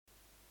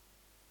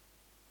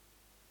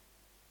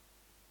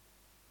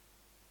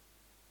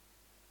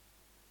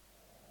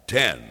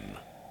10,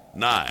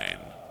 9,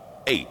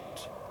 8,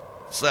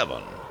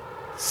 7,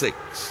 6,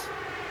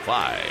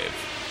 5,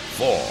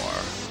 4,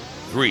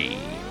 3,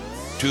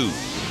 2, 1,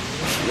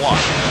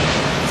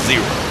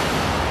 0.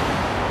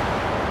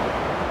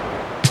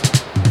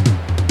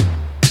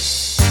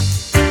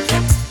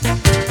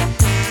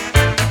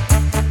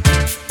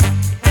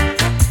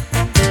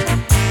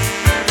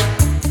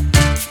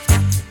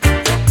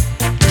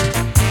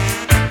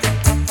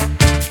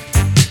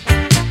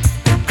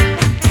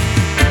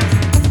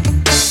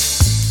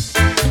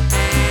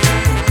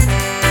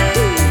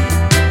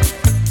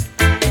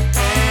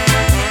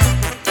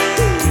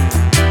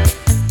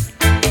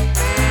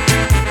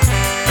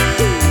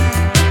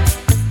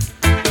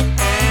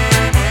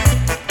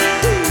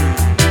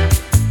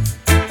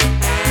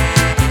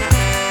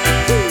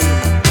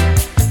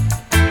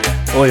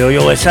 Oi, oi,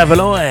 oi,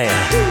 Savaloy.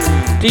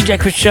 DJ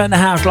Chris Show in the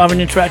house, live and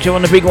interactive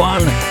on the big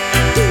one.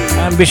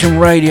 Ambition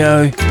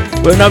Radio.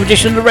 With another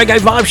edition of the Reggae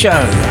Vibe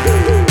Show.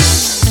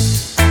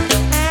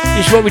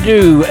 This is what we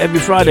do every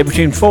Friday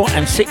between 4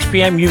 and 6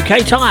 p.m.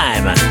 UK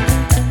time.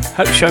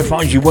 Hope the show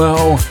finds you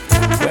well,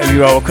 wherever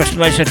you are across the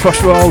nation, across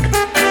the world,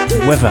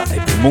 whether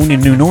it be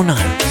morning, noon or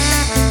night.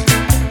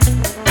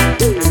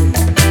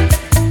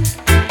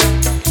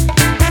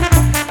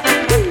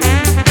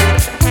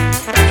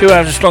 2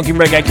 hours of stonking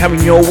reggae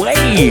coming your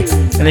way.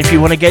 And if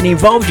you want to get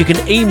involved, you can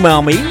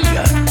email me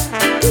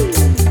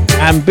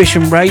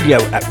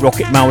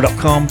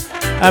ambitionradio@rocketmail.com,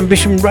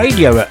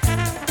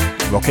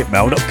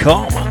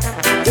 ambitionradio@rocketmail.com.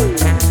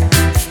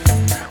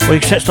 Or you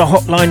can text the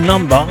hotline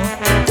number,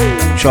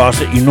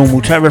 charged at your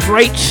normal tariff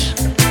rates,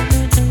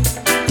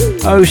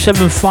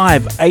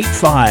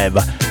 07585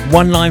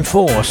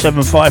 194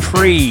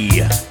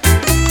 753,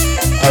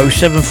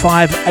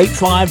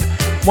 07585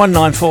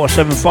 194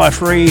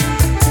 753.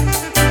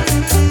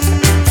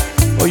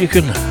 Or you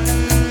can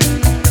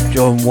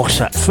join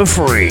WhatsApp for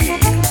free.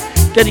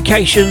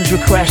 Dedications,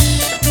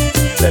 requests,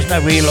 let us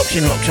know where you're locked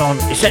in, locked on,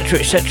 etc,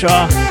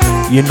 etc.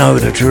 You know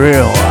the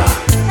drill.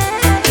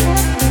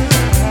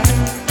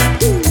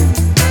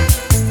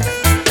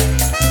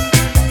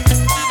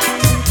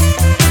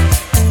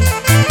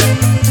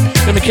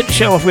 Gonna kick the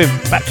show off with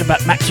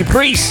back-to-back Maxi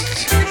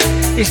Priest.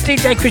 It's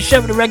DJ Chris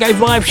Show with the Reggae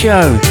Vibe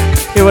Show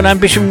here on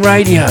Ambition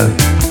Radio.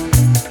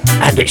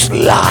 And it's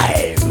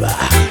live.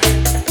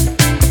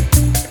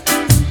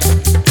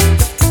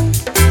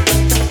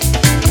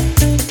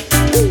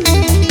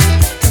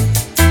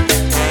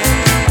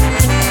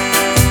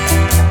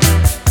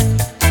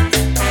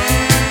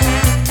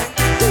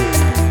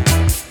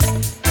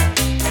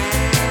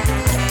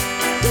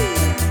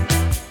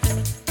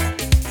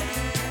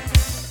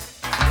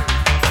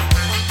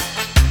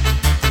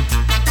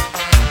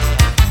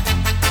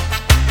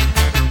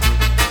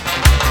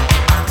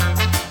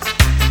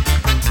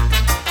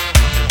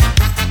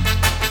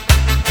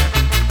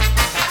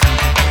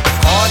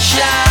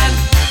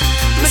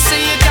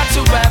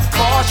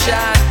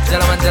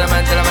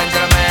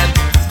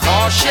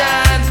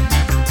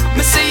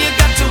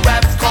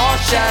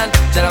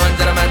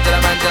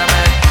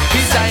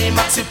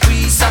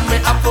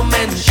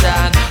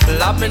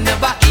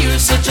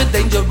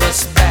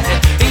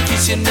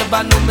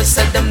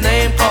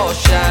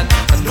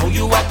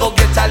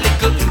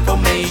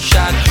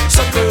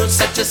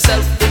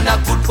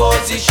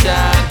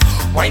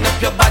 Wind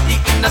up your body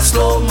in a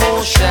slow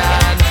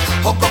motion.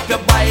 Hook up your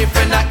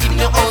boyfriend or in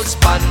your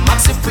husband.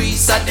 Maxi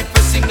Priest are the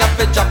first thing up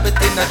and drop it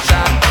in a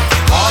jam.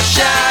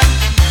 Caution,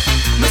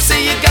 me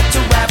say you got to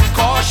have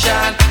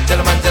caution.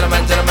 Gentlemen,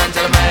 gentlemen, gentlemen,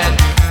 gentlemen.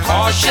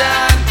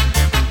 Caution,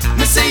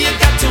 me say you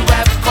got to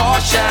have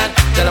caution.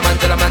 Gentlemen,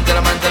 gentlemen,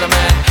 gentlemen,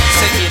 gentlemen.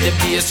 Say the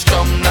bass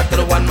drum, not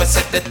the one we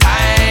set the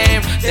time.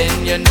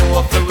 Then you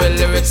know if the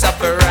lyrics up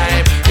a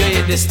rhyme. You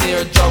hear the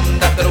snare drum,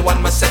 that's the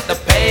one we set the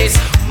pace.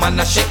 Man,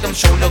 I shake them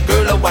shoulder,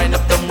 girl, I wind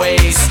up them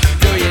waist.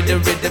 You hear the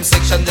rhythm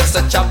section, just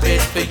a chop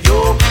it for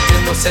you.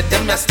 You know, set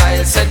them your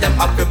style, set them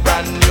up a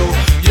brand new.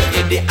 You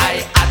hear the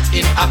hi-hat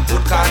in a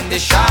good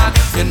condition.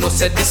 You know,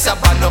 set this up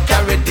and no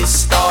carry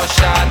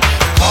distortion.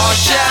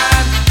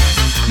 Caution,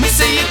 me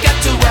say you got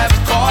to have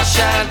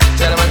caution.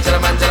 Gentlemen,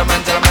 gentlemen,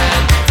 gentlemen, gentlemen.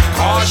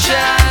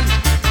 Caution,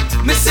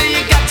 me say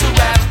you got to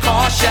have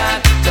caution.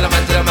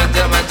 Gentlemen, gentlemen,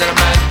 gentlemen,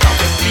 gentlemen.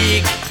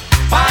 Big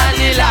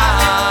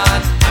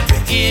Paliland, and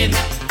we're in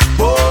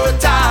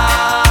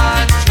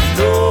important, you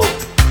know,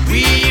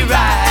 we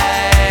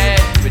ride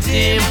with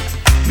him,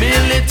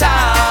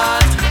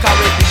 militant.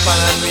 Carry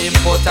people and we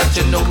important,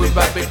 you know, we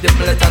ride with the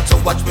militant. So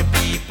watch me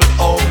people,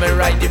 oh, me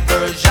ride the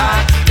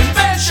version.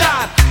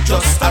 Invention,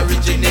 just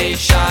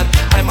origination.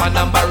 I'm a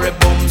number of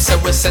boom, so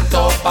we set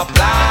up a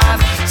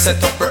plan.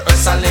 Set up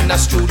rehearsal in a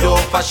studio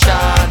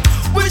fashion.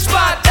 Which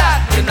part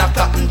that? In a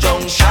Cotton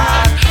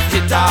Junction.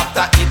 Hit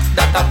after hit,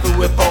 that a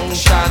full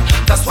function.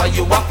 That's why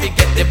you have to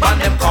get the band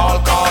them call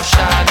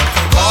caution.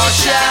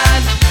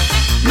 Caution,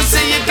 me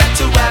say you got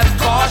to have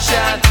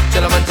caution.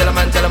 Gentlemen,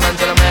 gentlemen, gentlemen,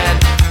 gentlemen.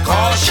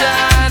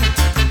 Caution,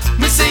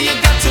 me say you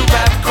got to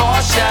have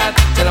caution.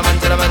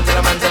 Gentlemen, gentlemen,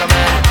 gentlemen,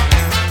 gentlemen.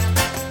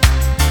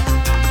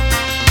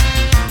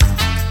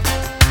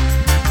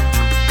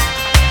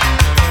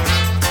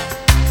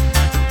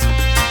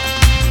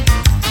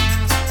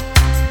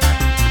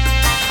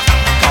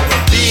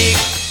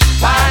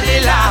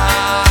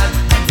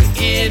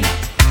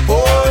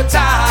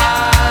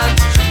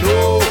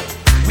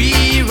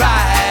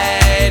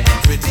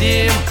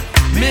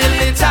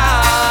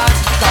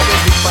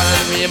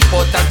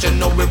 militant, you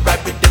know we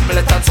ride with the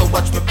militant. So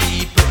watch me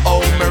people,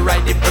 oh me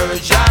ride the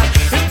version.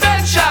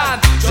 Invention,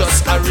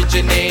 just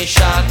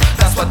origination.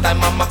 That's what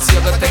I'm a max,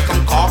 you're gonna take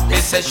on court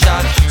this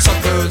session. So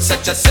girl,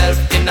 set yourself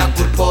in a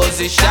good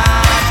position.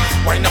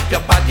 Wind up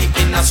your body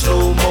in a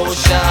slow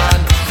motion.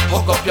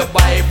 Hook up your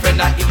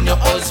boyfriend or even your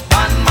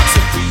husband. Max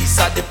the freeze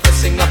or the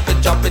pressing up to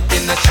drop it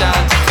in a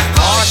shot.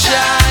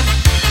 Caution,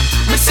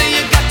 me say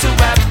you got to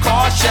have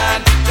caution.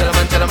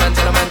 Gentlemen, gentlemen,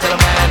 gentlemen,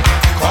 gentlemen.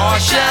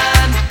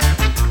 Caution,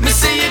 me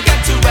say you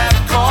got to have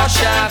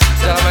caution.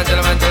 Gentlemen,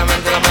 gentlemen, gentlemen,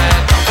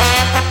 gentlemen.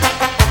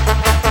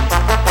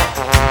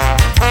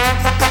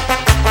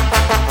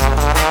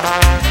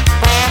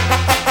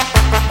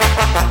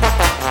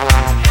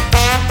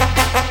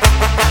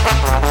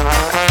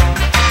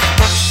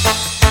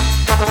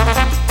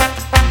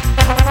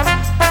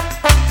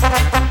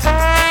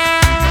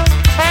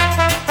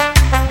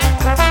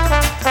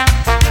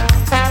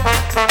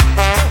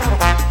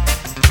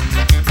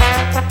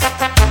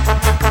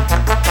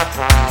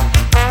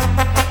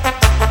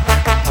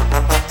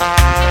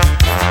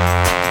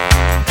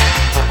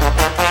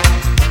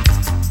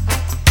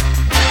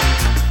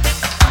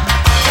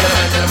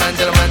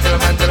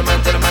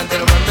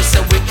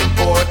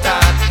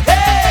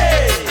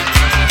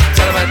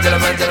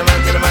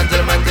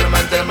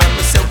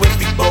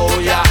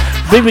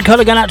 Big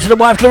colour going out to the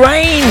wife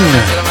Lorraine.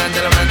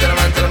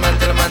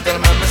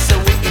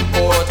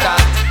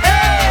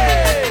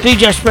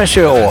 DJ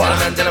Special.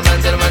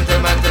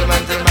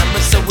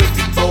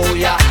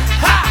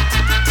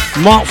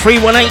 Mark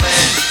 318.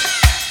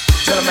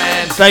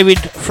 David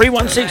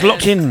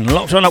 316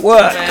 locked on at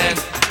work.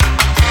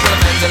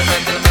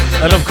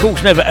 And of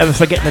course never ever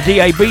forget the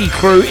DAB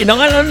crew in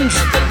Ireland.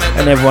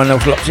 And everyone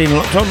else locked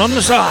on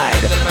the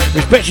side.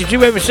 Respect you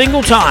to every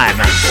single time.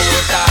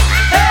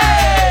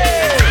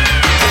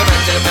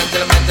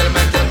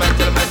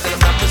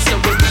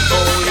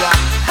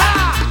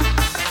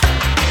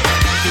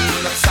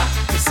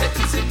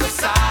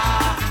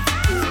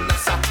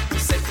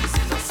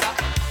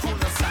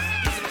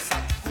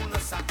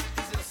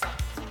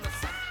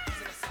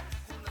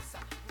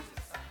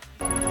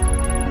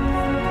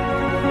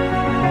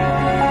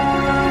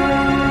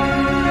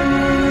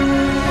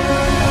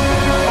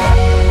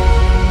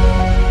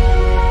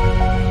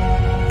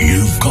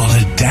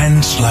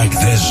 Like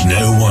there's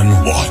no one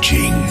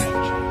watching.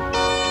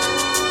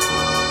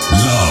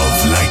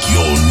 Love like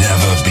you'll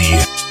never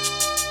be.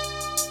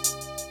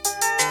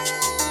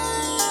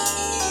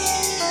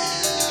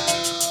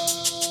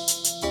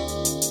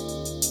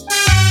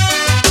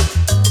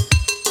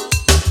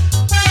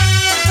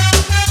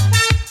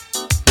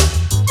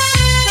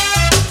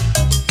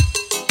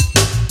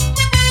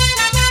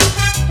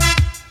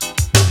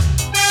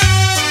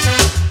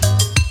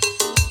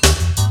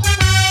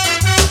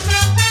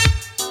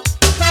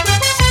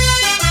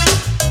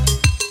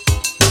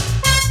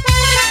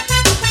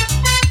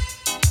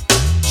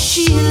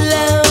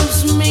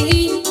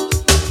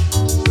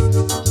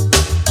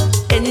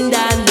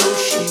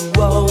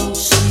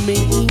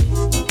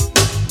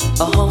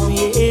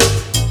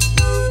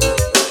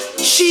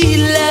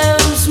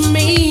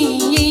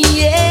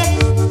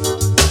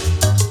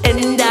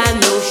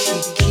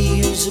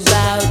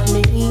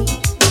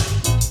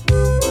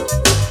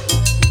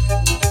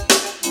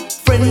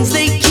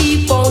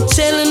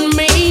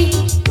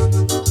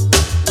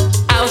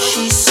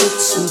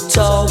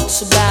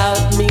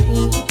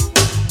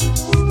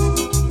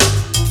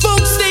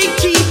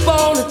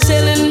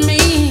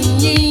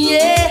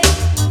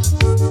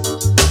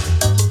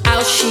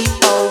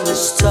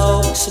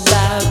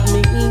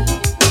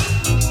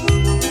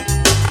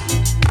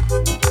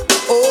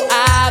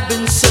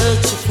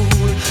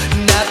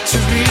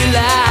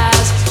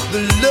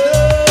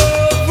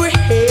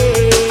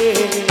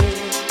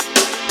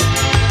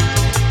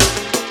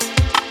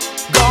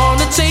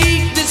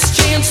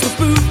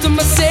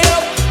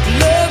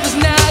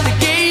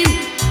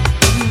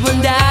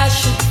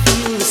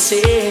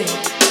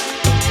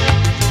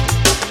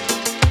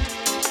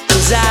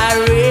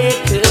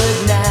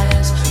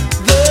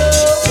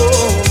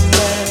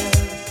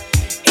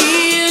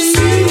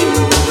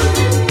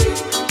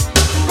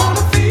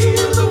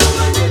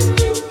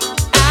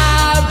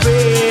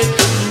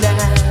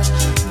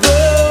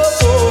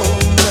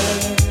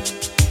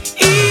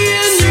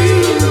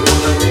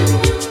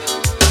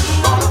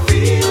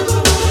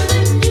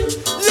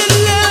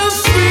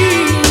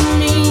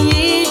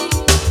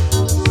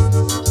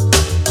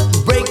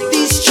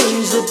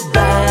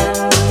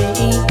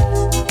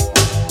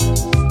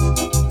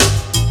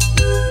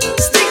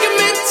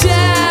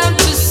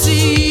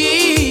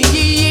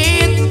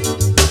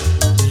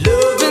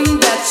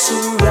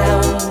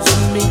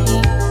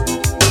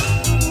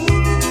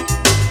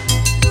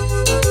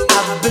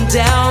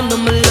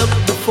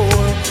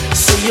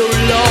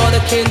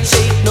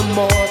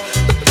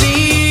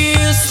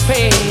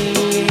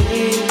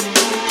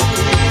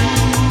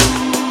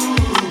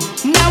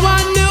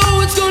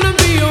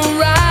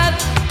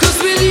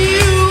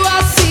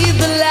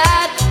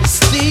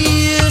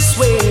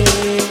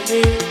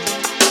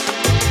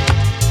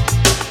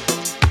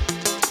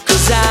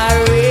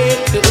 I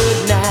reckon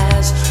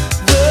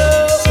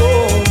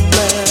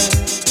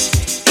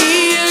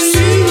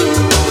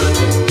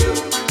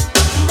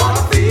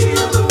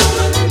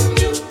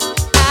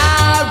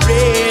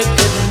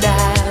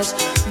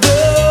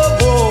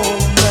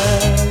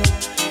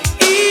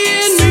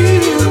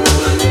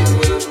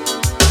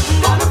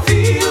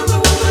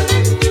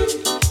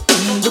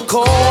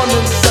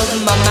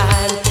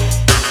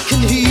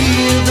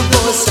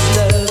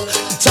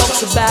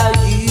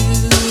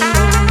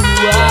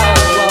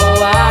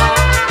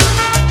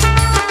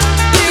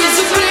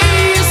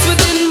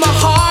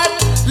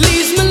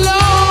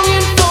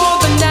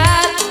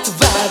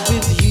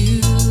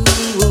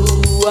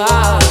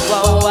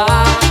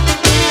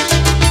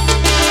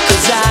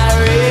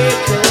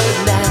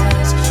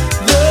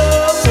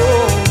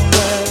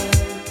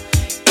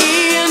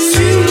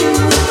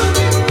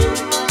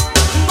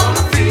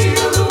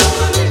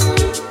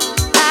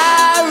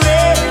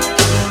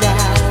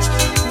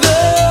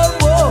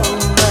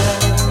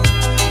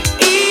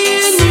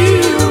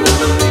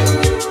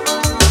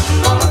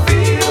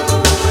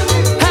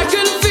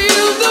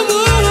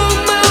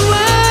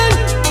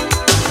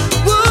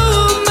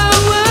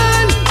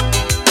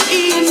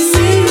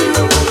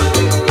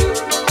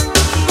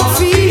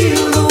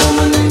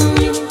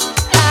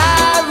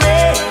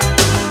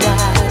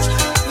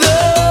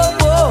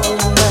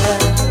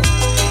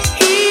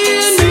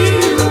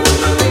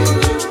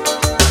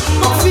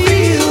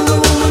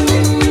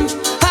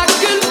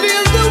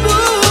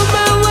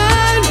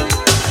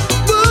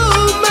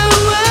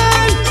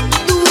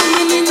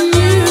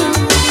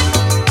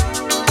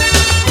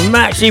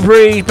Maxi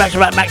Breeze, back to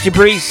back Maxi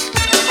Breeze.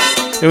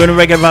 Doing a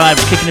reggae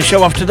vibes, kicking the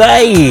show off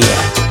today.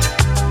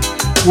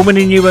 Woman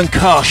in You and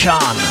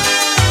Karshan.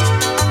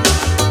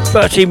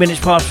 13 minutes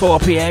past 4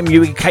 p.m.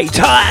 UK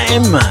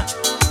time.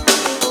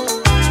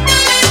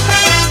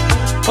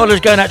 Hollers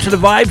going out to the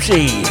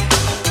Vibesy.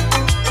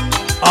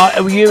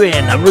 R.L. Ewing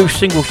and Ruth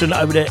Singleton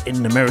over there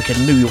in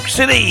American New York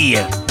City.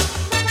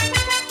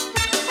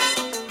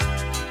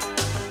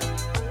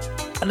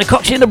 And the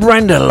Coxie and the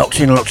Brenda locks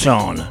in, locks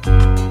on.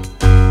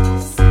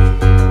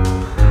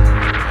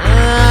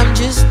 I'm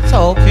just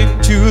talking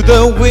to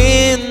the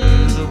wind.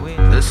 The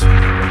wind. This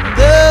wind.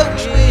 The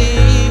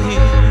wind.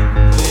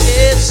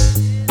 Yes.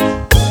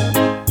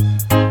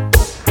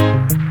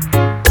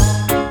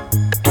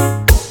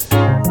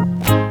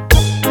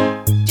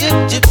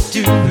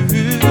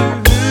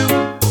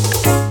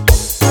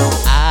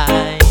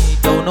 I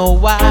don't know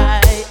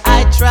why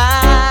I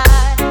try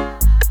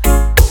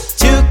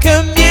to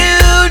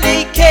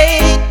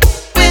communicate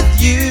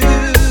with you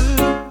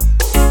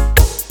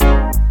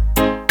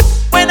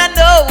when I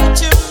know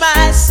to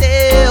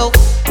myself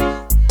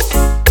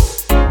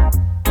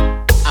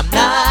I'm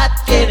not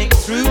getting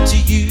through to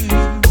you.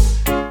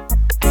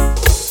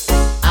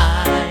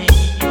 I'm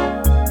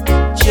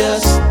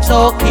just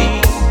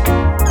talking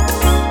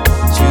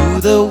to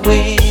the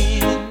wind.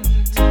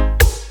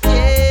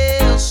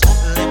 Yes,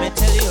 let me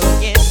tell you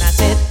again. I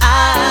said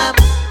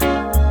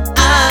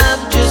I'm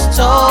just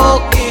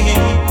talking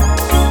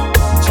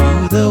to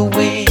the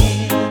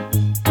wind.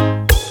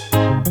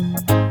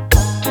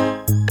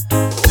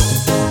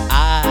 I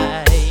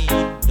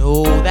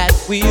know that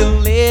we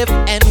live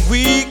and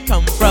we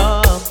come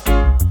from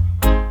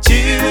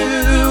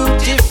two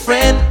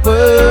different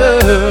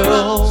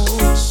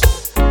worlds,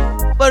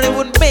 but it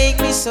wouldn't make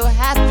me so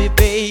happy,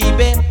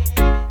 baby,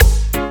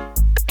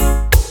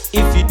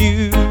 if you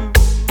knew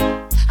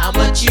how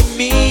much you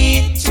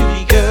mean to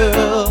me,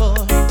 girl.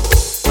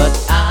 But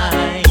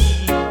I'm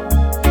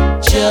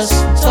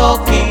just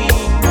talking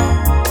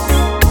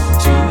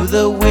to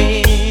the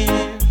wind.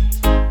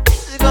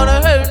 It's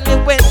gonna hurt me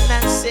when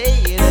I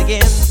say it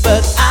again,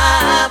 but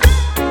I'm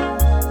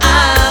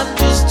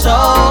just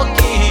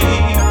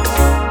talking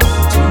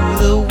to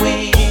the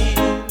wind.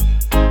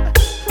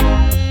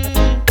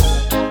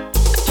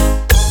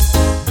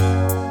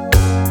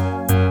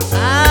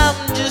 I'm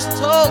just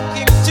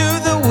talking to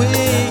the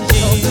wind.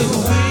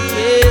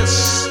 Yes,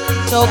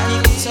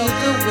 talking to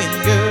the wind,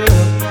 girl.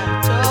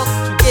 Talk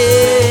to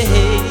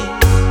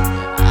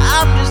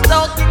I'm just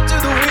talking to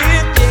the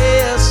wind.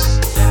 Yes,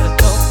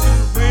 talk to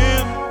the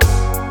wind.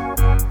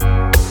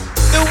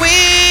 The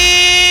wind.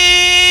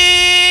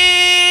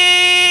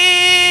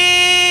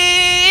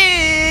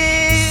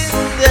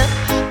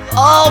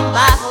 All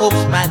my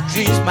hopes, my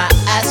dreams, my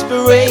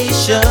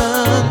aspirations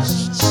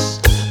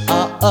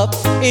are up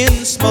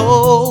in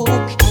smoke.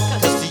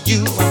 'Cause to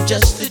you I'm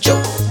just a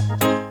joke.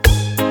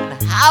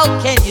 And how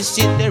can you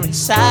sit there in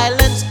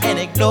silence and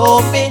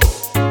ignore me?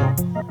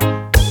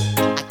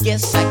 I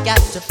guess I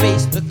got to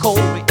face the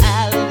cold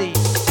reality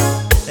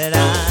that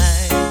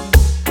I'm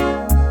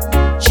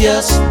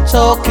just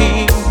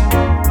talking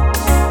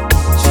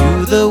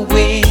to the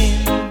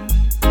wind.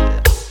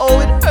 Oh,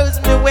 it hurts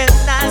me when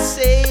I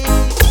say,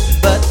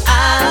 but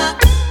I'm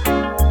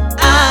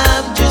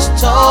just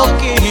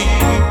talking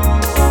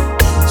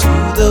to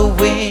the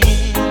wind.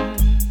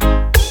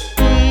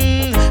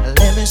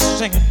 Let me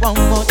sing it one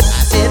more time.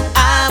 I said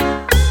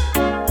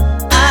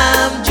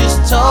I'm just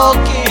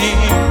talking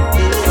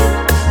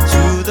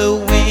to the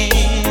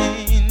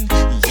wind.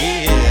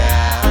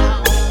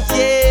 Yeah,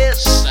 yes.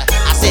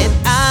 I said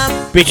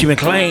Bitchy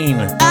McLean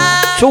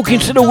talking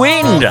to the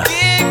wind.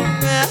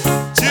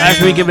 As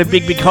we give a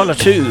big holler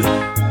to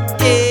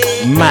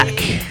Mac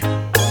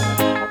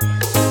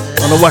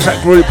on the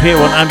WhatsApp group here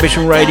on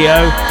Ambition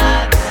Radio.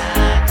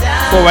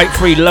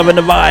 483 loving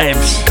the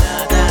vibes.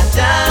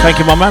 Thank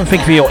you, my man.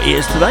 Thank you for your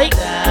ears today.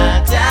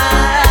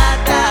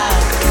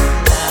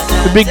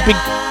 The big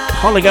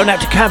holler going out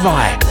to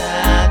Kavai,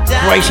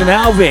 Grace and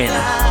Alvin,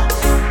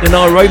 the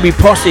Nairobi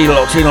posse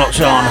locked in,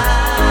 locked on.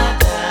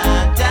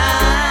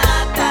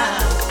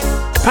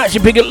 Patsy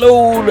Piggott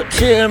Lord,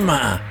 Tim,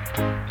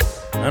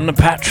 and the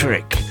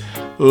Patrick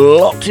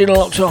locked in,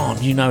 locked on.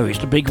 You know it's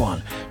the big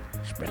one.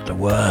 Spread the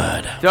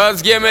word.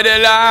 Just give me the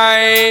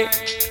light.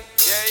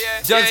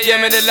 Just give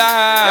me the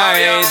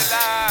light.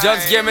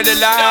 Just give me the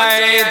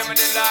light.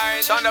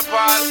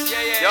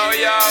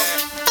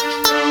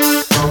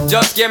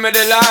 Just give me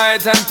the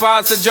light and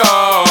pass the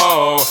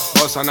Joe.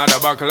 What's another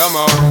buckle of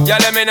more? Yeah,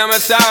 let me know my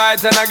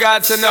sights and I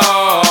got to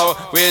know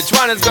which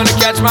one is gonna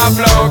catch my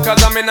flow.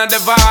 'Cause I'm in the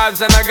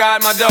vibes and I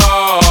got my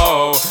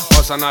dough.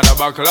 What's another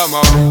buckle of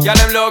more? Yeah,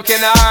 them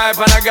looking hype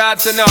and I got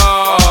to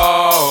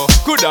know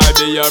Could I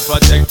be your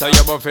protector?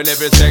 You're buff in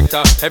every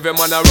sector. Every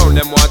man around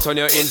them want on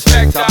your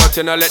inspector, but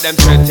you know let them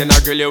threaten, I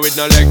grill you with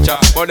no lecture.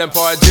 But them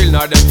for a drill,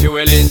 now them fuel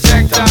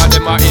injector. And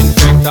them a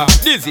infector,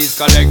 disease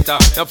collector.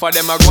 Now for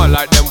them a go on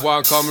like them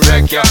want come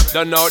wreck ya.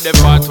 Don't know the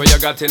part where you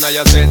got in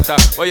your center,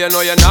 but you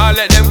know you not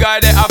let them guy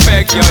they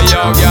affect you.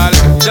 Yo girl,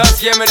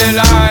 just give me the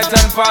light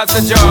and pass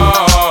the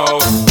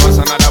joe. What's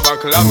another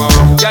buckle of more?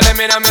 Girl, let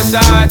me know my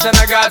sight and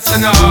I got to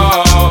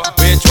know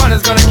which one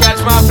is gonna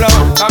catch my flow.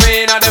 Come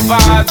in on the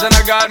vibes and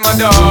I got my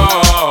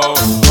dough.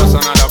 What's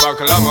another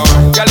buckle of more?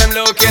 Girl, I'm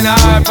looking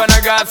hype and I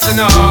got to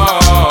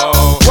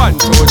know 1,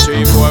 2,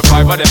 3, 4,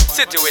 5 of them.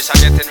 Situation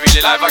getting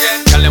really live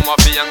again. Girl, them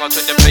want to hang out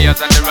with the players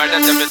and the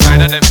riders them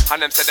beside of them.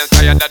 And them say them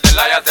tired of the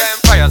liars them.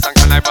 Fires and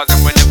connivers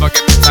them when never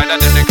get inside of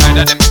them. They kind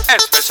of them,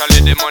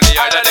 especially the money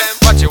out of them.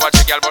 Watch it,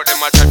 girl, but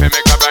them a try to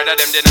make a bride of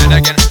them denied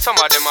again. Some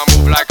of them a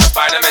move like a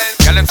Spider-Man.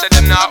 Girl, them say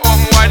them not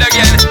home wide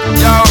again.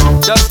 Yo,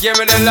 just give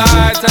me the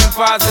light and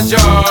pass the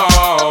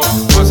joe.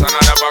 What's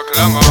another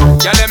buckle of more?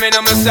 Girl, let me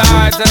know my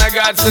sights and I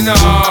got to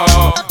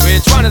know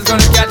which one is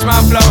gonna catch my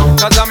flow.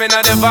 Cause I'm in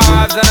the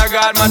vibes and I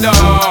got my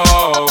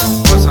dough.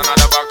 What's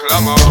another buckle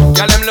of more?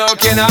 Girl, I'm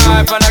looking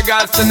hype and I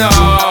got to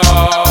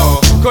know.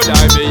 Could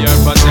I be your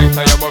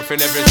protector? You're buff in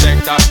every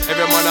sector.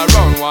 Every man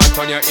around want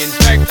on your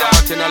inspector,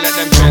 but you know let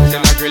them threaten,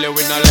 I grill you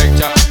with no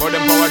lecture. But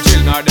them power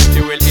drill, now them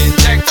fuel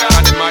injector.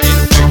 And them a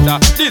infector,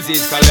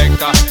 disease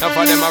collector. Now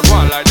for them a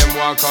go on like them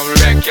want come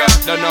wreck ya.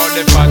 Don't know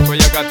the part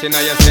where you got in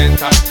your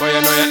center, but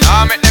you know you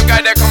nah make them guy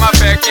they come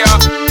affect ya.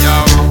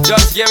 Yo,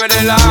 just give me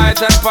the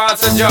light and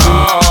pass the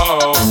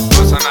joe.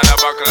 What's another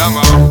buckle of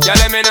more? Yeah,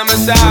 let me know my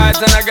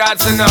sights and I got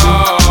to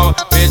know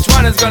which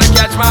one is gonna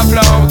catch my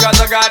flow.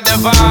 Cause I got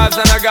the vibes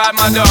and I got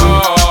my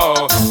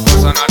dough.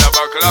 What's another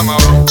buckle of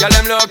more? Yeah,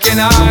 them looking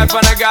hype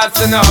and I got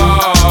to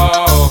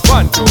know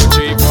 1, 2,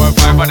 3, 4,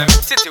 5 of them.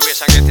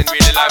 Situation getting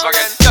really live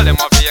again. Tell them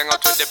off hang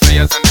out with the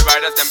players and the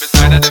riders them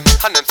beside of them.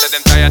 And them say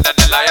them tired of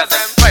the liars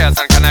them. Fires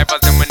and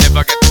connivers them we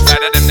never get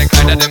inside of them. They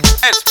kind of them,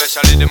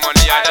 especially the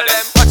money out of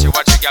them.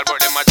 Watch it, girl, but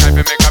them a try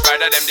to make a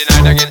bride of them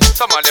denied again.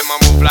 Some of them a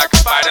move like a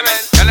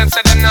Spider-Man. Tell them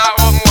say them not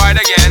open wide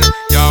again.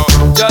 Yo,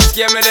 just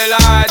give me the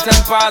light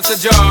and pass the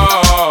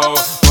joe.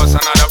 What's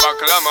another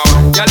buckle of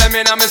more? Yeah, let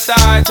me know my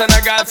sights and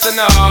I got to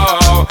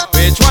know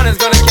which one is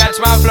gonna catch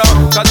my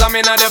flow. Cause I'm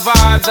in the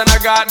vibes and I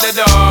got the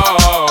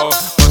dough.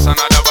 What's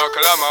another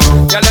buckle of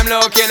more? Yeah, them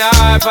looking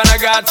hype and I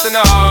got to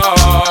know.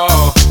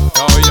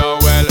 Oh, yo,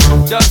 well,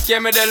 just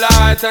give me the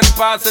light and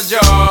pass the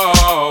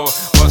joe.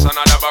 What's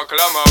another buckle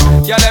of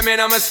more? Yeah, let me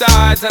know my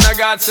sights and I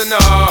got to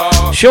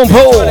know. Sean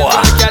Paul,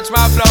 catch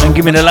my flow. And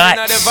give me the light.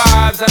 The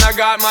vibes and I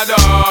got my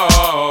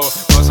dough.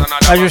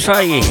 As you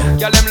say,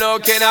 yeah, them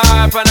looking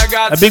hype and I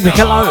got a big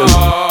hello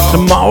to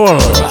Marl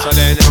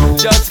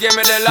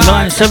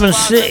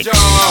 976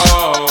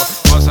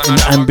 in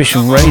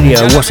Ambition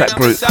Radio WhatsApp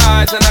group.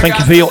 Thank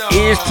you for your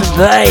ears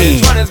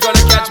today.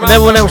 And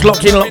everyone else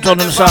locked in, locked on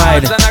the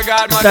side.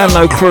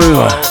 Download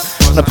crew,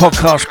 the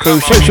podcast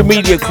crew, social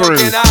media crew.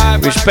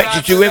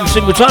 Respected you every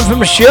single time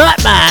from a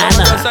shirt, man.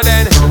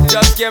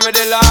 Just give me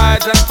the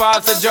light and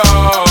pass the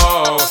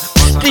joe.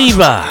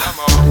 Steve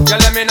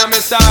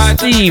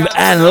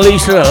and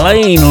Lisa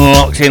Lane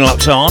locked in,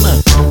 locked on.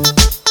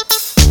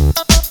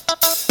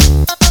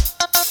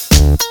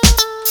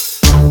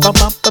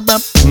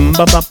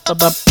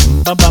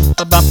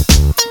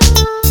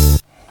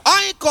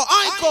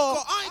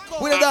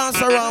 We a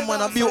dance around,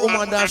 man. A beautiful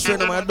man dance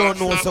around, man. I don't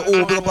know, so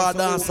oh, big up a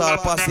dancehall,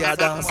 passy a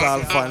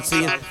dancehall fan.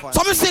 See,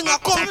 so me sing a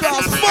come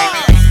class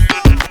first.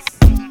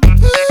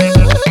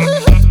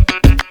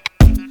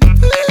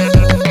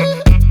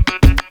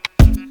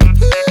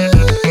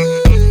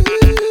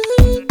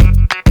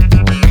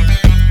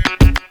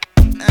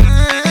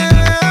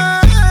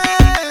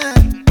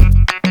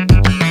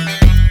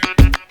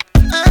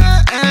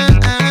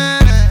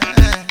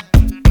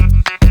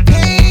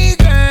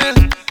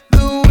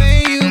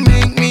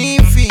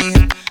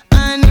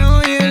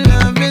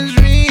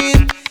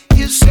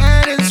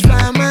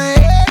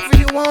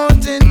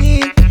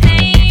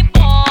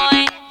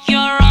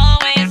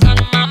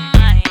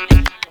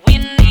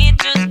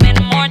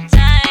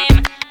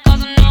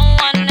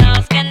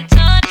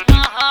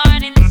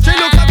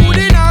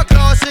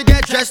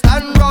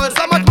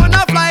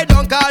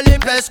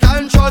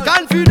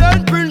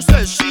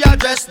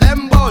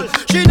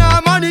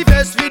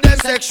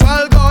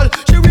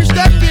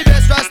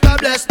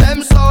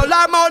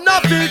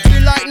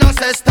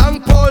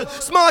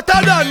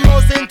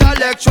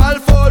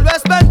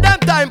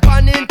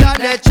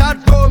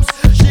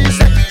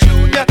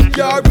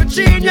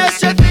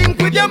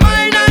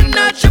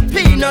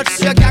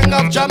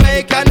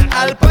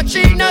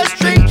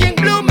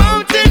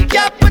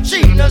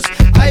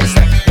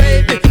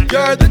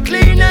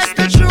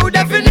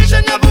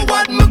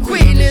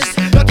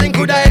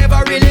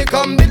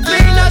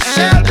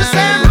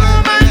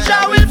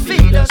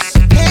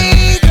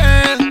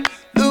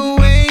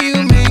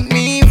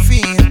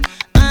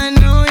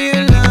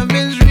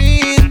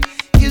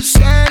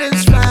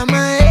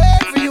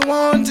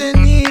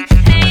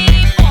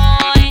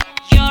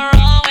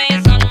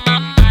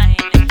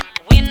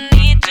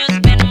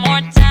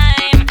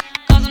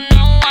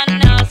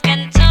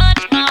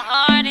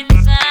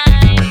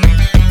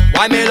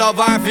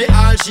 her for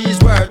all she's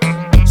worth.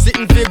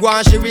 Sitting fig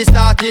one, she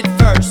restarted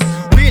first.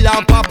 Wheel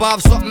and pop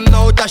off something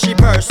out of she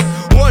purse.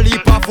 Whole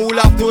heap of fool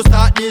have to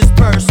start this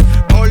purse.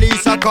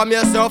 Police a come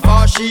yourself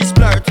how she's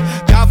flirt.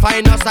 Can't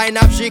find no sign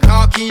of she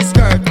khaki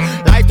skirt.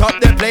 Light up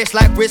the place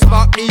like we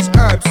spark these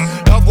herbs.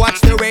 Love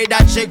watch the way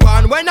that she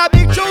gone. When a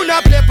big tune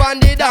a play on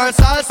the dance,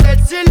 I'll set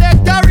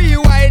select a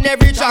rewind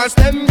every chance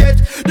them get.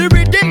 The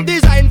rhythm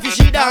design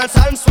fishy dance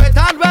and sweat.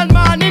 And when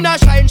man in a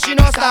shine, she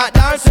no start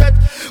dance set.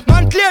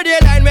 Man clear the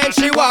line when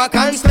she walk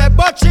and step,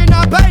 but she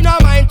no pay no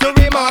mind to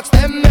remarks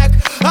them make.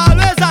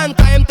 Always on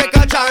time, take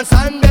a chance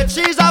and bet.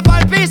 She's a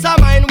fine piece of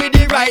mind with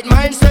the right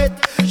mindset.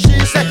 She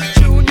said,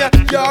 Junior,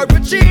 you're a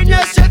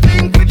genius. You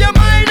think with your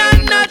mind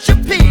and not your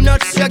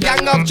peanuts. Your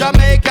gang of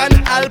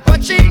Jamaican Al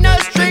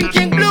Pacinos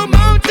drinking Blue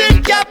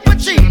Mountain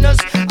cappuccinos.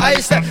 I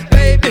said,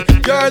 baby,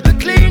 you're the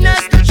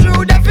cleanest. The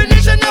true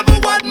definition of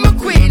what my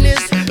queen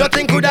is.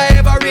 Nothing could I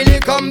ever really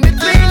come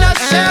between us.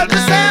 Share the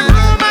same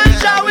room and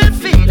Jah will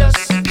feed us.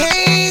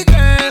 Hey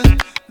girl,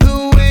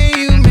 the way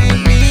you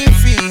make me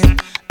feel,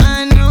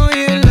 I know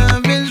your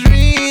love is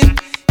real.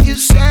 You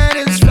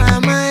satisfy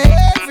my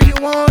every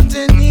want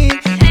and need.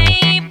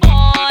 Hey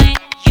boy,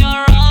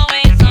 you're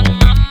always on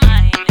my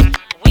mind.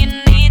 We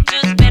need to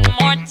spend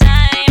more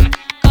time,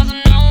 'cause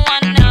no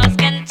one else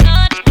can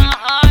touch my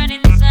heart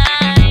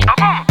inside.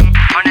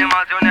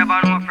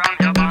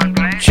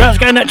 Shouts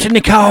going out to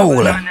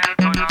Nicole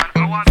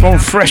from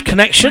Fresh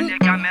Connection,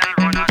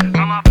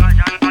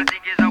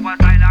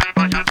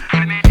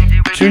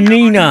 to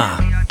Nina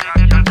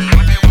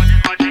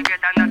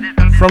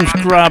from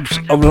Scrubs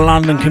of the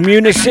London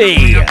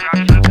Community.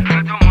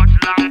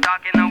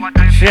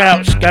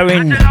 Shouts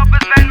going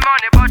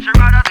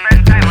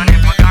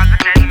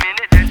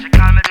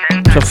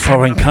to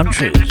foreign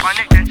countries.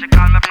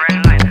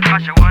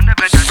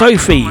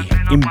 Sophie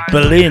in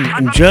Berlin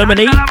in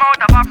Germany,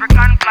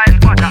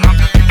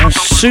 and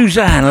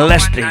Suzanne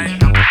Leslie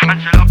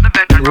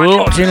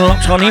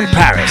locked on in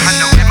Paris.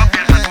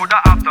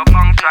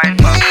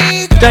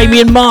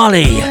 Damien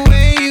Marley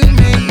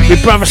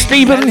with brother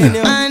Stephen,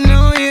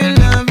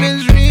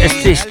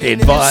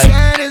 assisted by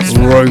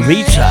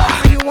Rovita,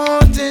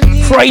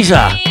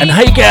 Fraser and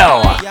Hey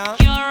Girl.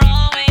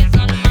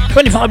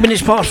 25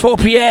 minutes past 4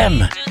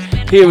 p.m.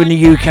 here in the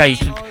UK.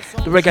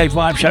 The Reggae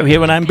Vibe Show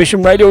here on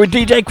Ambition Radio with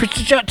DJ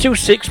Christian Chat till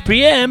 6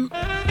 p.m.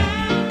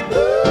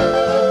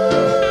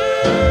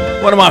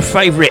 One of my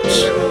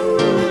favourites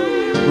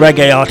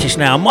reggae artists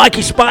now,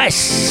 Mikey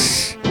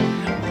Spice.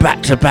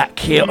 Back to back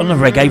here on the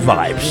Reggae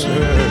Vibes.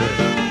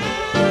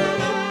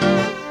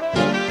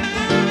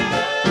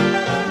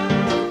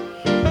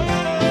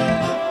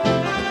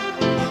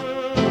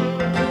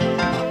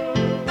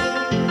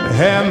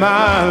 Am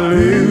I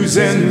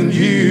losing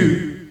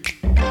you?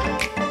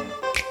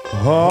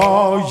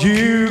 Are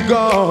you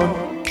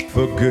gone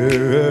for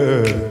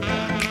good?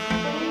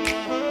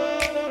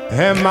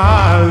 Am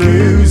I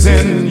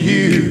losing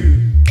you?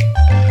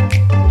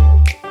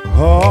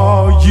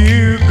 Are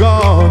you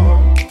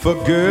gone for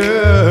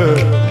good?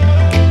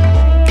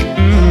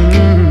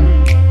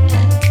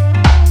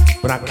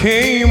 When I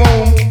came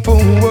home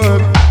from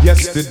work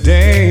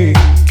yesterday,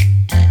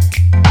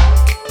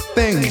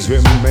 things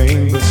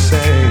remain the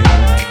same.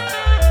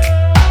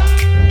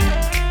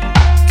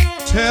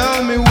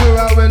 Tell me where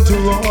I went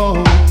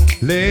wrong,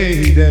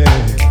 lady.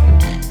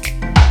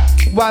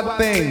 Why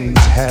things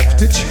have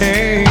to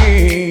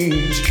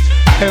change?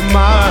 Am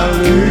I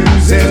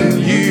losing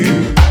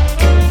you?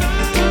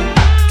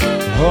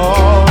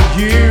 Are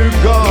you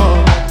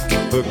gone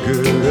for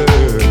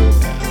good?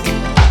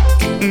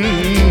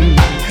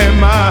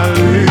 Am I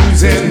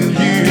losing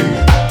you?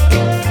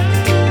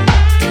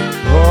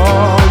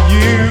 Are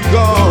you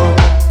gone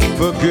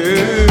for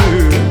good?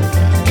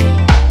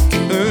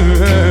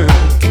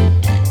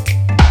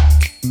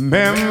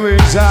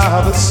 Memories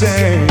are the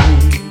same,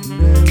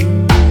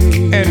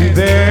 and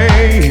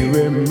they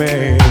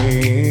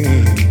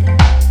remain.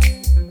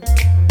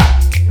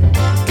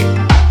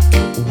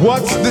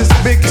 What's this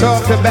big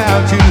talk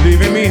about you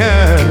leaving me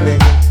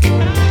hanging?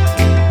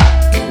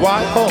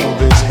 Why all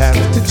this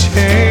have to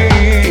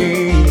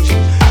change?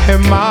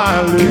 Am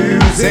I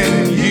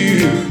losing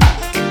you?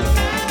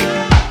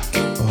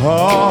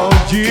 Are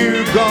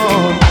you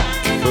gone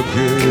for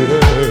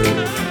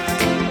good?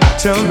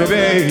 Tell me,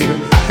 baby,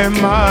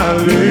 am I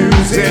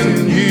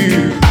losing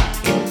you?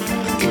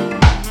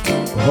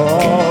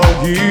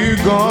 Are you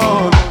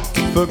gone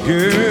for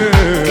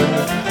good?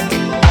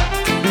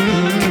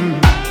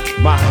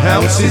 My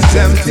house is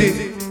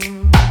empty,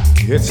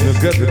 it's no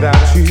good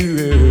without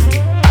you,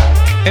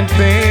 and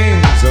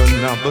things are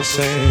not the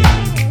same.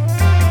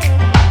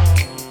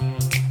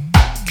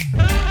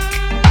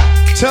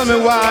 Tell me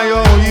why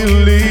are you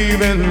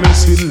leaving me,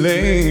 sweet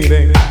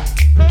lady?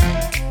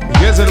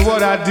 Is it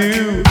what I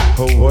do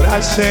or what I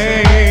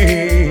say?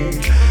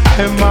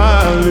 Am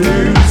I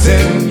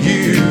losing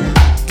you?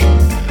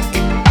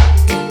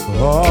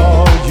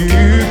 Are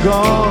you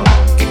gone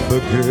for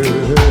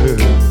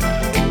good?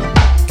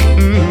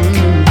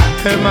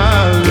 Am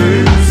I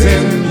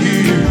losing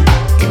you?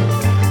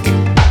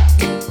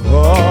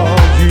 Are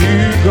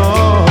you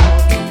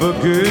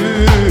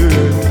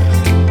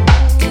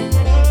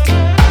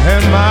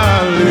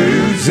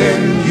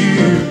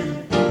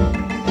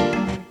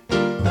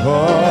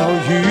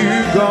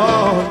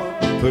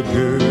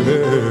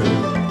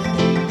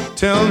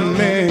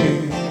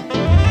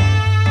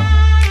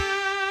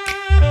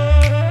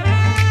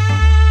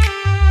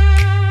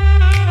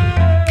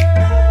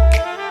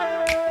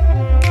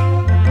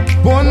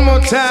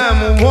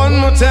time, one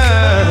more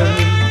time.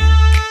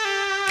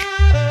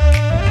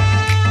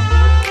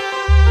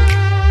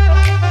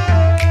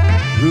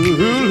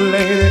 Ooh,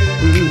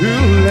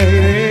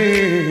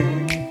 lady,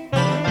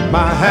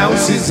 my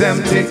house is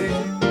empty.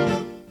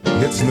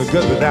 It's no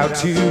good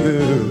without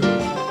you,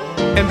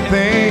 and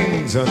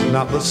things are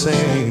not the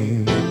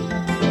same.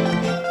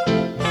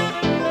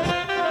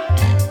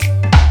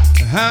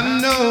 I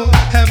know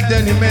I've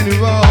done you many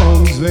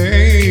wrongs,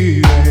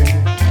 lady.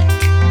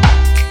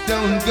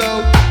 Don't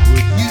go,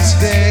 would you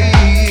stay?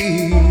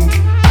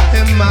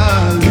 Am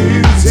I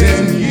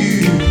losing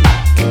you?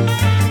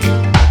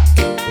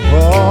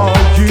 Are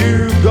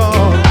you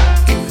gone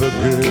for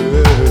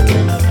good?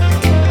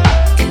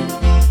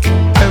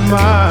 Am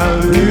I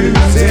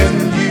losing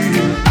you?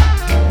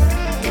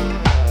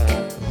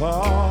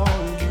 Are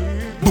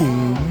you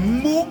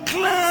boom,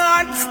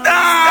 Buckland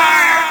style?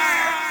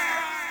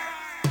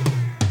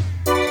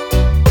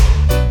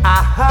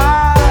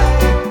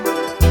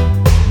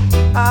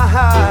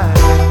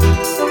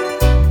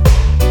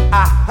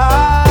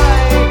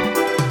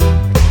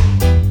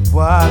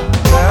 What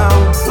the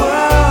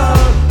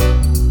world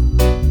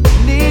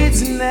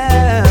needs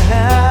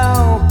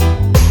now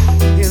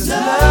is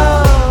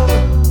love,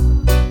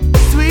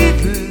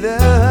 sweet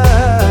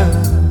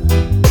love.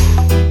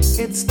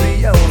 It's the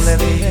only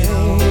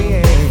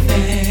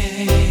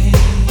thing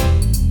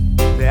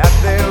that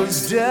there's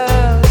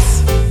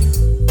just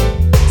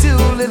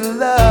too little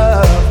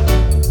love.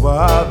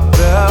 What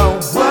the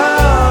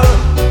world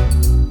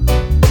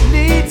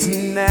needs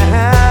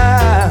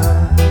now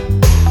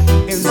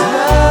is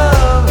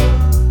love,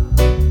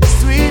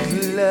 sweet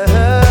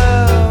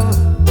love.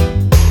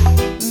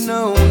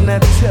 No,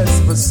 not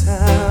just for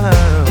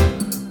some,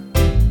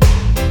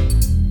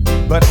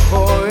 but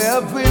for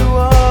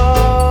everyone.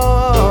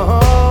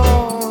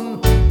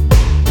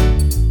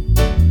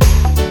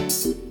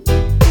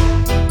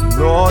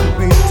 Lord,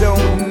 we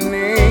don't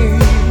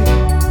need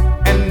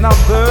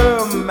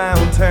another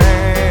mountain.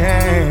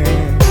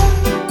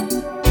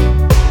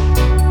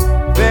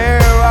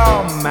 There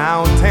are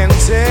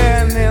mountains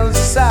and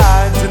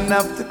hillsides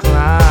enough to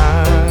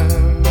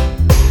climb.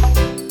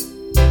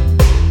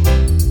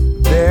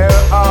 There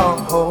are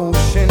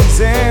oceans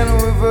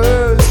and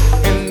rivers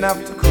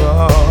enough to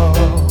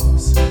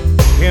cross,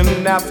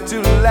 enough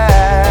to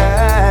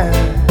last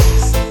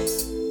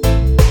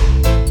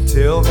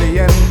till the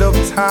end of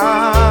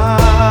time.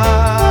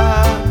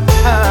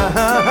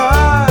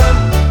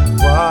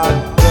 What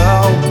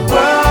the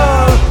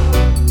world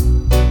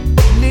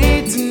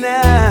needs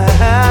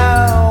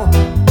now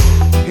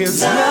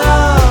is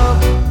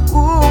love,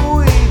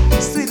 ooh,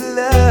 sweet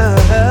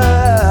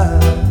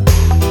love.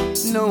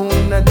 No,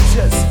 not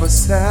just for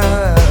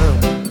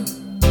some,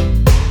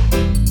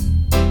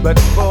 but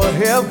for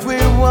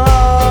everyone.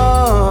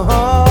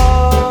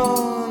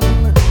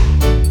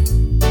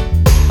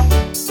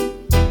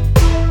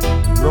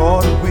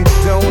 Lord, we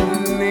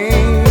don't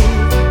need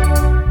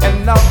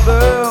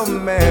another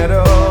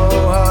meadow.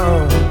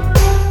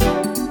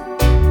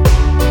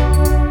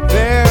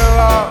 There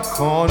are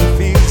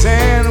cornfields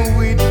and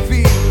wheat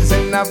fields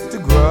enough to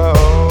grow.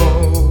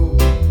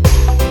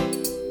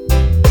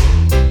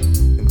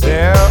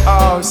 There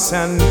are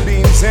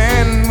sunbeams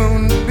and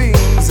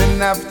moonbeams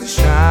enough to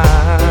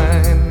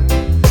shine,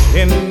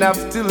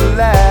 enough to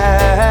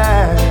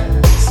last.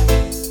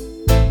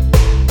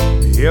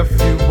 If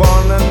you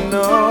wanna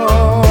know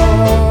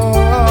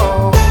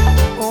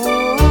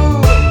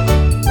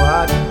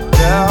what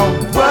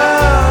the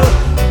world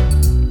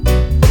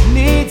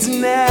needs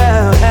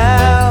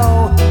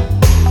now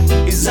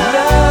is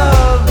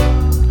love.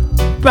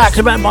 Back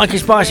to back Mikey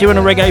Spice here on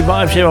the Reggae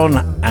Vibes here on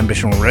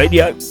Ambition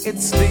Radio.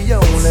 It's the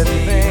only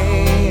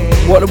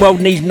thing. What the world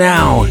needs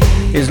now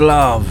is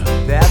love.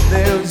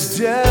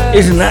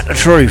 Isn't that the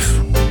truth?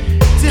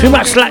 Too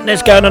much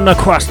slackness going on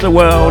across the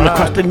world,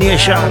 across the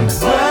nation.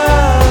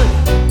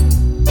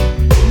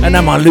 And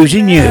am I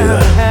losing you?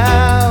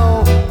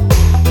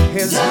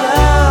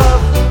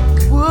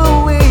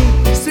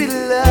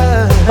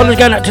 Well,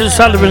 going out to the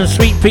Sullivan,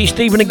 Sweet Pea,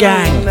 Stephen the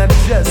Gang,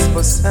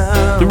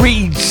 the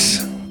Reeds,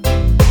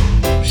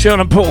 Sean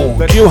and Paul,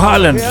 Jill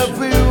Highlands,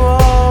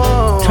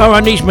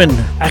 Tyrone Eastman,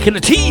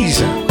 Akila Tees,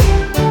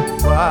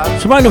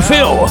 Simone and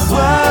Phil,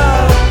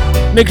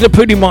 Nicola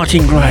Pudi,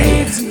 Martin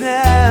Gray,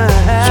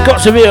 Scott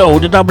Seville,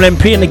 the Double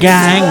MP and the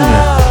Gang,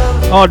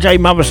 RJ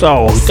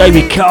Mothersoul,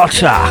 David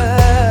Carter,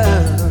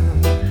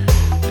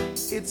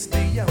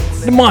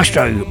 the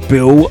Maestro,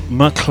 Bill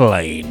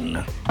McLean.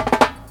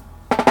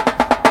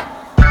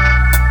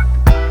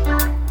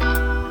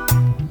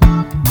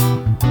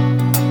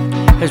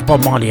 Here's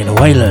Bob Marley and the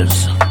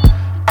Wailers.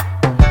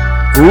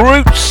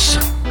 Roots,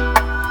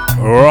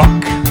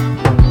 rock,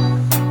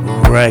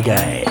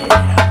 reggae.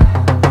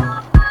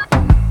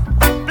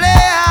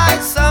 Play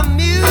some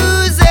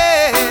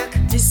music,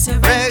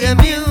 reggae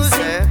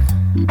music.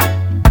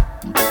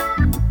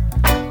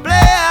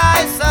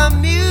 Play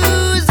some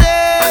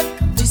music,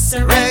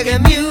 reggae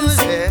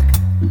music.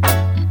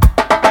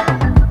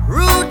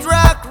 Root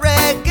rock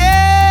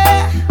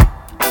reggae,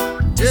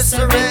 just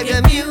a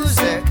reggae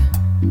music.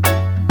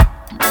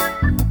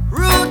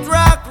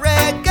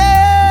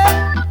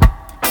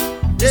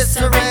 this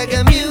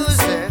reggae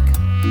music.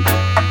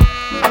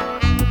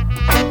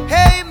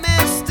 Hey,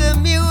 Mr.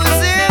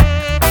 Music,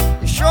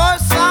 you sure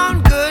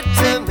sound good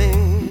to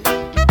me.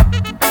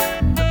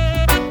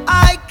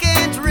 I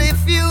can't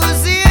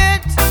refuse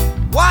it.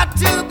 What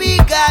to be,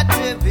 got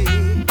to be.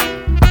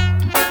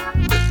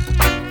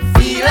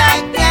 Feel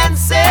like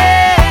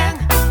dancing,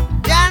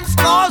 dance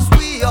 'cause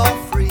we are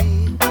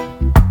free.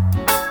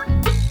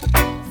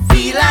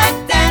 Feel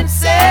like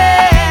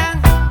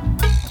dancing,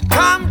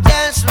 come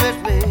dance with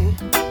me.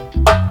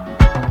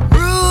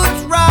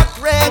 Roots, rock,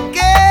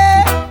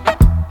 reggae,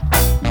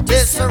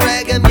 this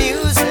reggae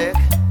music.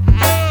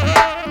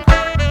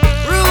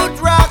 Root,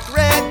 rock,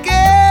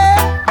 reggae,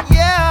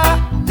 yeah,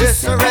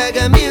 this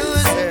reggae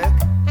music.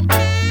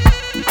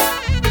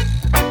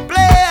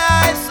 Play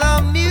I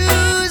some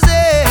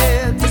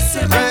music, this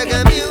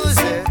reggae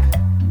music.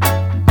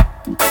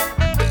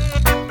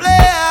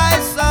 Play I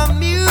some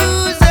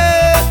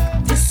music,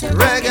 this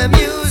reggae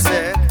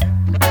music.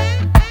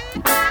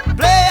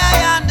 Play I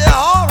on the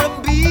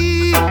R&B.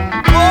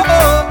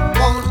 Whoa,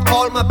 want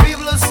all my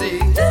people to see.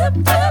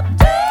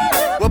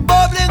 We're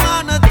bubbling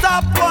on the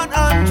top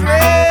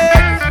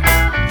 100,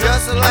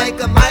 just like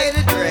a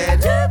mighty dread.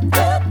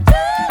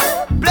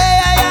 Play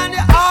I on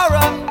the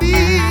R&B.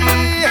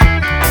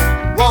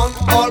 Want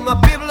all my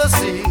people to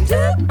see.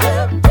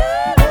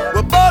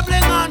 We're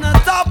bubbling on the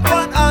top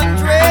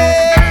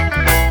 100,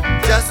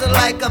 just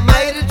like a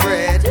mighty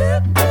dread.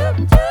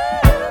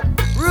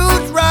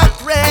 Root, rock,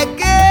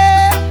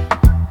 reggae,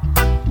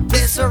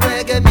 this a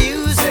reggae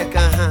music,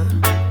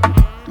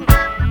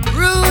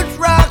 Root,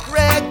 rock,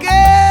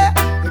 reggae,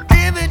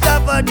 give it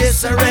up for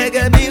this a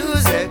reggae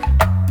music.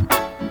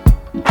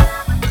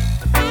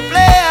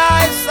 Play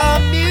I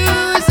some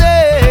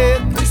music,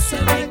 this a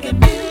reggae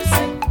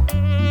music.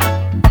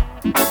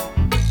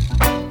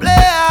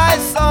 Play I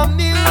some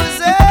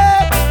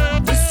music,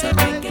 this a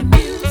reggae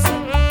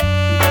music.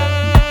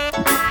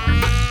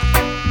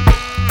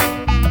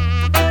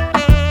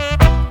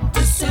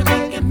 This a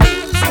reggae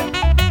music.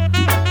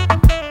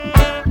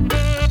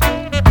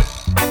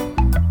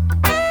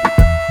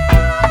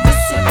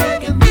 This a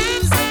reggae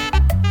music.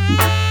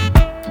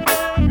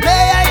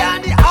 Play I on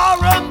the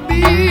R&B.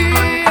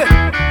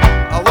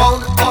 I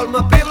want all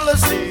my people to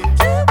see.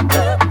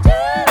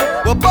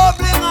 We're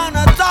bubbling on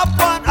the top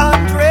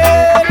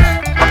 100,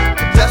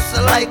 just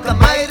like a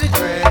mighty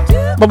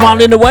dread. Bob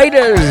Marley and the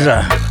Waiters.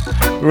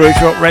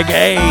 Roots Rock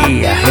Reggae.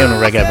 Here on the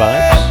Reggae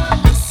Vibes.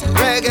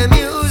 Reggae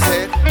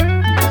music.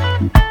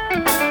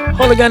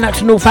 Holly going out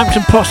to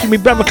Northampton Posse, me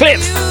brother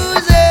Cliff.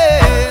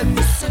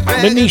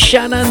 Minnie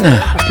Shannon,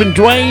 husband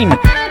Dwayne,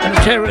 and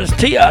the Terrors,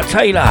 Tia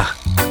Taylor,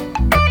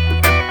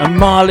 and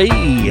Marley.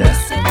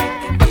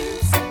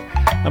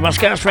 And my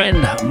scout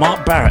friend,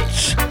 Mark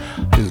Barrett,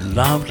 who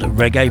loved the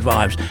reggae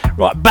vibes.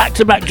 Right, back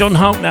to back John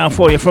Holt now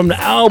for you from the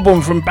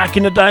album from back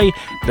in the day,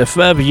 The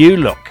Further You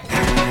Look.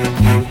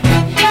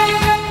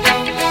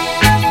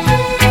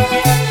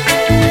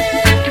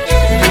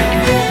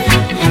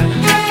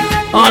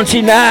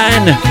 Auntie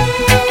Nan,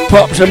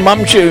 Pops and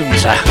Mum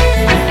Tunes.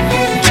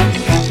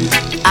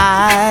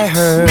 I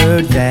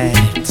heard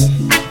that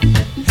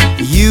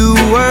you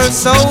were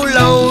so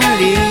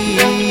lonely.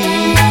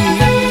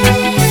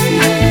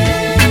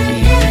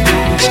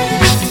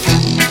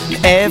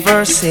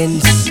 Ever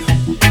since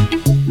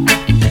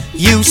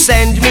you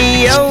sent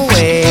me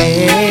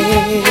away,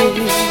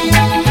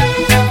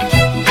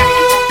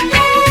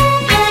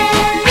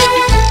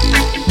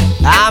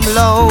 I'm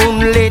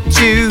lonely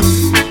too,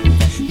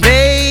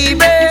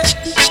 baby,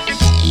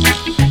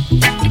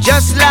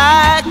 just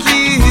like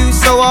you.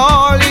 So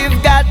all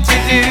you've got to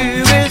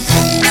do is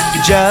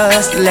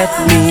just let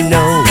me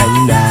know,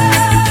 and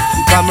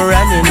I'll come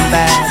running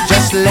back.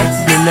 Just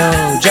let me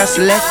know, just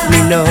let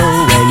me know,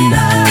 and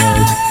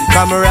I'll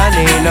come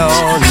running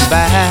on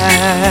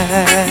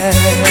back.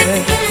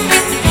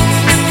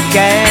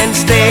 Can't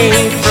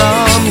stay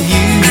from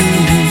you.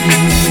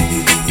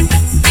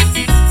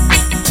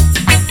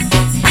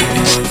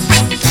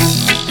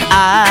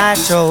 I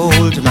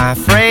told my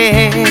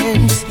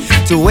friends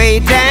to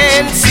wait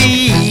and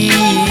see.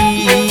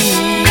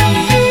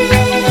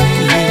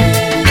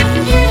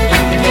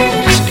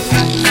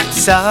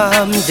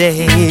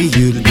 Someday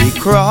you'll be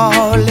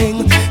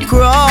crawling,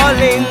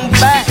 crawling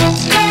back to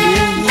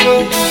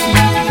me.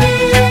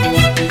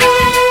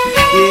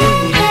 Yeah.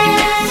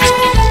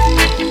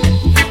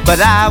 But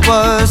I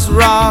was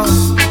wrong,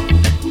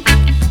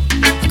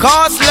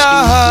 'cause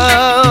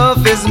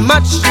love is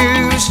much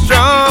too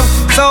strong.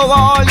 So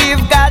all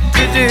you've got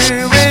to do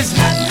is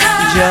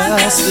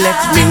just let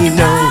me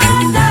know,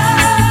 and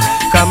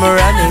I'll come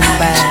running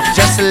back.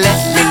 Just let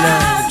me know,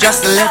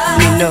 just let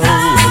me know,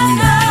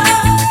 and I'll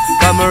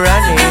come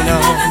running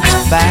on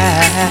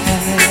back.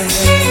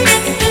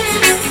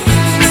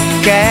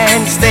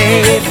 Can't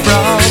stay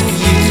from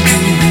you.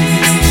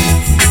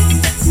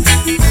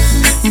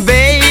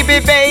 Baby,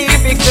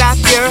 baby, clap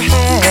your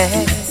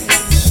hands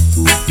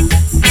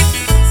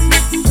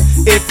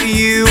if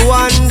you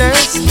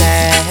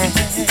understand.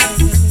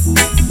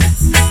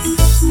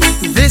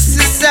 This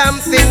is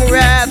something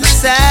rather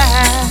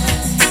sad.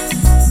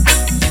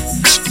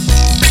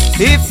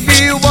 if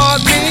you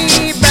want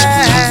me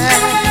back.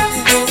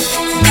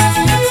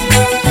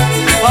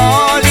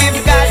 All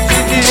you've got to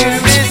do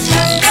is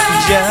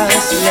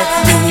just let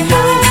me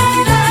know.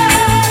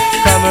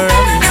 Come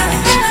around,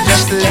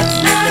 just let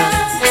me know.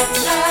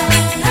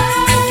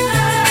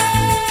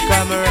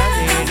 Come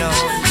running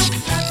on.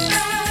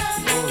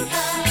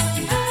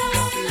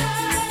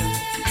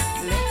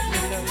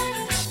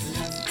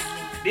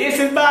 This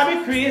is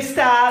Bobby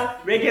Crystal,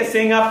 reggae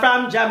singer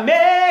from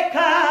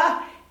Jamaica.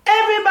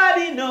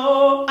 Everybody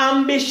know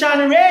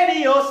Ambition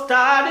Radio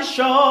start the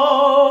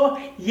show.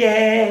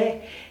 Yeah,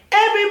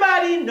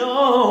 everybody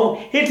know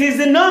it is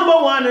the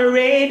 #1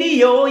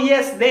 radio.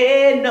 Yes,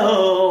 they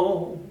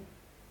know.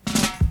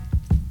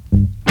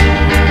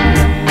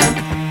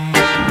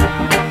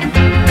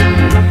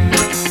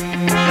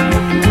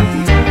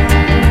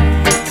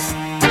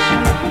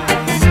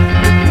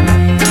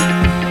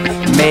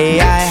 May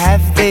I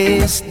have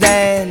this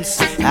dance?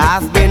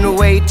 I've been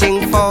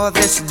waiting for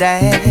this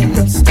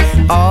dance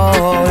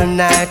all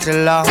night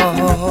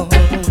long.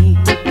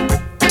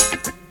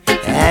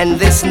 And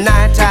this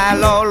night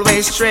I'll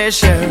always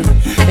treasure,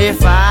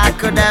 if I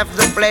could have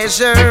the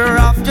pleasure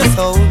of just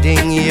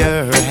holding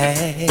your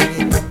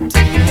hand.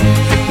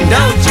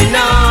 Don't you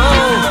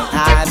know,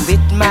 I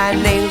bit my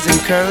nails and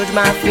curled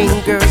my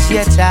fingers,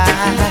 yet I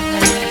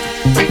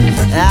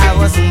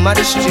was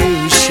much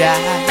too shy.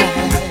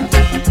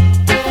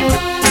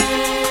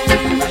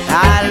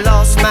 I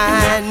lost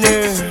my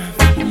nerve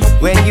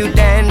when you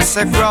dance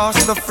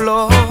across the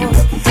floor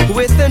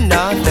with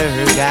another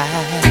guy.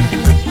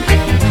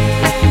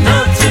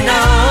 Don't you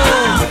know,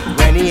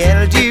 when he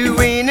held you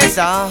in his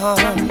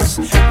arms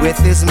with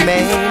his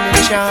many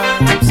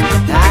charms,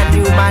 I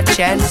knew my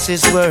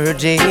chances were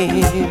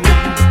dim.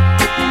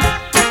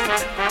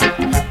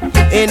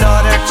 In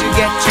order to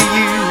get to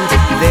you,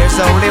 there's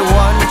only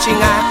one thing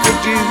I could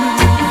do,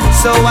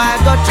 so I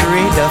got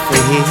rid of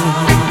him.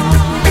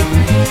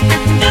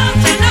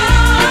 Don't you know?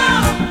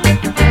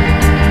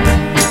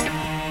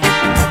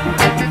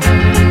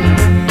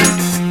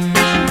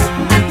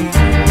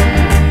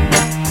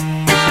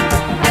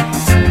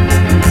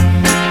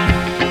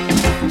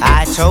 I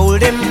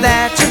told him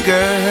that a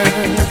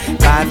girl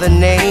by the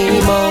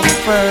name of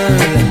Pearl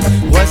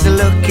was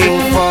looking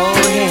for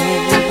him.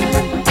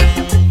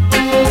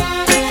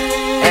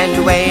 And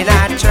when I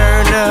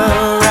turned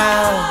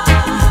around,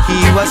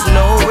 he was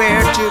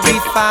nowhere to be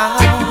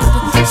found.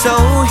 So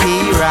he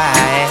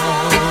ran.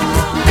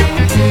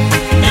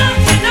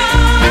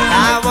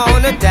 I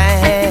wanna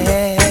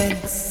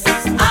dance.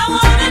 I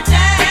wanna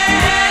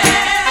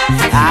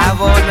dance. I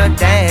wanna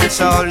dance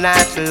all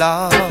night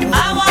long. I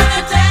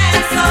wanna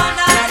dance all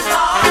night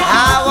long. I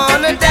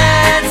wanna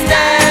dance,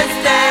 dance,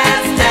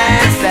 dance,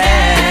 dance,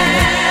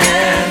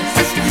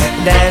 dance,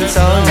 dance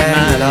all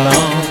night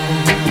long.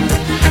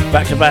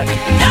 Back to back.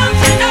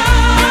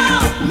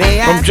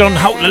 From John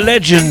Holt, the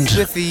legend.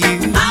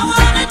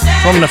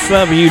 From the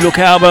Further You Look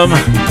album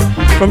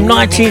from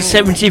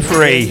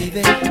 1973.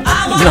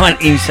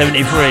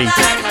 1973.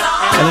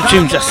 And the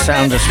tune just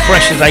sounds as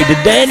fresh as they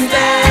did then.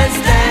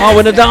 I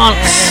wanna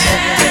dance.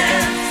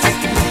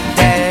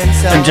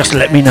 And just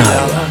let me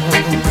know.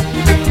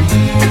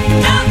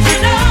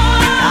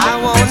 I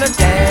wanna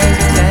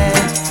dance,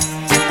 dance.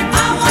 I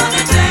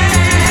wanna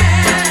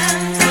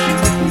dance.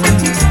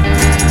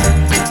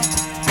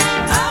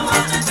 I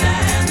wanna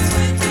dance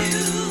with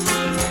you.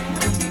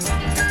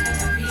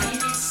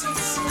 Pretty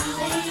sexy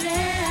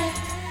lady,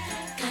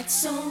 got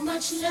so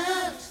much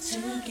love to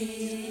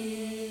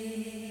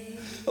give.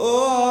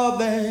 Oh,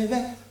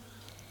 baby.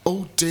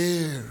 Oh,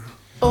 dear.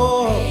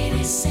 Oh.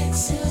 Pretty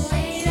sexy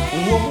lady,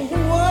 whoa,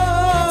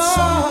 whoa. got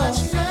so much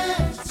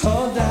love to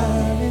oh,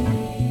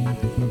 darling.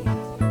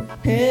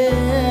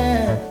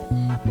 Yeah.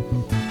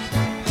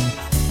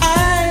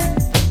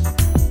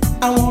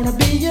 I wanna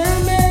be your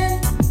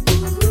man.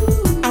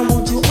 I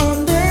want you to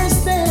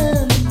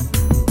understand.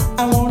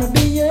 I wanna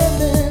be your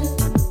man.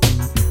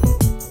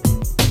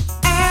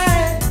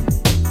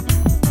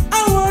 I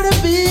wanna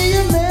be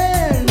your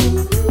man.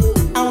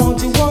 I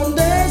want you to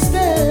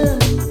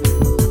understand.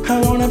 I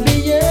wanna be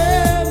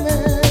your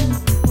man.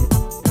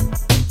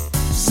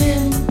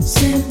 Sim,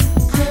 sim,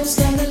 I'm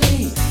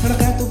Stanley. And I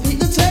got to pick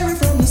the cherry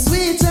from the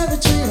sweet cherry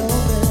tree, oh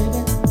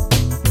baby.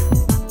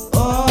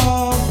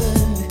 Oh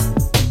baby.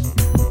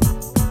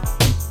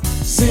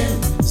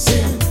 Sim,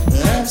 sim,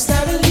 I'm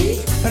Stanley.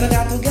 And I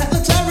got to get the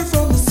cherry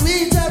from the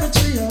sweet cherry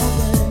tree, oh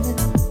baby.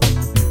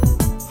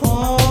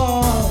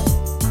 Oh.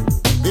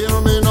 Hear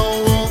me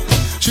now,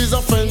 she's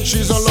a friend,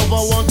 she's a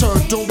lover, want her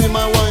to be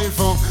my wife.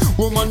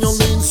 Woman, you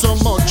mean so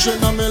much in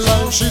my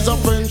life. She's a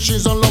friend,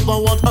 she's a lover,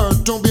 want her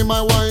to be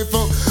my wife.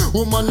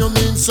 Woman, you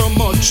mean so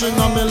much in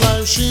my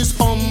life. She's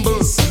humble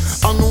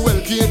and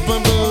well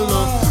capable.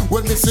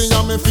 When me see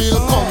her, me feel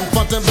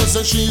comfortable.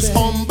 Say she's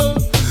humble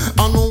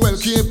and well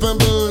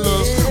capable.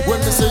 When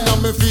me see her,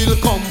 me feel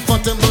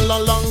comfortable a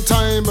long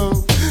time.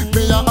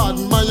 Me I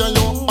admire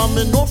you and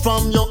me know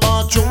from your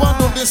heart you want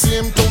do the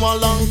same to a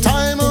long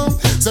time.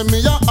 Say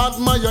me I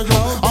admire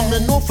you and me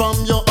know from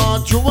your heart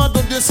art, you are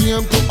do the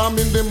same too. I'm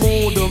in the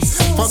mood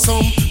for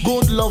some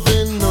good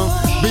loving.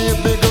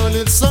 Baby girl,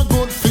 it's a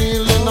good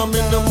feeling. I'm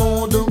in the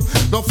mood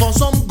for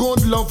some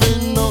good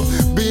loving.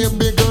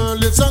 Baby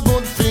girl, it's a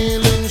good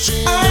feeling.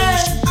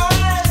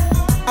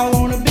 I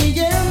wanna be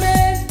your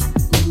man.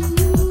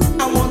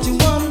 I want you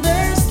to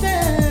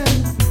understand.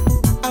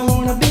 I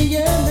wanna be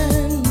your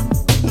man.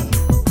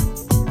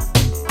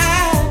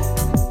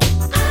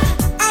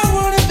 I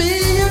wanna be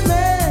your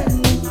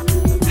man.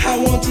 I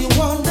want you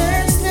to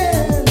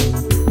understand.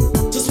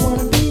 Just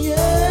wanna be your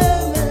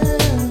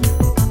man.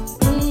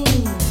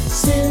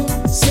 Sin,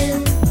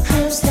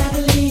 I'm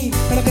stability.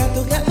 And I got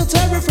to get the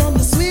terror from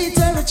the sweet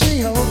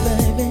territory, oh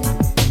baby.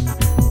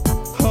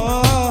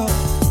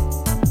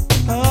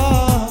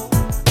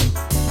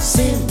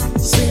 Sin,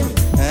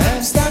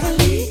 I'm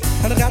stability.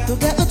 And I got to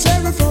get the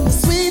terror from the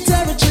sweet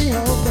territory,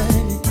 oh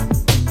baby.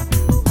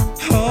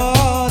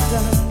 Oh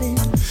darling.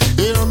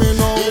 Hear me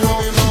now,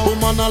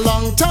 woman a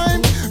long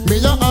time. Me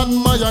a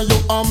admire you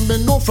and me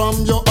know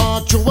from your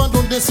heart you a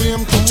do the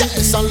same too.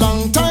 It's a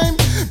long time.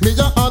 Me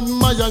a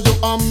admire you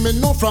and me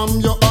know from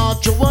your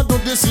heart you a do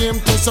the same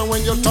too. So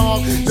when you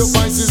talk, your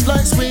voice is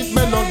like sweet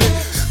melody.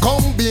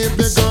 Come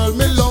baby girl,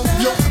 me love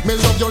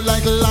you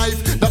like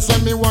life. That's why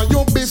me want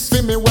you be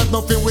for me, what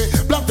nothing we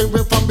black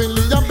we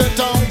family a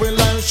better we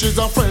life. She's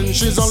a friend,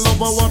 she's a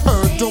lover, want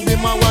her to be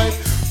my wife.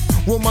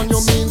 Woman, you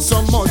mean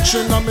so much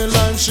in my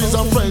life. She's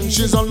a friend,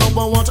 she's a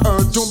lover, want her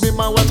to be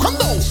my wife. Come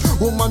down,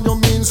 woman, you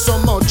mean so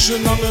much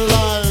in my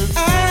life.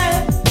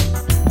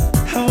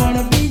 I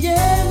wanna be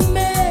your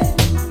man.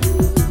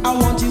 I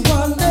want you to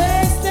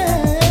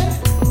understand.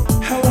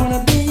 I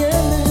wanna be your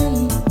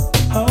man.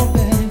 Oh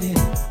baby.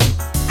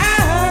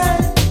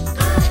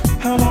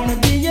 I wanna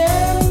be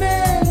your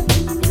man.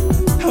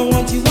 I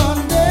want you to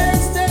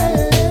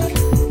understand.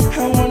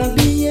 I wanna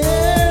be your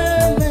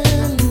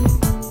man.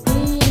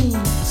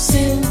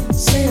 Sin,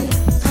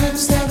 I'm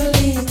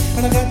stability.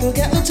 And I got to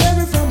get the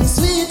cherry from the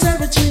sweet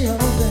territory, oh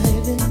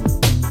baby.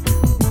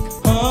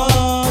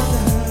 Oh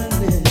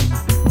darling.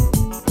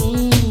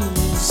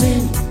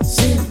 Sin,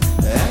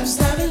 I'm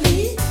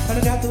stability. And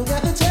I got to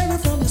get the cherry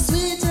from the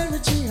sweet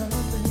territory, oh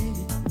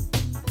baby.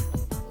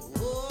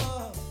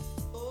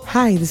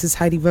 Hi, this is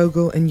Heidi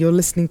Vogel, and you're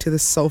listening to the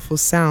soulful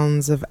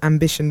sounds of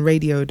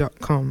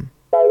AmbitionRadio.com.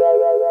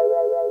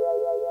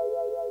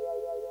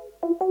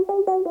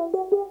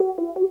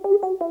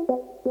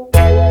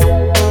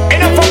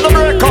 Enough of the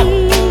breakup.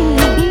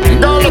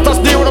 Girl, let us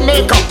deal with the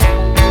makeup.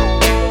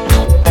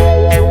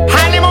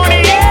 Honeymoon,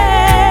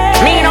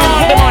 mean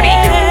all the money.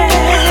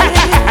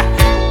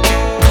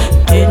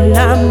 Didn't I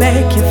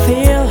make you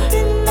feel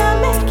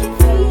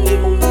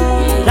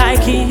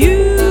like you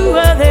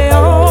were the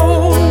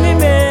only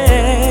man?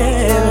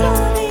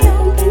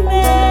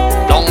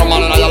 Don't the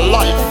man in your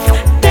life.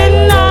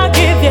 Didn't I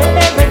give you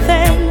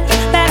everything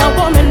that a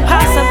woman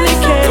possibly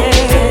can?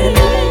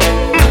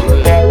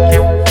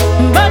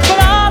 But for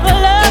all the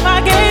love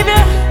I gave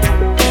you,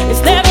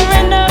 it's never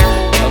enough.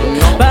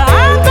 But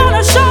I'm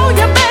gonna show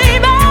you,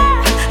 baby,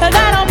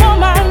 that a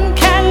woman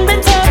can be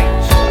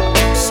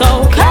touched. So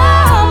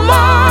come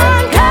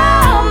on,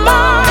 come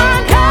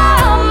on,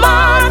 come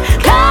on,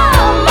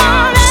 come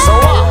on. So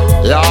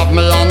what? You have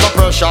me under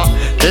pressure.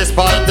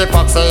 Despite the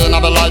fact saying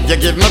of a life, you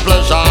give me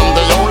pleasure. I'm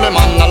the only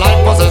man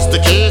alive possess the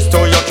keys to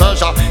your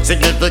treasure.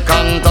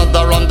 Significant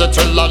other on the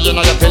thriller, you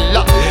know you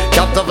feel.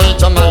 Captivate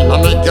your mind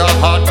and make your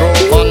heart grow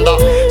fonder.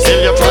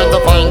 Still you're trying to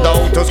find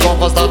out who's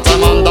covers that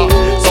I'm under.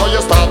 So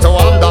you start to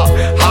wonder,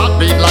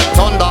 heartbeat like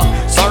thunder.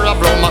 Sorry I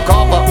blow my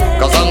cover,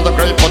 cause I'm the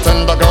great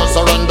pretender. Girl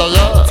surrender,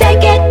 yeah.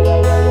 Take it,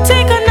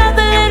 take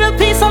another little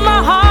piece of my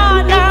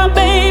heart now,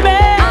 baby.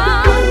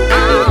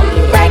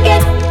 Break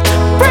it,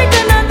 break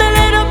another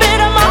little bit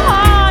of my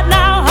heart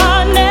now,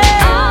 honey.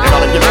 You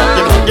gotta give it up,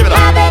 give it up, give it up.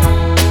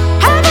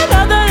 Have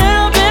another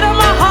little bit of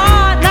my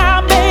heart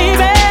now,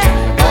 baby.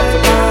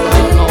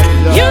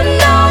 You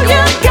know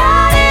you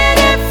got it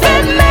if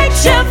it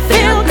makes you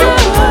feel good.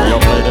 You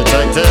play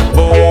detective,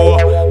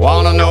 boo.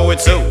 Wanna know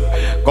it's who?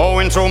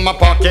 Going through my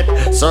pocket,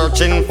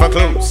 searching for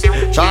clues.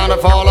 Trying to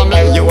follow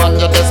me, you and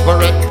your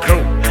desperate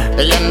crew.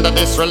 The end of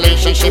this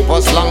relationship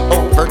was long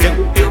overdue.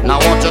 Now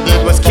what you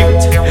did was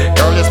cute.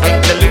 Girl, you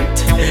spent the loot.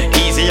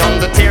 Easy on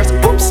the tears,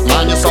 oops,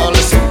 man, you saw the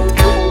suit.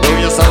 Do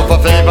yourself a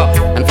favor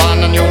and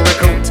find a new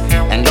recruit.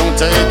 And don't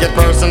take it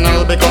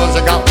personal because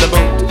you got the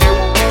boot.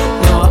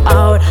 You're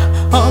out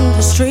on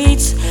the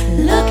streets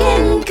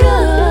looking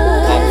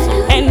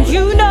good, and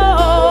you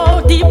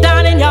know deep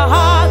down in your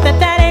heart that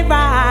that ain't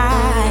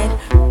right.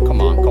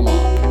 Come on, come on.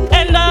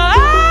 And the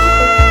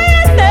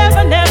eyes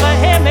never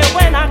hear me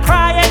when I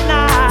cry at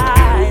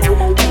night.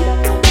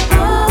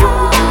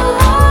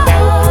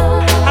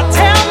 I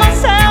tell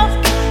myself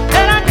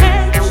that I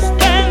can't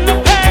stand the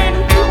pain,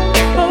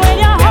 but when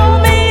you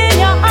hold me in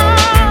your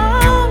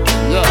arms,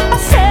 I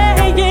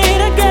say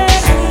it again.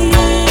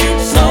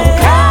 So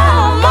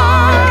come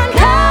on,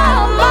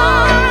 come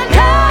on,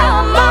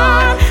 come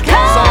on,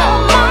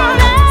 come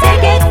on.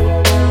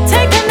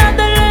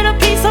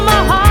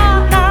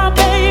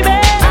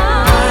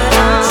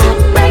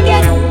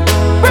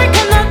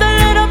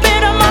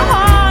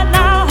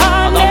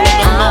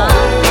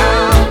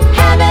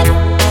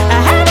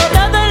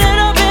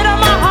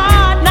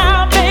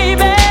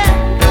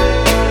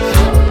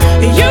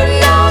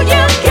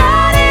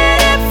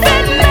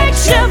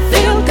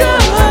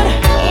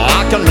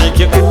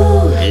 you.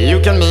 You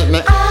can meet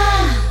me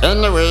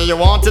any way you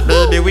want it,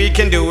 baby. We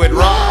can do it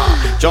raw.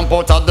 Jump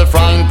out of the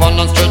frying pan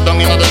and straight down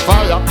into the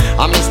fire.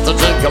 I'm Mr.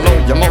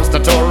 Gigolo, your most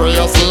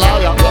notorious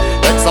liar.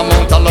 X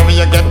amount of love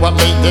you get what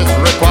ladies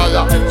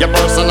require. Your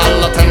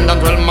personal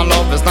attendant, well my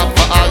love is not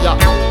for hire.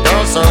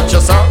 Girl, search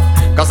yourself,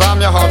 cause I'm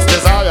your heart's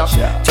desire.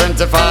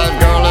 25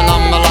 girl and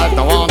I'm my life,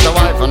 don't want a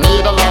wife, I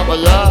need a lover,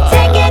 yeah.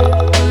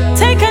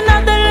 Take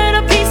another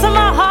little piece of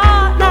my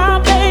heart now,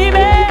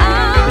 baby.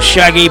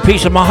 Shaggy,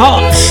 piece of my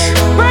heart.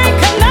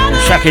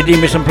 Shaggy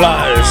Demis and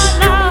Pliers.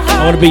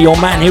 I want to be your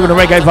man here on the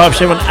Reggae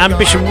 57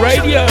 Ambition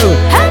Radio.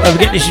 Don't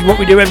forget, this is what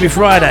we do every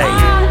Friday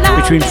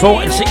between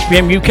 4 and 6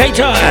 p.m. UK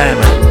time.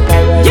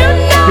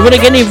 You want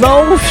to get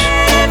involved?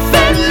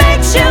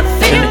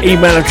 An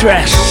email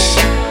address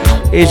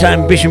is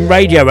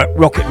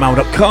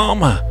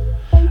ambitionradio@rocketmail.com.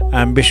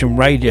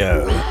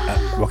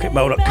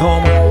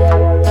 Ambitionradio@rocketmail.com.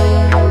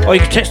 Or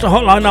you can text the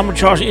hotline number,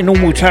 charge it in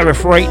normal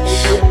tariff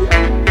rates.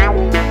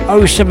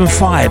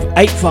 075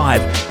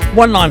 85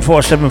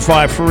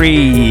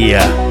 194753.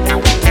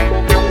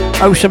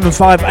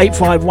 075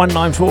 85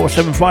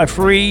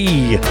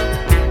 194753.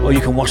 Or you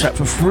can WhatsApp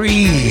for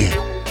free.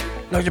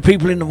 Loads of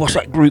people in the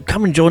WhatsApp group.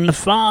 Come and join the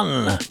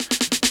fun.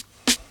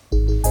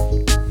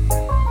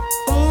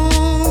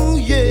 Oh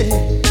yeah.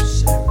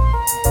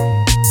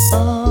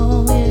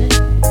 Oh yeah.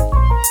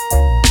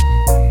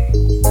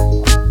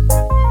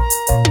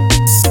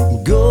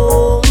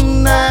 Go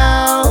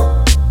now.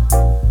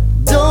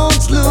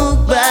 Don't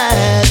look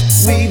back.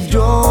 We've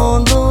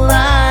drawn the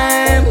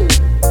line.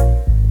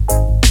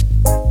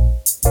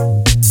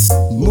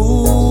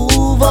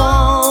 Move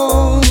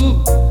on.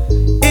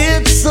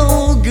 It's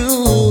so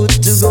good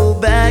to go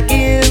back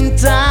in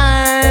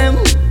time.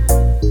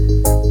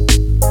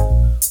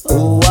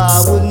 Oh,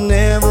 I would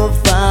never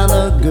find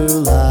a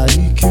girl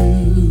like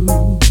you.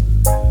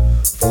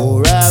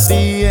 For I'd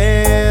be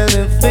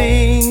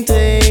anything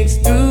takes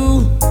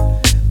two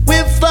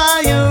with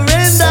fire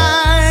and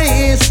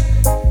ice.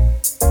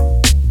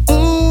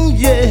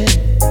 Yeah.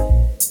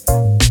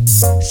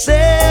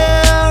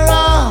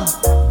 Sarah,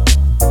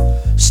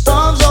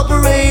 storms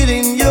operate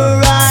in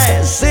your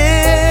eyes.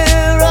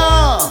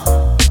 Sarah,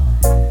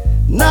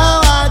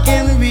 now I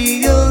can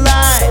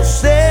realize.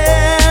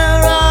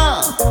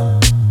 Sarah,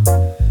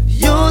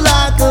 you're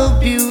like a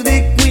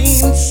beauty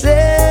queen.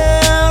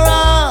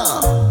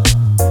 Sarah,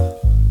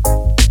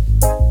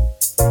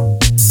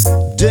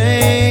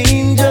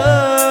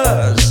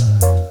 dangers.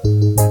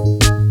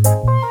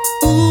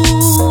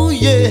 Ooh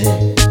yeah.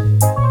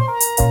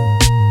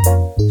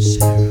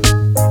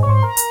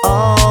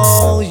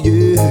 Oh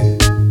yeah.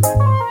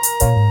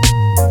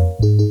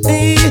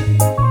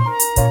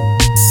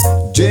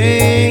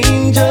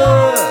 Dangers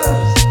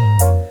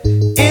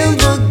in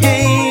the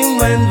game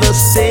when the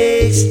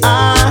stakes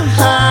are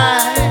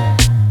high.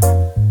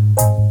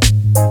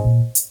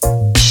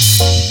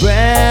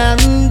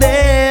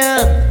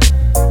 Branded,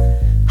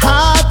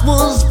 heart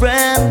was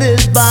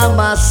branded by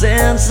my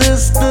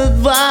senses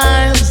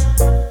advice.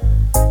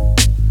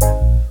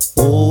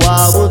 Oh,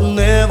 I would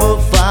never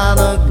find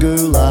a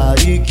girl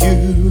like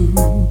you.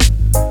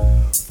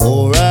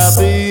 For I'd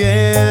be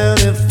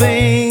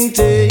anything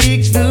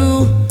takes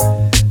two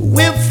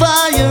with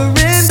fire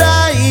and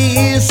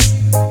ice.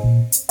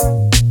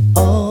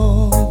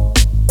 Oh,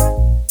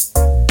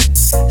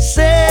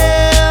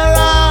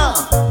 Sarah,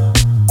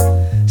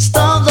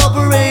 storms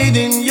operate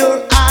in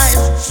your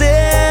eyes.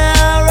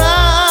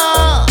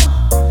 Sarah,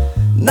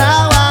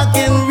 now I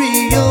can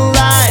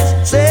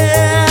realize.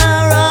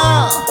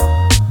 Sarah,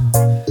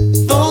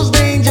 those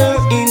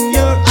dangers in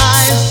your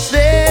eyes.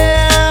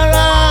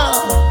 Sarah,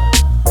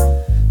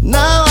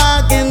 now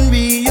I can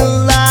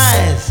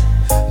realize.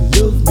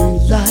 Love me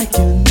like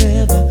you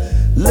never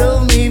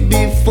loved me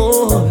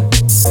before.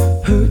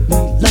 Hurt me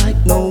like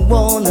no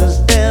one has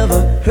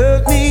ever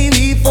hurt me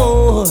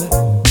before.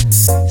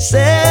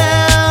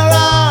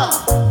 Sarah,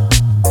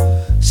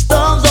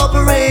 storms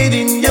operate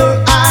in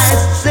your eyes.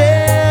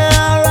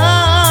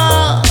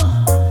 Sarah,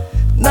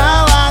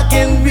 now I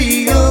can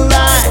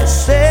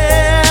realize.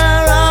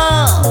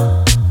 Sarah,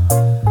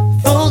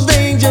 those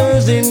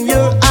dangers in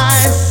your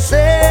eyes.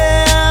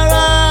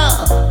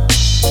 Sarah,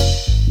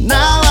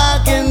 now I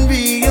can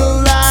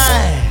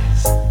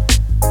realize.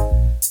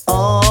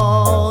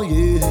 Oh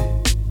yeah.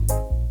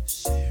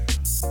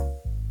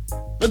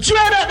 The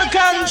dread at the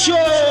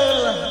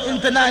control,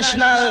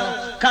 international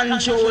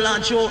control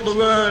and throughout the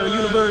world.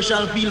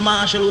 Universal Field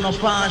Marshal, who no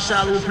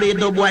partial, who play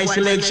dubwise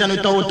selection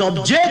without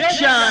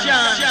objection.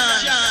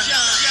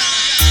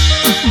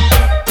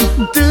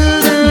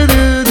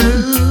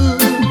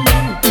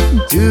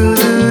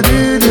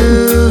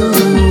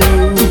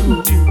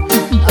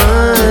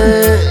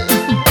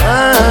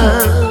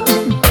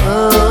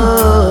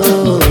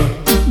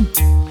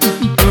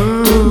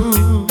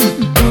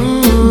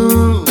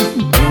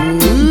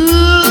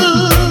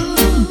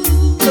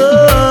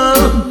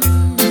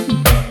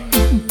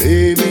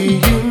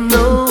 Baby, you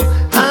know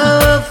how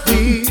I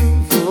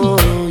feel for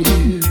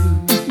you.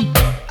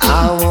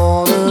 I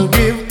wanna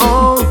give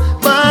all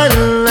my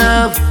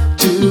love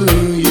to you.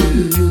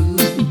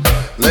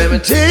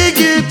 take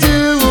you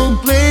to a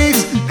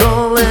place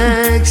called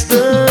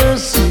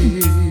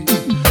ecstasy.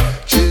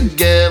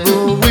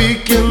 Together we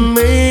can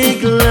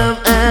make love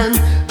and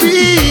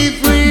be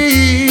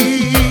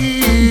free.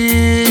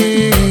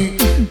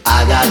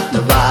 I got the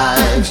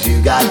vibes,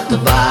 you got the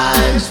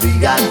vibes, we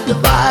got the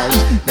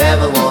vibes,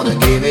 never wanna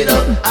give it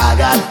up. I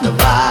got the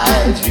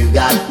vibes, you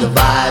got the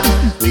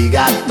vibes, we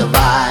got the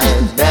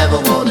vibes, never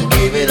wanna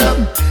give it up.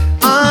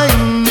 I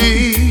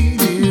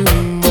need you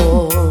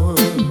more,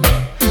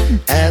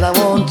 and I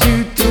want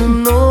you to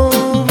know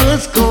the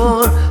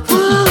score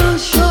for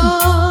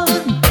sure.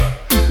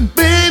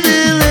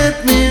 Baby,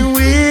 let me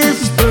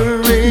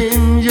whisper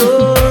in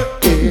your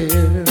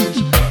ears.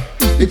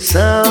 It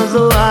sounds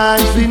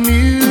like sweet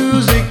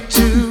music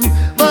to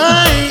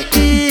my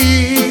ear.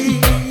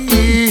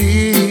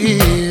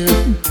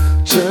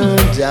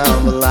 Turn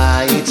down the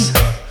lights,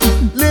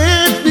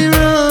 let me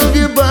rub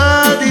your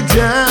body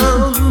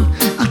down.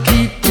 I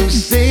keep you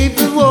safe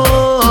and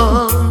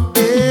warm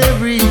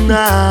every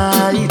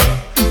night.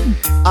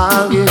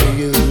 I'll give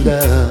you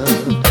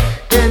love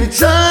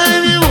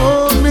anytime you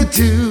want me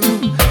to.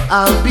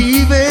 I'll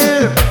be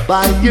there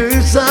by your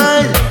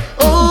side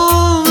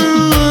all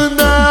through the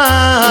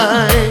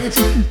night.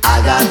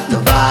 I got the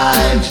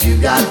vibes, you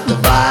got the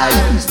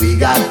vibes, we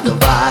got the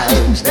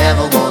vibes,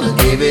 never wanna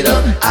give it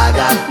up. I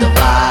got the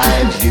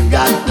vibes, you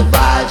got the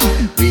vibes,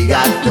 we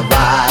got the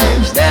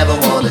vibes, never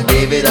wanna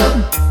give it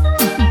up.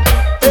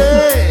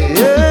 Hey,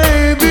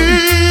 hey,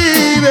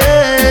 baby,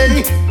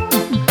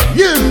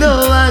 you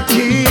know I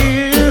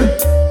care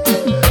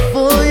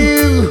for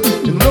you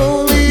and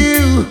only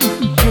you.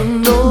 You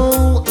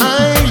know I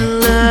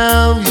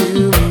love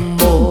you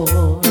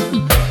more,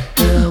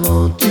 and I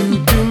want you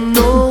to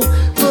know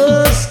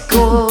the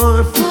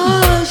score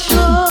for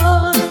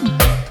sure.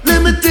 Let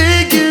me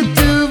take you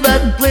to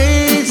that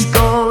place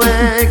called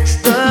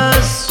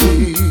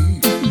ecstasy.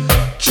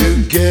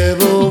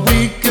 Together we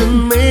can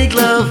make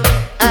love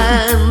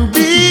and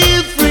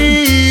be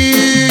free.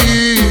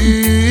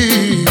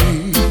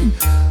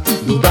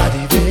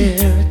 Nobody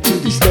there to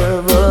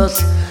disturb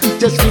us,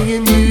 just me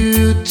and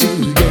you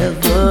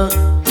together,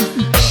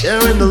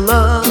 sharing the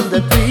love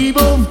that we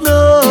both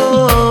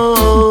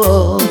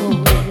know.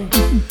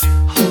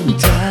 Hold me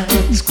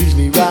tight, squeeze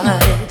me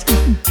right,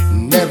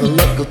 never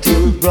let go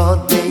till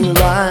broad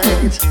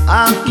daylight.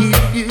 I'll keep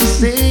you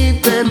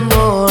safe and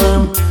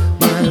warm,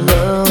 my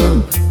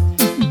love.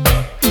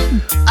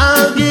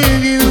 I'll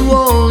give you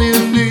all you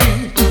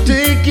need,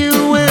 take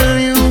you where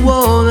you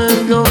wanna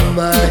go,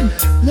 my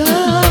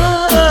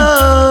love.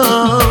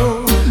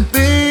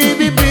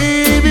 Baby,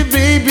 baby,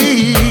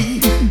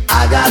 baby,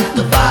 I got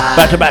the vibes.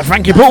 Back to back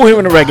Frankie Paul here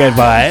on the Reggae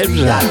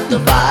Vibes. Got the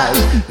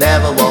vibes,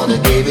 never wanna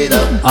give it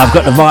up. I've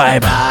got the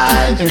vibe.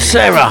 And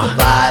Sarah.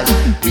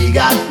 We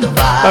got the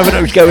vibes. Both of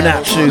those going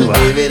out to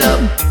give it up.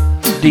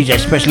 DJ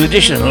Special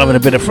Edition, loving a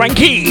bit of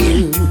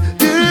Frankie.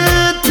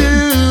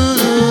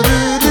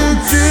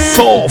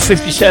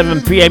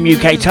 4:57 PM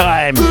UK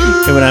time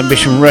here on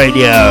Ambition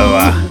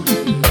Radio.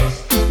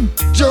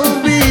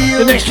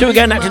 The next two are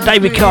going out to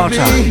David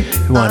Carter,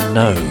 who I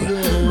know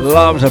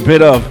loves a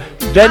bit of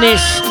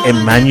Dennis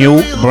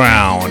Emmanuel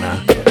Brown.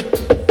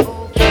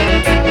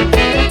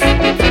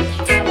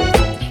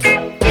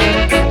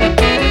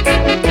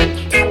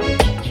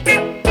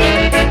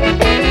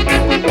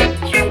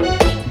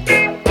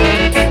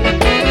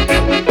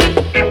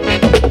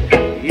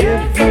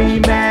 Every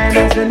man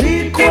has an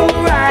equal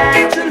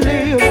right to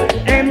live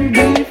and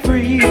be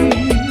free.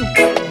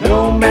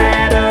 No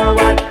matter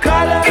what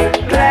color,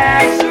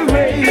 class, or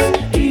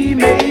race he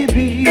may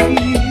be.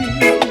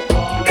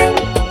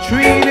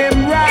 Treat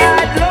him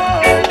right,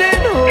 Lord,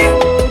 and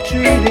oh,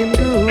 treat him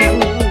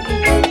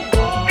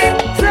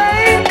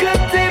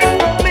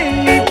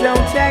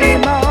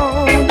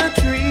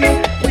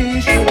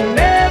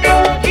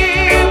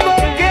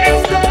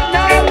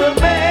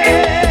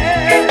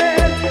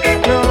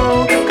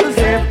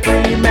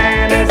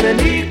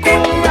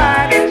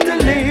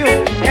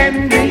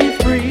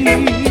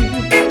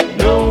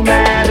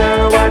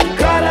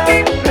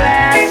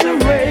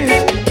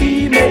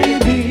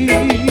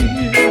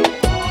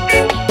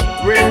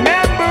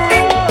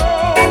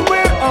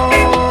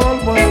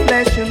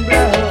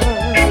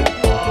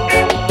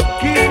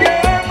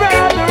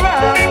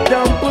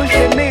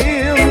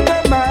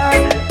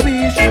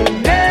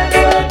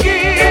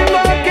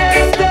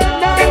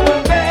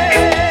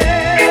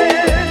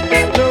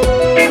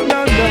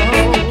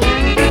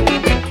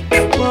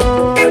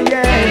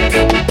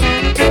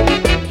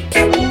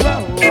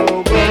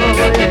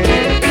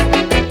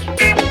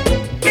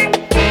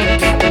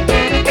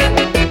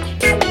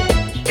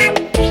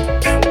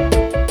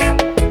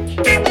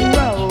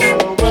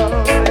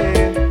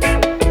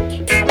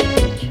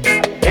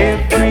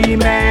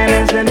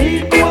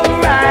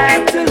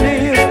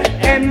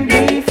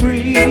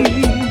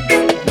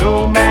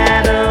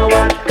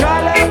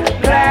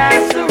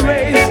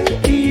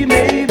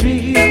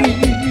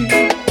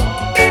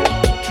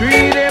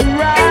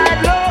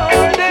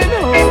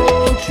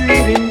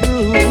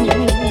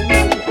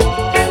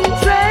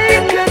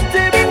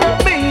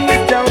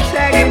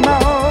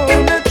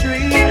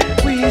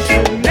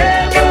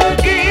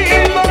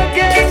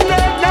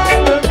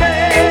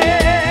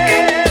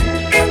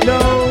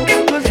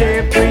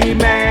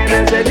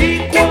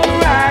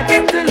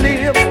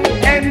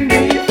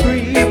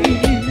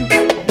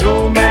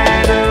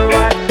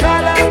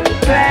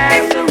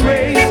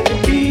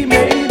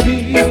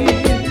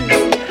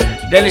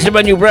Dennis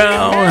Emmanuel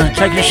Brown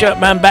taking the shirt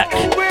man back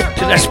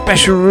to that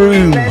special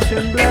room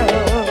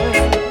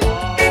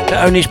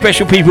that only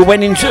special people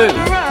went into.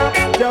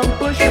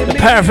 The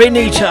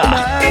Paravinita.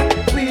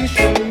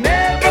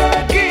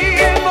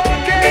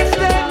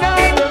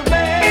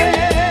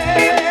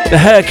 The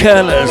hair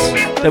curlers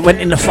that went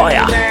in the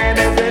fire.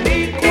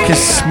 You can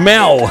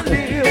smell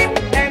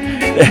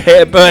the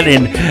hair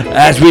burning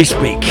as we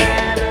speak.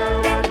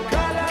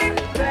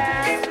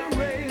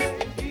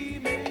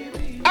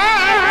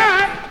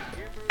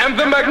 And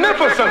the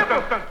magnificent.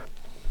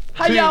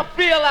 How y'all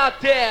feel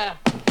out there?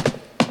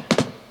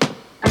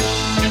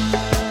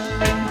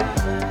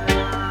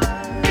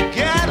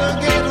 Gotta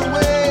get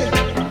away,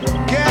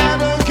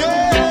 gotta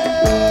get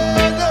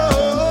away.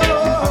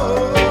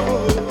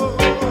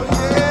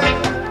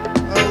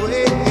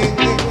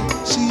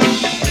 See,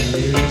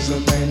 there's a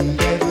man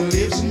that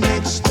lives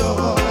next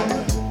door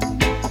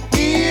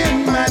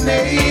in my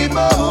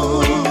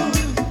neighborhood,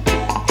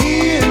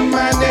 in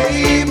my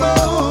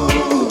neighborhood.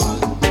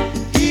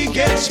 He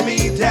gets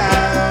me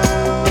down.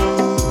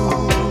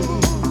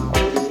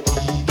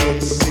 He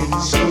gets in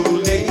so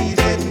late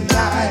at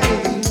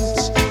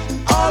night.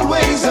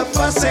 Always a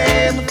fuss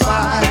and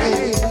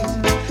fight.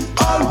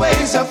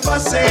 Always a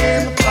fuss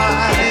and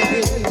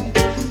fight.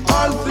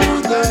 All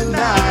through the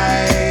night.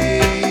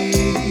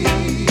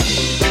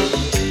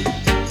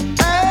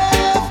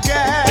 I've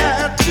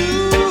got to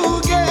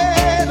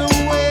get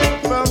away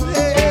from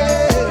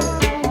here.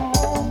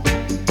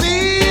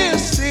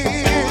 This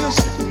is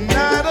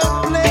not a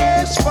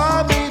place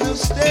for me to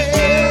stay.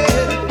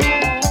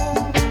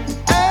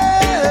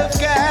 I've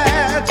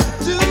got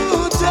to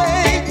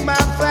take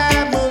my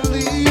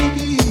family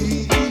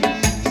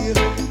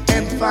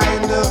and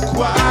find a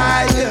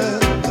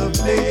quiet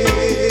place.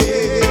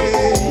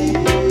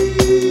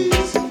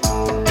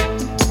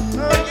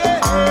 Oh yeah,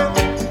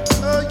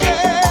 oh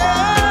yeah.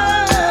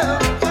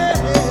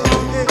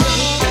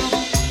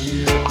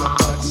 Hear the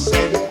bucks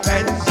and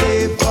fancy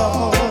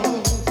fall,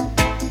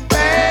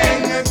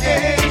 bang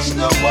against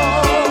the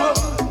wall,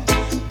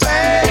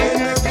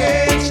 bang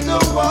against the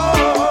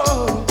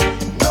wall,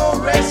 no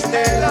rest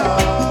at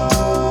all.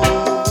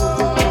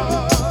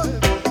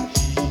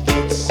 He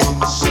gets in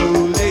so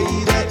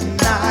late at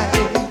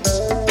night,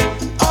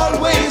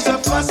 always a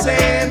fuss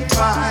and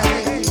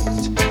fight,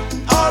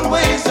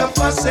 always a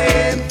fuss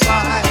and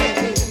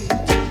fight,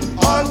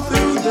 all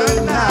through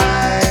the night.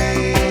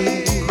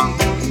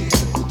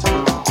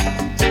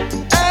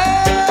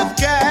 I've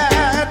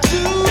got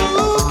to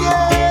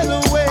get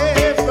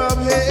away from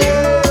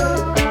here.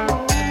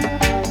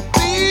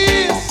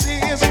 This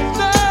is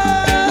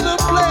not a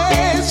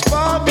place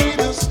for me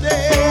to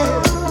stay.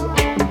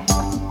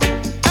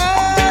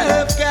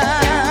 I've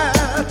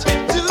got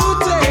to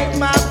take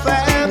my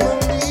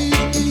family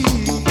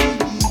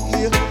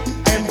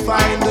and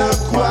find a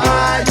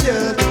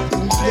quiet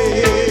place.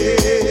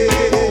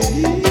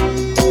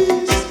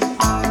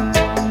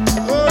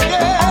 Oh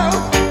yeah,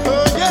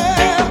 oh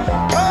yeah,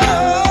 oh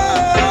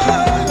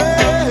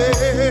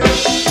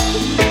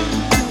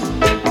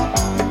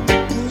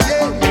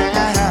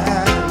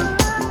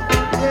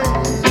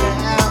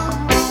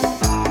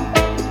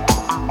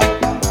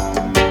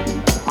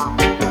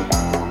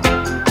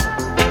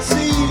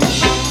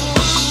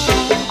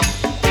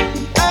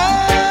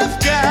I've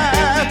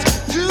got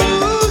to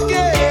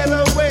get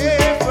away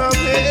from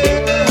here.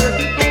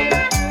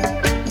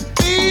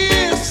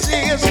 This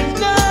is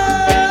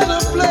not a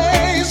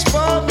place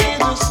for me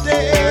to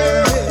stay.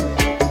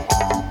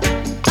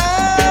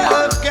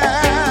 I've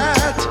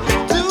got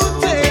to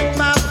take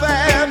my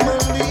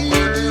family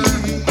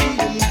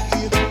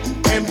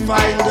and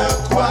find a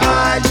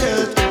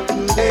quiet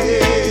place.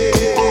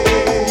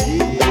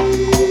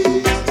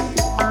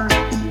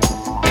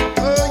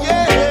 Oh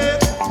yeah,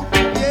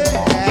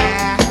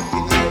 yeah.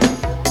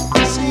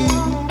 See,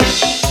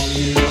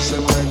 here's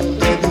someone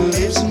that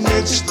lives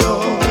next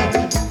door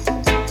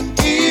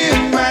in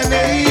my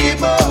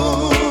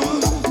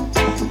neighborhood,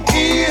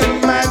 in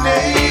my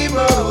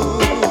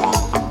neighborhood.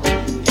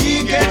 He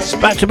gets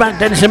Back to back,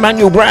 Dennis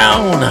Emmanuel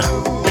Brown,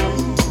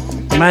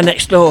 the man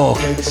next door.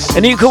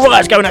 And equal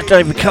rights going out to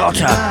David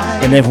Carter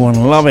and everyone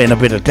loving a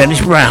bit of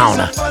Dennis Brown.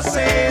 fuss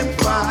and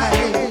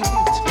fight,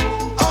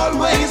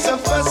 always a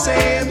fuss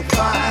and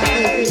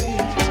fight.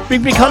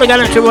 Big collar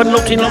going out to everyone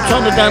locked in, locked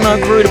on, the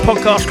download crew, the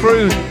podcast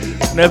crew.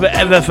 Never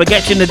ever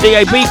forgetting the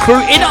DAB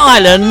crew in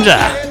Ireland.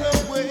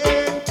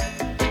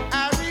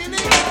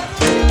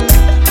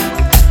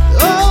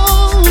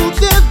 Oh,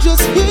 they're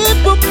just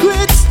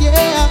hypocrites,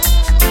 yeah.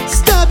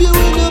 Stab you in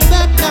the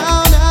back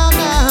now, now,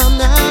 now,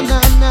 now,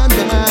 now, now,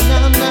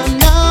 now, now,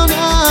 now,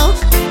 now.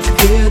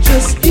 They're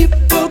just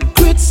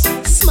hypocrites.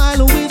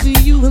 Smile with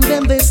you and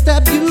then they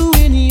stab you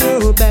in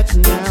your back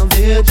now.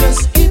 They're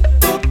just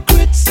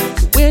hypocrites.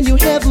 When you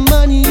have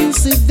money, you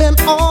see them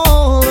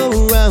all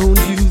around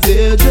you.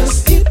 They're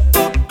just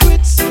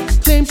hypocrites.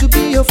 Claim to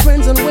be your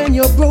friends, and when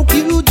you're broke,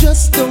 you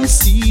just don't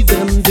see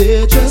them.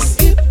 They're just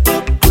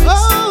hypocrites.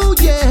 Oh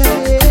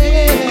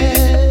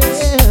yeah.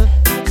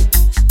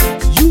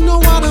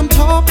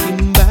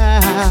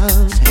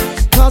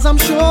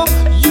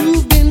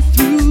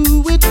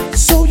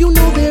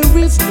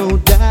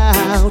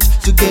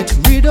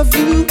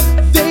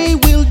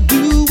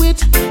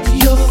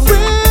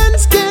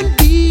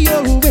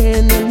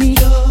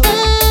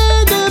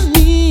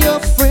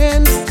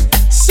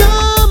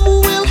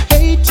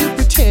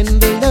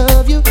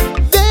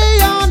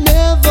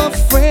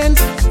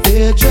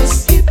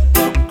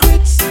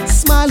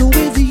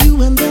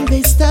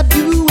 stab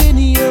you in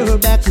your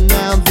back.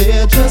 Now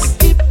they're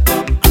just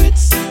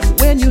hypocrites.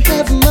 When you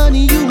have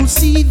money, you'll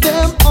see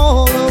them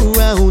all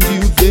around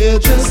you. They're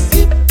just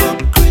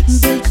hypocrites.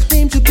 They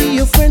claim to be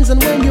your friends,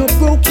 and when you're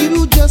broke,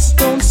 you just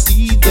don't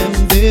see them.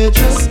 They're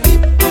just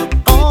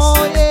hypocrites.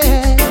 Oh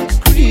yeah,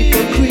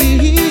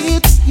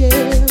 hypocrites,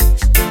 yeah.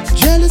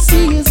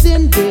 Jealousy is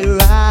in their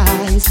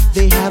eyes.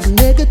 They have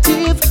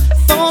negative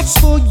thoughts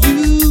for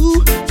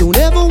you. Don't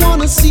ever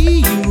wanna see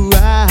you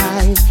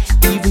rise,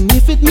 even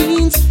if it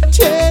means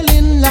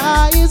telling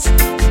lies.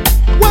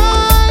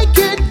 Why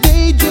can't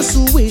they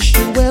just wish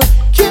you well?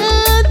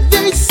 Can't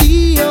they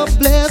see you're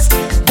blessed?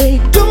 They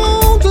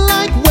don't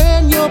like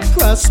when you're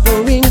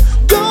prospering,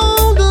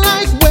 don't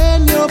like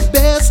when you're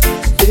best.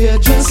 They're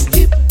just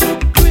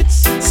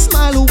hypocrites.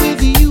 Smile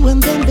with you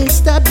and then they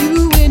stab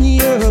you in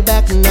your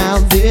back. Now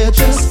they're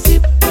just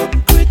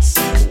hypocrites.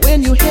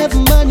 When you have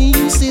money,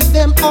 you see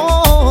them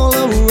all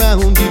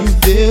around you.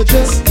 They're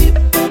just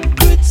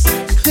hypocrites.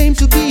 Claim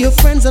to be your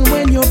friends, and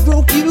when you're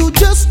broke, you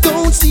just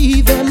don't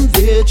see them.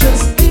 They're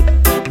just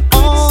hypocrites.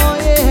 Oh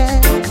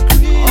yeah,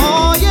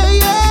 oh yeah,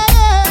 yeah,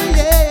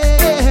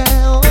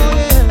 yeah, oh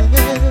yeah,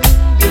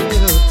 yeah.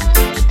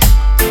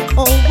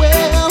 Oh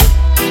well,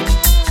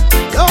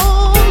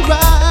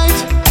 alright.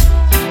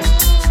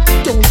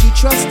 Don't you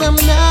trust them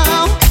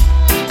now?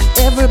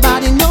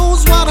 Everybody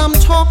knows what I'm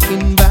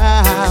talking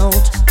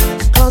about,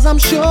 'cause I'm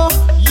sure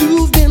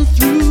you've been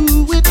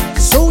through it.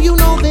 So you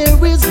know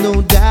there is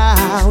no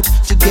doubt.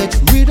 To get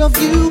rid of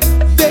you,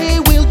 they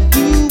will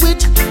do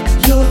it.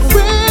 Your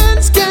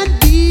friends can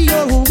be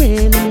your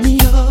enemy,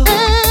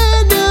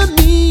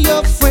 enemy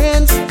of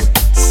friends.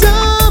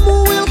 Some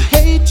will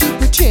hate you,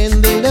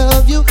 pretend they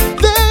love you.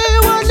 They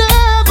were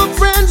never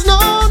friends, no,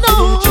 no,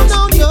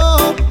 no,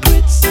 no.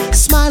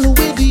 Smile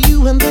with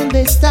you and then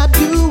they stab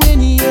you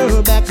in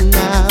your back.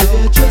 Now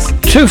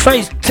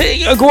Two-Faced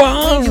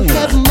Tiguan,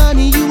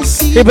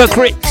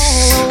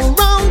 Hypocrites,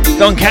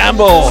 Don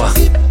Campbell.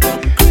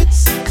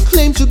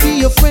 Claim to be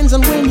your friends,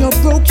 and when you're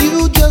broke,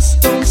 you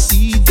just don't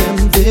see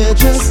them. They're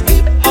just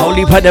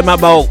Holy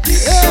Padamabolts,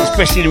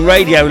 especially in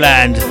Radio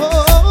Land.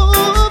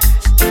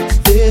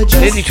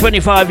 Nearly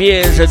 25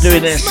 years of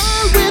doing this.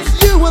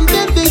 with you, and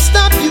then they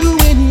stab you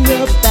in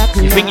your back.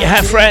 You think you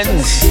have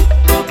friends?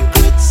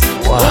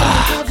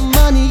 Wow,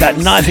 that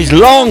knife is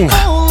long.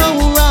 All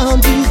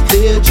around you,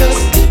 they're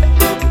just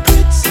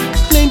hypocrites.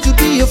 Claim to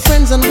be your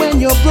friends, and when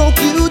you're broke,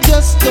 you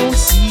just don't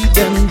see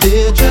them.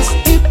 They're just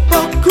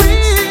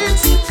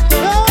hypocrites.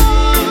 Oh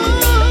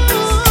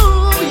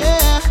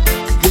yeah,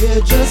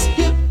 they're just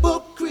hypocrites.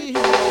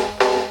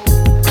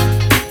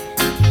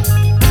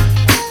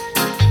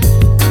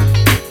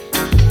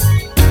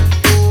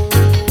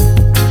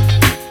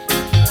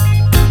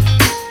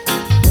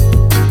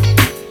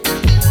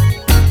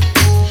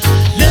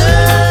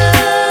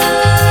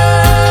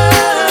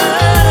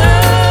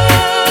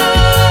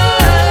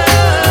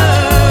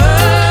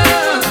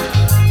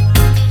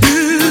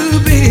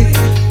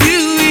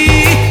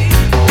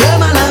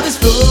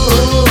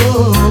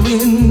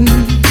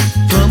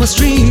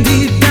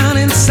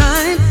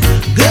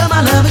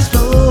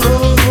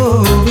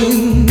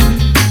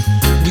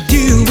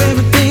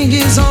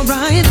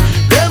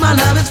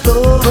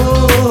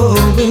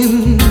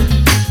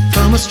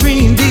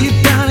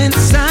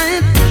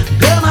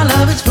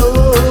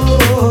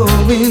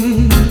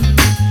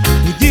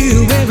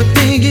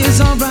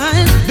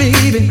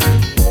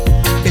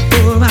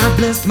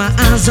 My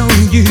eyes on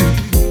you,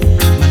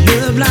 my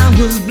love line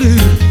was blue.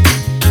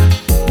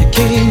 You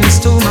came and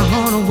stole my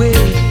heart away.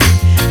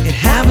 It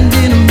happened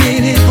in a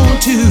minute or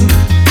two.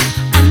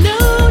 I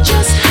know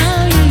just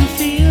how you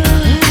feel.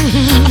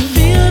 I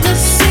feel the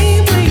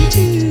same way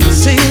too.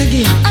 Say it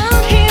again.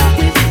 I'm here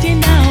with you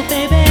now,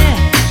 baby.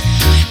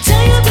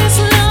 Tell you this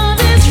love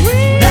is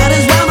real. That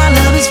is why my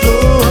love is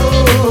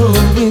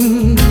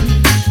flowing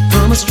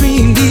from a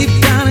stream deep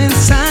down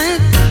inside.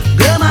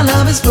 Girl, my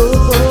love is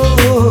flowing.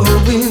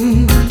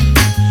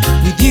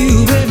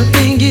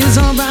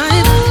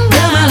 Alright,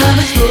 girl, my love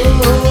is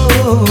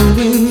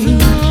flowing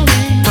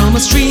from a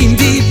stream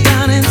deep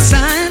down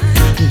inside.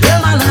 Girl,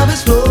 my love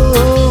is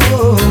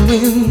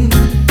flowing.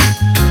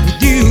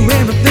 With you,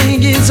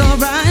 everything is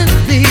alright,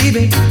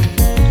 baby.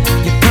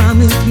 You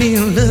promised me a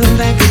love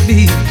that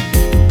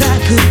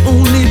could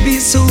only be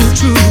so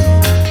true.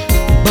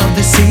 But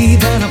they say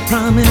that a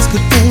promise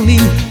could only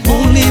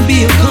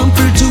be a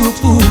comfort to a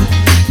fool.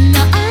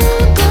 Now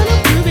I'm gonna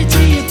prove it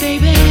to you,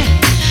 baby,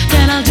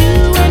 that I'll do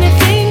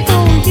anything.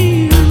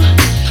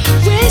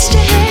 Rest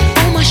your head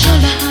on my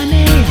shoulder,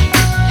 honey.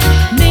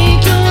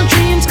 Make your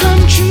dreams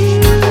come true.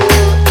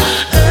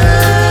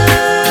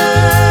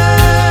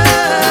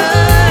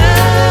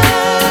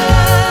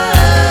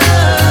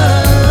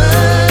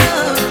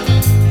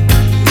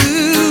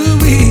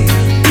 Ooh-wee,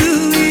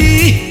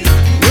 ooh-wee,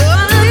 oh,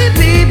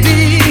 baby,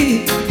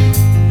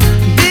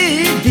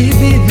 baby,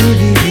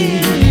 baby,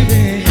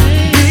 baby.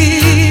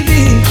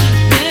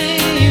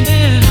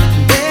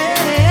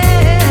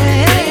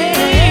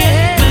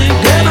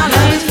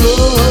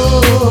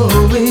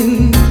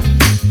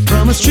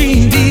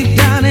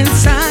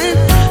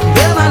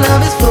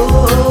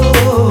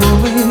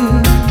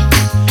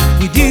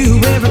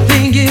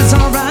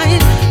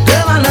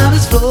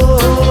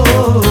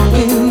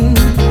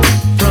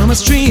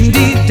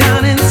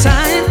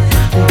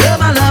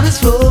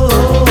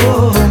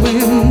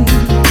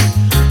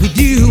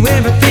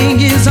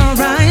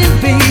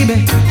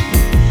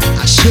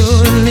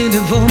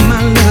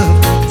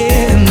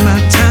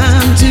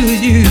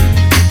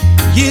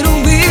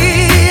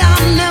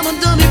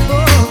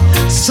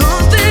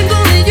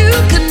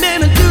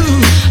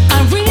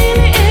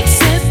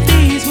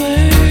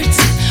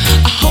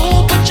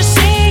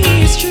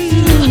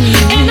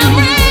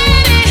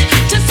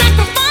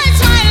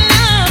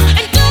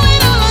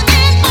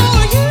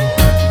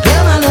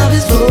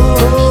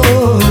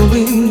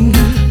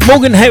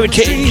 Talking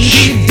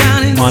heritage,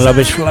 my love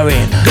is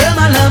flowing.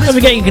 Don't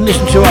forget you can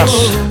listen to us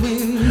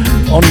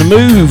on the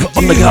move,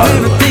 on the go,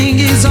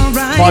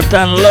 by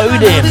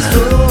downloading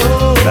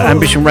the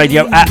Ambition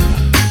Radio app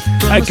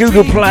at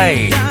Google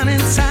Play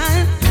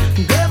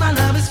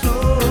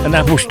and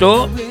Apple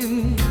Store.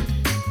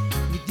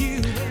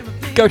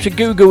 Go to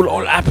Google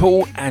or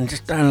Apple and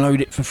just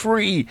download it for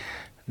free.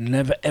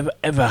 Never ever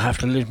ever have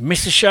to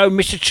miss a show,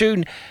 miss a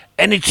tune,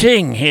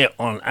 anything here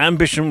on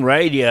Ambition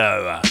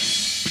Radio.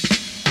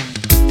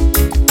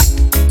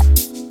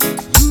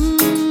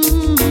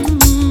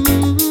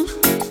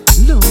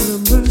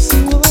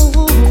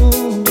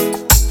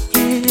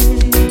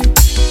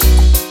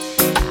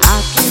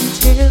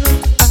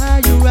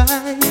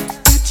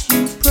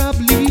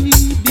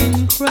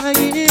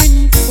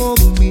 Crying for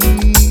me,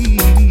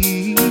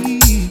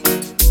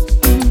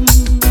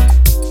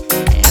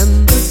 and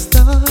the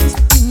stars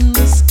in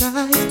the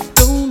sky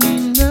don't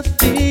mean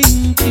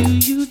nothing to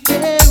you.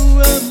 They're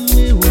a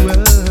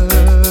mirror.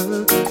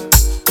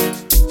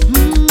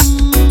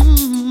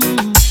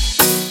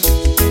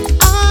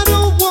 I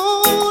don't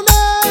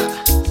wanna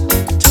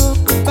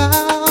talk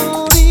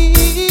about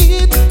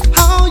it,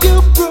 how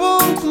you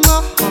broke my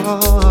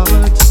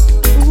heart.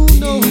 Oh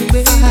no,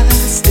 baby.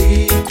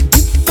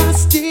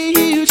 Stay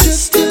here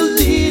just a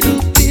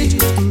little bit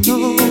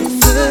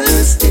longer.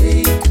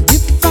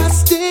 If I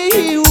stay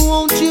here,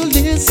 won't you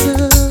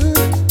listen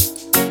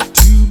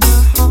to my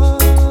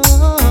heart?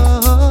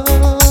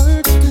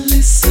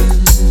 Listen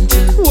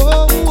to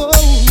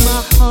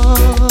my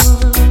heart.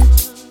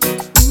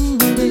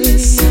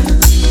 Listen.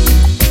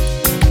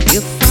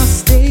 If I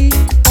stay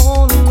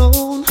all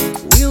alone,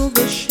 will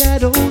the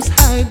shadows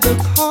hide the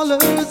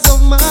colors of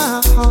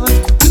my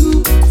heart?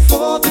 Do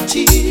for the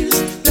tears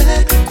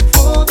that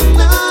for the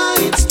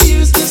night's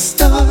tears, the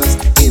stars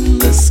in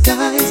the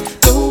skies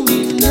don't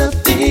mean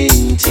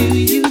nothing to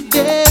you.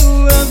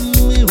 They're a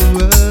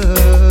mirror.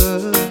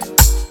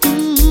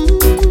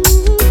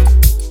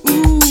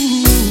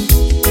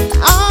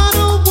 I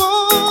don't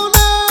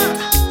wanna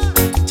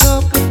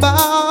talk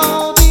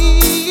about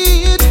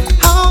it,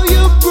 how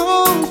you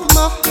broke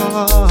my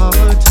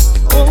heart.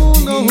 Oh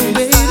no,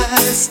 baby.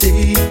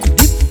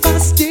 If I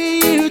stay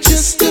here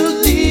just a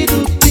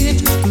little bit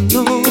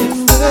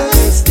longer.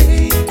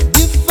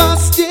 If I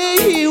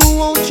stay here,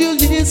 won't you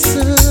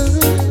listen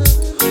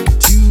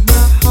to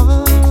my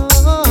heart?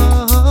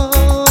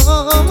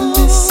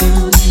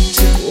 Listen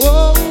to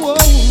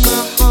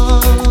my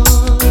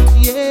heart,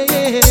 yeah.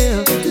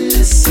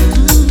 Listen.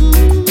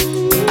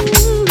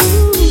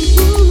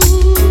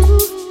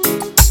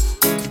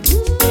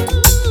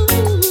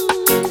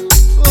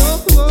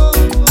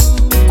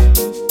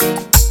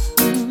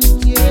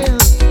 Yeah.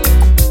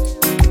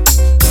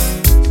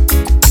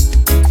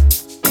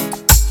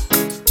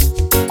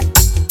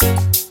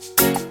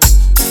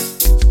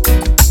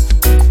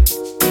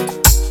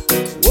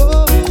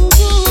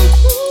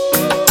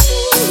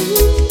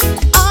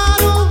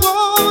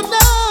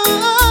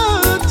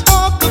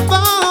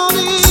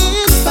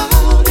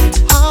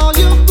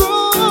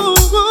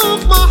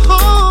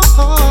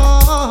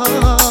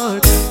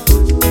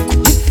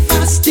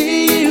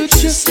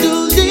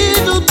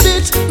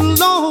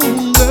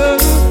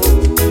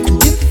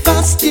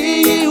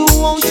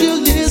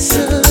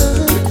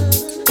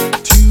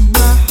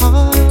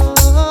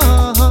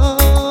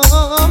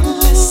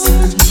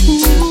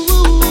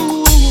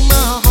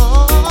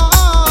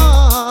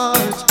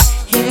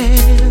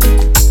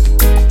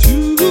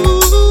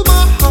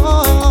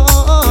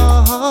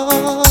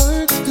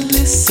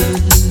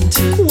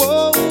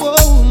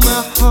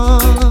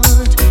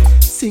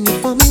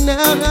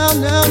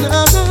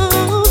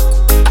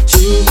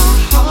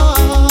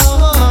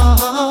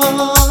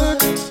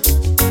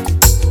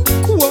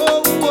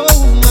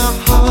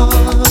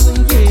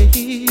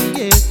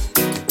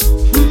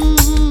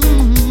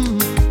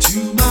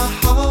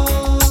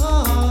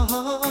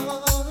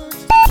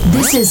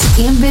 This is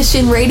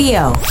Ambition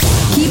Radio.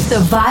 Keep the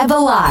vibe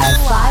alive.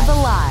 Vibe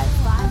alive.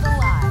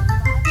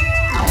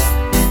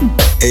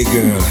 Hey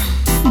girl,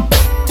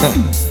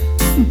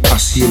 I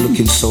see you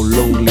looking so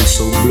lonely,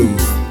 so blue.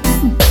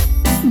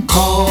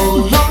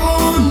 Call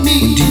on me.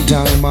 And deep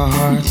down in my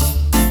heart,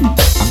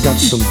 I've got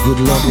some good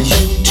loving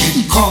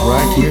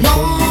right here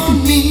for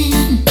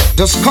you.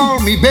 Just call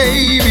me,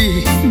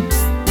 baby.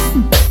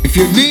 If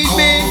you need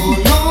me,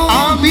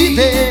 I'll be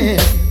there.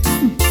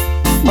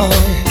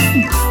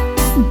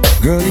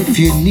 Girl, if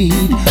you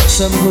need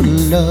some good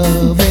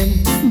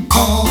loving,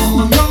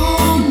 call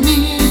on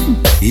me.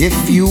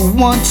 If you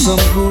want some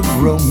good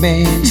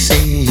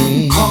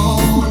romancing,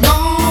 call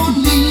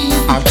on me.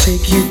 I'll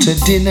take you to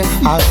dinner,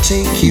 I'll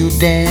take you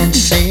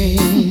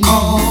dancing,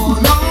 call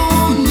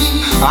on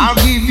me. I'll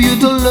give you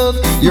the love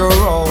you're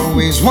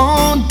always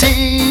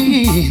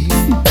wanting.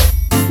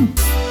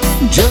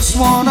 Just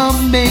wanna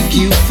make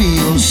you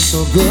feel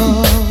so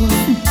good.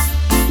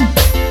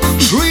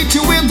 Treat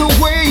you in the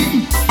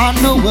way I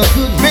know a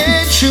good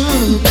man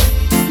should.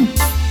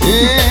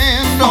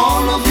 And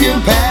all of your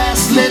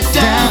past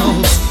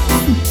letdowns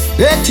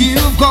that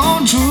you've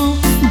gone through,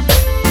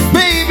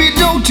 baby,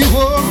 don't you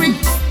worry,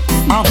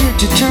 I'm here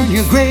to turn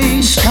your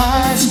gray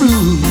skies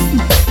blue.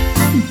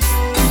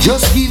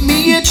 Just give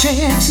me a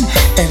chance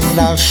and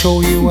I'll show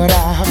you what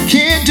I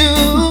can do.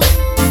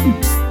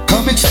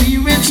 Come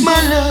experience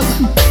my love,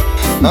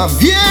 I'm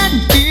here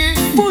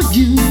for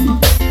you.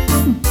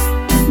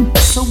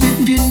 So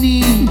if you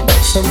need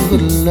some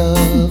good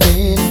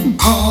loving,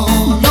 call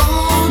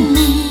on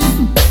me.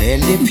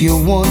 And if you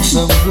want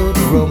some good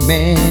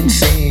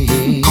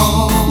romancing,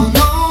 call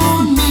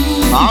on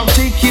me. I'll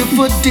take you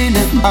for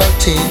dinner, I'll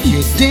take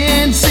you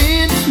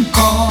dancing,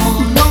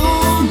 call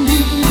on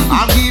me.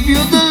 I'll give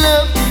you the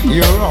love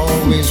you're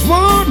always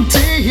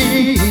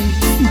wanting.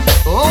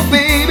 Oh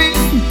baby,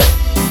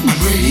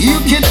 you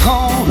can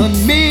call on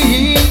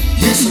me.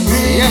 Yes, I'm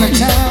ready.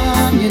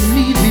 Anytime you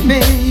need me,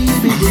 baby.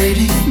 I'm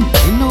ready.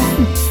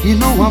 You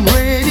know I'm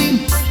ready.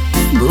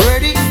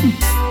 Ready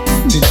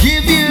to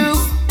give you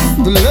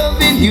the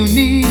loving you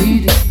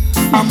need.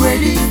 I'm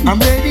ready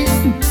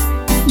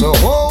to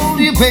hold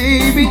you,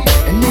 baby,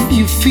 and make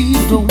you feel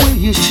the way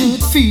you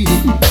should feel.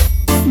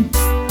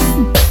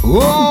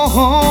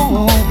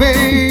 Oh,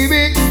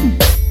 baby,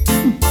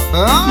 I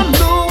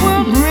know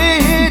I'm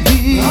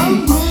ready.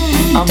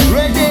 I'm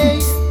ready.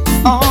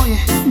 Oh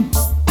yeah.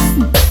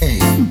 Hey.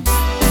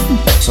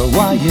 So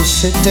why you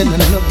sitting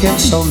and looking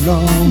so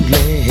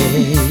lonely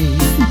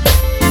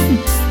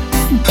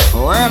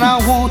when I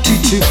want you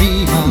to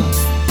be my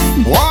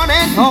one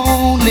and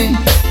only?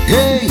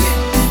 Hey,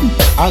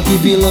 I'll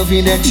give you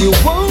loving that you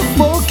won't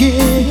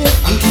forget.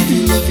 I'll give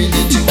you loving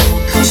that you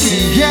won't forget.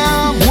 See,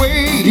 I'm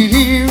waiting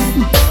here.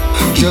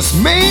 Just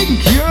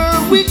make your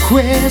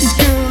request,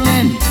 girl,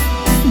 and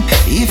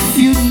if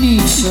you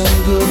need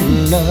some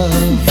good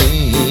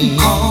loving,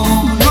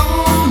 call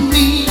on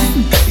me.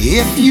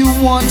 If you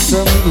want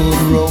some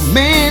good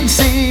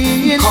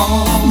romancing,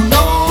 call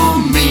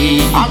on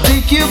me. I'll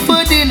take you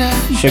for dinner.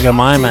 Sugar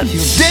My Man.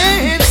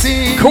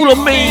 Call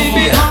on me.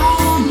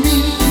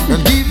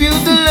 And give you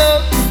the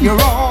love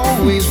you're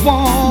always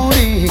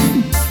wanting.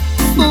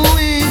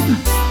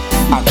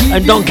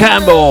 And Don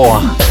Campbell.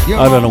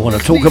 I don't know what to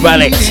talk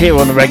about it. Here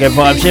on the Reggae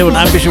Vibes, here on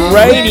Ambition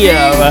Radio.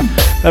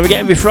 Don't forget,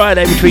 every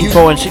Friday between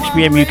 4 and 6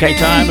 p.m. UK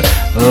time,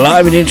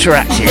 live and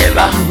interactive.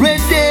 I'm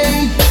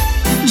ready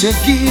to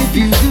give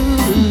you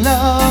good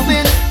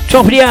loving.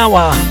 Top of the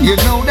hour. You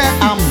know that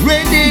I'm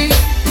ready.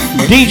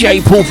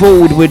 DJ Paul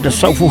Ford with the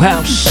Soulful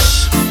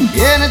House.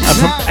 And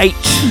from 8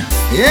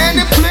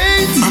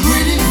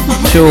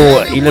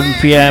 till 11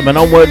 p.m. and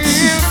onwards,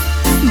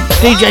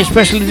 DJ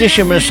Special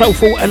Edition with the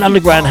Soulful and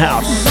Underground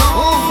House.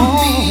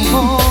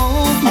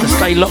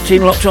 Stay locked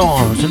in, locked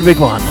on to the big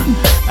one,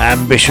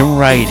 Ambition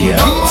Radio.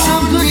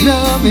 Some good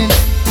loving,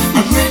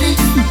 I'm ready.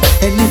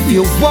 And if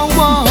you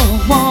want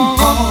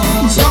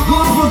some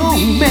good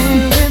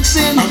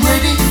romancing, I'm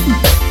ready.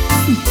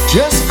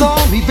 Just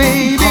call me,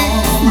 baby.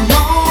 Call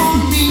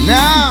on me.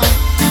 Now,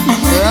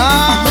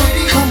 I'm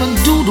ready. Come and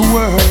do the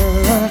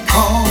work.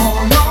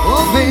 Call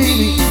on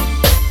baby.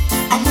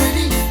 I'm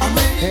ready.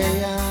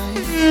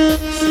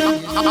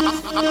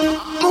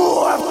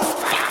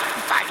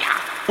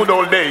 Good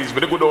old days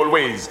with the good old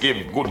ways, give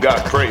good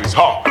God praise.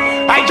 Ha!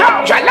 I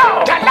jump,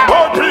 hello,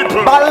 all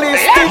people.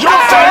 Ballistic.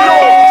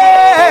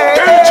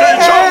 DJ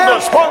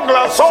Jungle,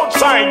 Spangler,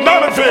 Southside,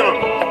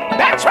 Nonneville.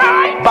 That's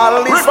right.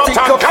 Ballistic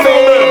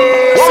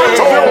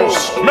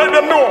Make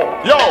them know,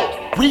 yo.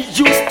 We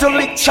used to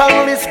lick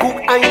Charlie's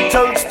good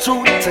idols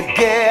two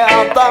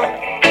together.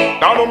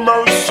 Now no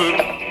mercy.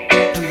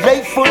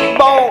 Play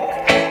football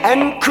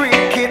and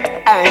cricket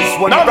as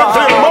one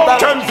Nonneville, brother.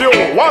 Mountain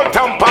View,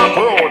 Walton Park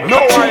Road.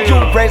 Not you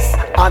rest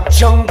a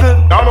jungle.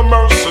 Now no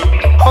mercy.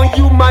 Or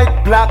you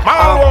might black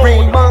or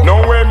Raymond.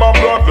 No way, my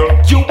brother.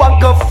 You a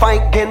go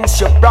fight against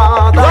your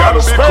brother. You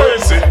gotta be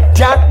crazy.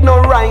 That no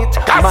right,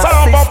 my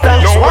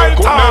sister. No white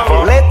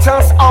time. Let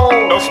us all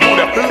live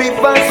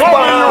as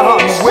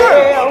one.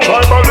 Well,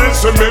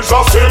 tribalism is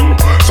a sin,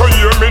 so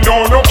hear me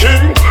know no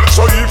king.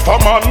 So if a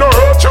man no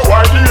hurt you,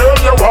 why the hell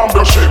you want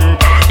brush him?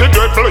 The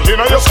devil in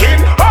your skin,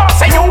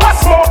 say you a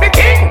smoke the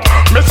king.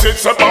 Me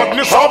sits the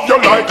badness of you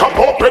like a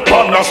puppet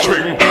on a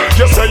string.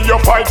 You say you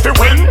fight to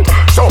win,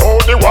 so how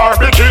the war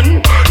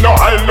begin? No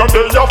I know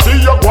they you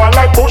feel you go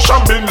like Bush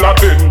and Bin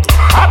Laden.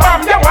 A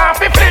bomb you want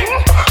to fling,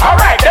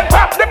 alright then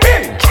pop the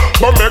pin.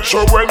 But make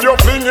sure when you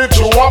fling it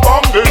you a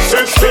bomb the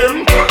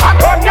system. A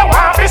gun you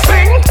want to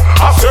sling,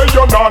 I say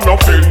you not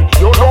nothing.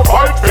 You no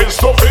fight face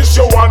to face,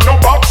 you want no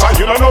boxer,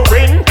 you know no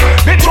ring.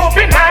 The truth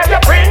behind you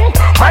bring,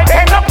 might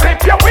end up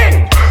clip you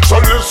win. So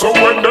listen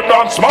when the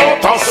dance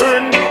master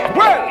sing.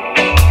 Well,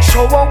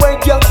 show away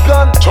your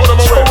gun, show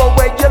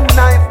away your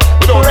knife.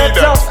 We don't need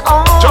that.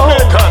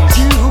 Jamaicans,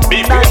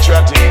 be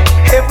patriotic.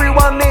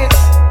 Everyone is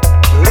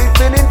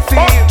living in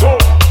fear.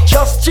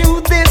 Just do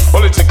this.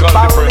 Political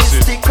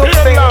differences.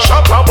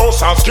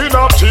 Shottabos and skin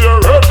up here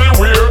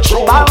everywhere.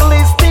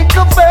 Ballistic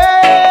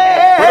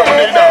affair. We don't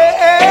need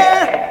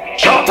that.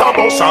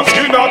 Shottabos and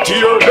skin up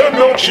here, them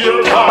no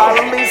cheer.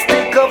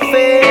 Ballistic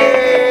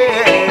affair.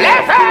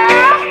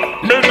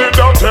 Me did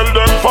not tell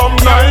them from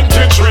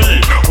 93.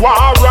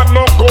 War and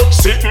no good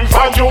sitting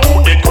for you.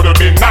 It could have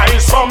been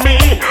nice for me.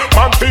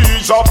 Man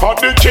fees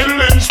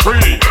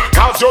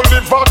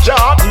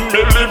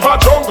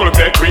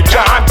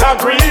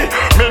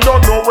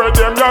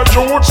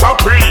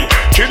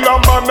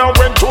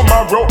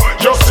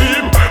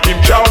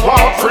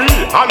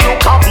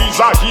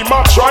so he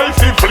must try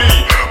to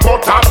flee.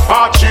 But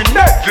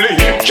unfortunately,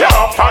 he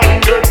can't find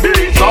the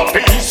piece of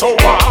peace. So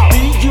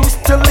we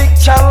used to lick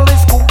Charlie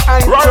School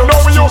and right now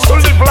we used to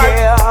live like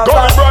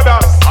Gully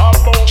Brothers,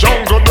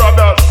 Jungle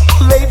Brothers.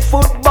 Play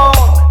football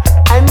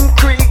and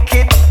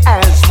cricket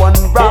as one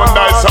brother. One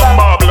night some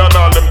marble and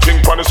all them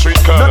things on the street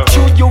corner. Not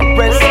you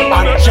rest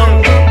and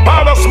jungle.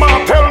 Father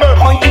Smart tell them.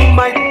 Or you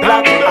might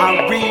black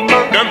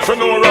arena. Them for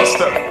no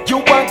roster. You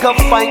want to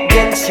fight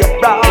against your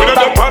brother. We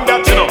don't depend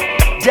that, you know.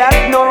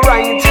 That no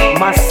right,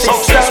 my sister.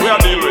 Success we are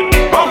deal with.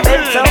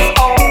 Let us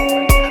all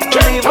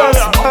leave us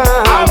one.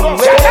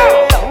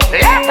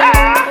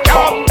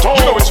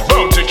 You know it's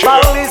bound to kill.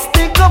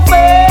 Ballistic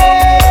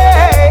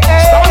affair.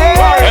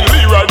 And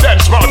Leroy then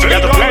smart. You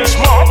got to play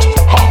smart.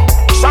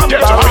 Some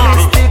get your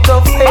people.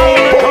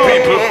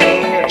 People.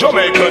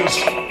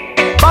 Jamaicans.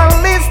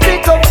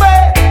 Ballistic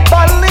affair.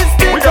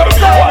 Ballistic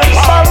affair.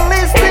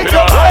 Ballistic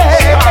affair.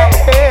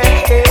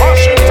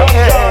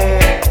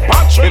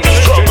 In the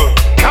struggle.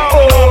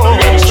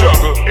 In the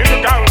struggle. In the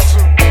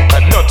council.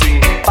 And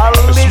nothing.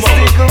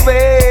 Ballistic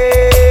affair.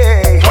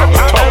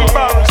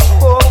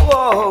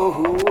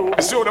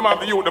 You see all them out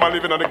the youth, them are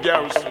living on the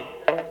garrison.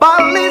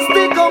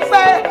 Ballistic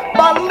affair.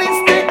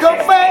 Ballistic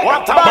affair.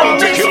 What about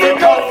to kill them?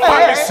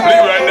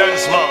 Leroy then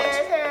smart.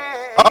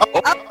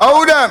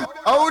 Hold them,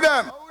 hold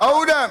them,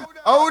 hold them,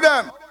 hold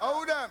them,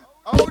 hold them,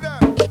 hold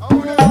them,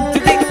 hold them. Do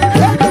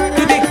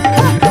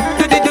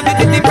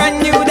the brand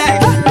new day.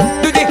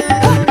 Do the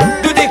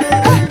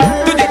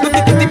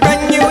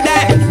brand new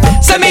day.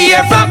 Send me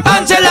here from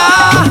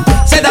Angela.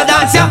 Say the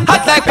dance ya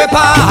hot like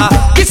pepper.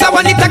 This a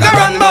one it take a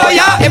run boy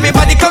ya.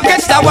 Everybody come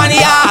catch that one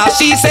ya.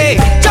 She say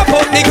chop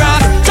out the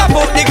grass, chop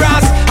out the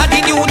grass. And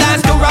the new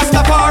dance to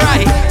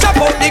Rastafari. Chop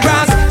out the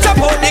grass, chop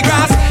out the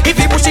grass. If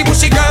you bushy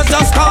girls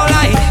just call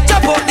I.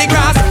 Chop out the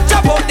grass,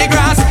 chop out the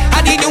grass.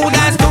 And the new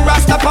dance to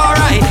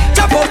Rastafari.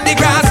 Chop out the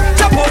grass,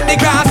 chop out the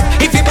grass.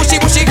 If you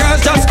bushy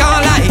girls just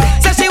call I.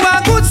 Say she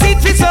want good seed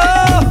for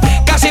sow.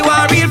 Cause she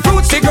want real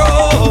fruits to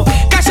grow.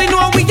 Cause she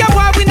know we are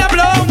war we no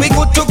blow. We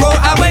good to go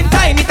and when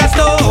time it a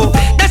snow.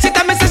 Then she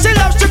tell me say she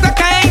love sugar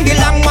cane. The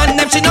long one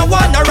them she no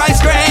want no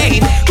rice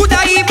grain. Could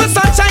I even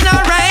sunshine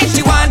or rain?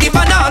 She want the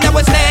banana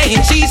was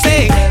slain. She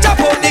say chop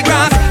out the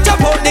grass,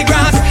 chop out the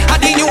grass.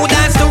 And the new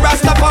dance to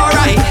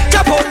Rastafari.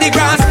 Chop out the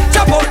grass,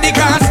 chop out the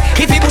grass.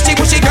 If you bushy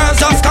girls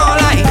just call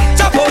I.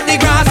 Chop out the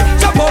grass,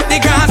 chop out the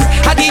grass.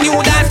 And the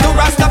new dance to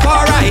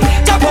Rastafari.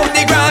 Chop out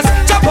the grass,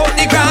 chop out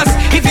the grass.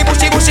 If you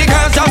bushy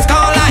girls just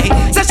call I.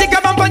 Say she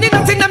grab on bunny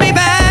nuts in me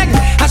bag.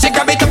 And she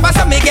grab it up and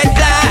so me get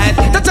glad.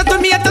 Touch it to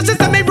me and touch it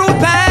to me root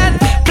pad.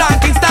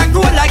 Planting start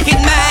grow like it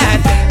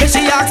mad. Then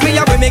she ask me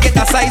how we me get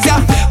a size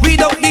ya.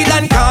 Without the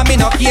land come me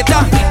no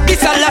cater.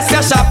 This a last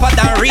ya sharper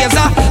than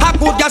razor. A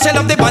good girl she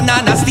love the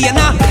banana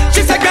stainer.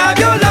 She say grab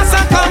your lass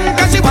and come.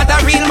 Cause she want a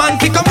real man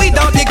fi come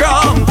without the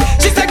ground.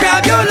 She say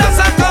grab your lass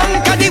and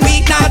come. Cause the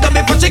week now done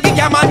before she get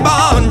your man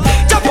born.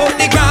 Chop out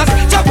the grass,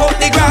 chop out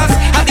the grass.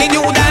 And the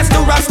new dance to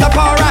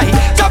Rastafari.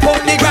 Chop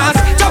out the grass,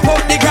 chop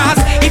out the grass.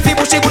 If you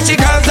bushy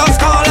girls just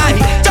call I.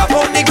 Chop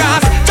out the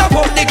grass, chop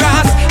out the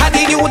grass. And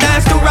the new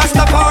dance to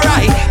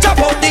Rastafari. Chop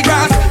out the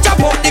grass, chop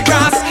out the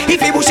grass.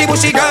 If you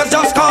bushy girls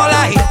just call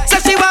I. Say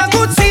she want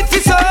good seed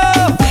for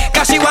sow.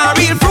 Cause she want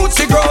real fruits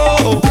to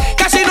grow.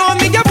 Cause she know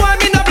me a boy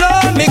me no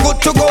blow. Me good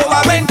to go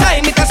when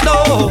time it a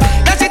snow.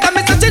 Then she tell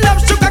me say she love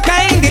sugar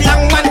cane. The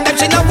long one them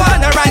she no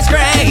want a rice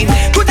grain.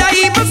 Could I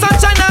even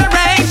sunshine or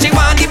rain? She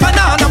want the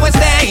banana was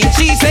staying.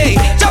 She say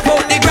chop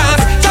out the grass,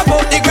 chop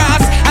out the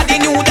grass. And the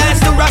new dance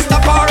to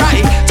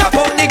Rastafari. Chop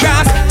out the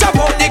grass, chop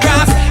out the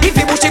grass. If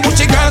you bushy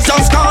girls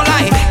just call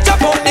I. Chop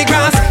out the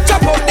grass,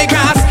 chop out the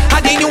grass. And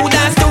the new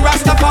dance to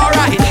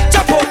Rastafari.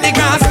 Chop out the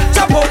grass,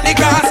 chop out the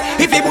grass.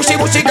 If you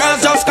bushy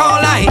girls just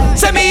call I.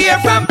 Send me here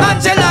from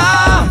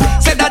Angela.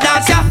 Say the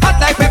dance ya hot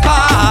like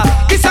pepper.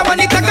 This a one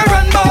it take a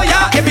run boy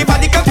ya.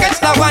 Everybody come catch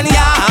that one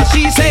ya.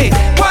 She say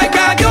boy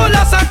grab your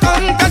lass and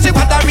come. Cause she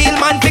want a real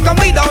man fi come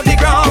without the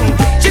ground.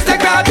 She say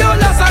grab your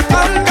lass and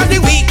come. Cause the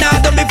week now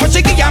done before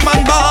she get your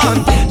man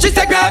born. She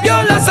say grab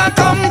your lass and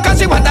come. Cause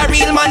she want a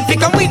real man fi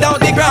come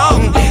without the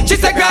ground. She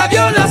say grab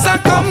your lass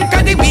and come.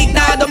 Cause the week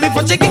now done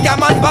before she get your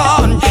man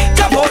born.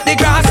 Chop out the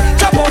grass,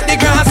 chop out the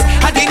grass.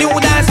 And the new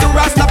dance to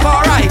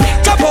Rastafari.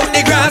 Chop out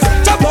the grass,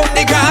 chop out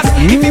the grass.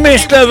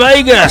 Mr.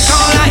 Vegas,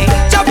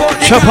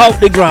 chop out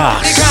the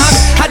grass.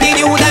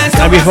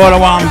 And before the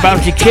one,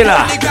 Bounty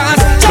Killer,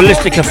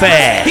 Ballistic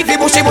Affair.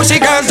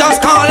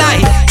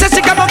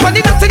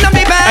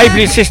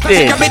 Ably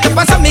Sisters,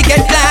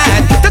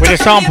 with a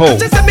sample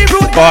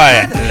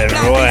by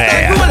Leroy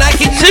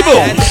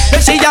Sibbles.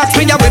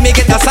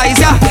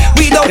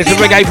 It's a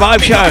reggae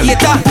vibe show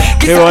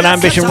here on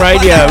Ambition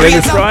Radio every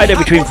Friday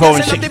between 4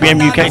 and 6 p.m.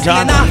 UK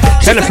time.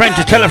 Tell a friend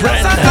to tell a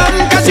friend.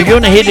 If you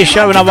want to hear this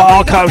show and other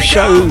archive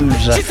shows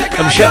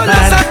from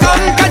Shotland,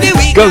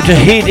 go to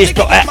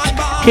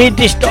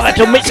hearthis.at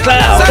on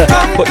Mixcloud.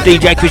 Put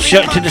DJ Chris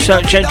Shirt to the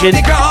search engine.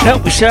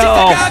 Help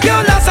yourself.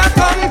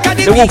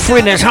 They're all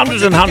free, there's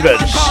hundreds and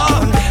hundreds.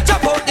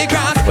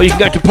 All Or you can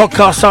go to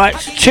podcast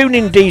sites,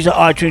 TuneIn, Deezer,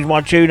 iTunes,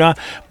 MyTuner,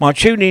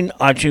 MyTuneIn,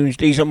 iTunes,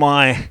 Deezer,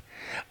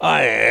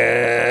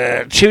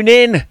 Tune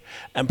in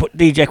and put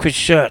DJ Chris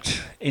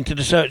Shirt into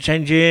the search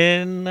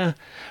engine.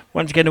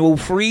 Once again, they're all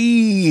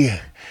free.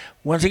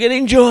 Once again,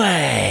 enjoy.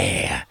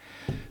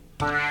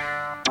 To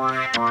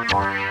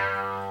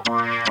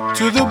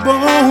the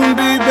bone,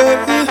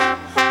 baby.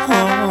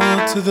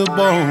 Oh, to the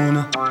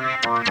bone.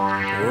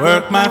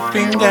 Work my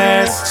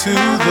fingers to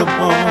the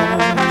bone,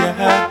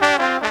 yeah.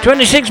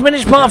 26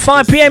 minutes past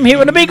 5 p.m. here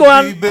on the big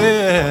one.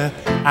 Baby,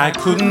 I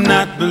could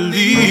not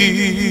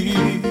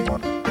believe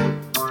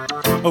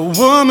a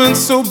woman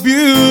so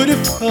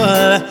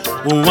beautiful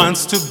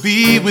wants to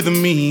be with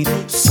me.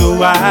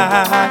 So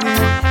I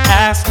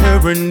asked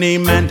her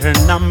name and her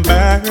number,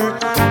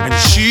 and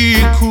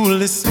she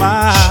coolly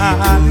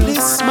smiled.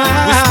 Whisper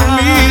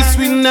me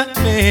sweet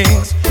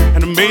nothings,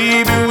 and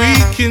maybe we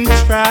can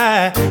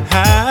try.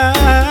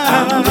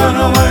 I'm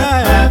gonna work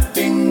my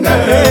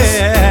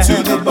fingers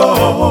to the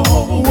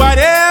bone.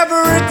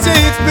 Whatever it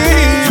takes,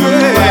 baby. Do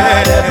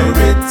whatever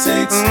it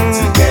takes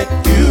to get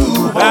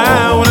you home. I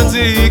wanna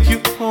take you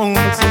home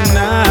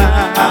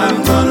tonight.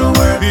 I'm gonna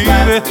work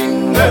my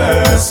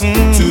fingers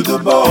to the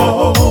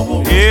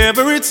bone.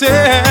 Whatever it takes.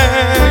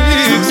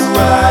 Do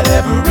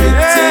whatever it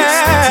takes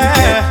to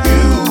get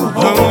you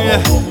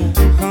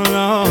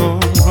home.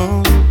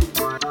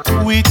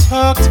 We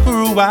talked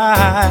for a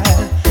while.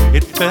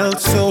 It felt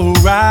so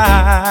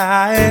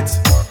right.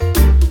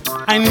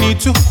 I need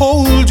to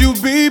hold you,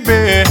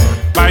 baby,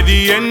 by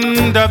the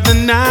end of the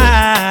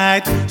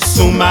night.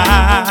 So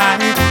my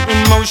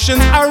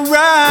emotions are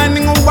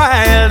running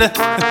wild.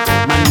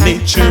 My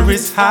nature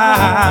is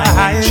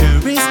high.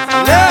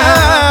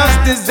 Love's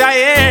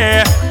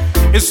desire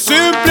is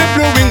simply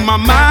blowing my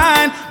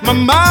mind.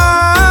 I'm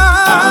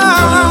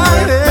gonna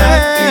work my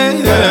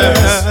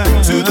fingers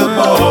to the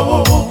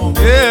bone.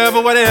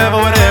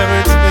 Whatever it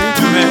takes.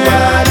 Do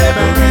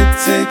whatever it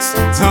takes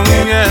to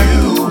get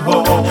you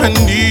home. I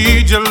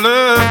need your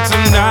love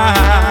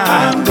tonight.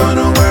 I'm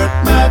gonna work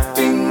my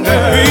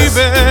fingers to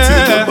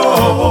the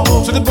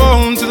bone. To the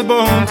bone, to the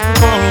bone, to the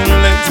bone.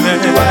 Let's do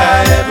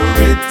whatever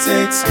it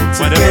takes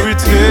to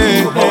get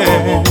you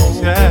home.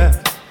 Yeah.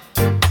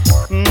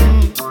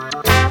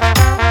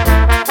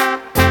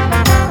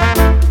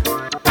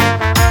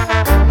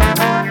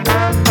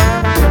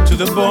 To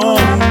the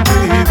bone,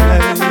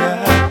 baby. Yeah.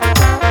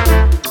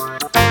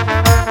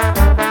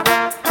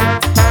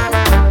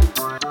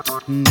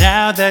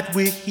 Now that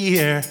we're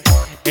here,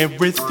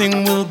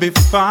 everything will be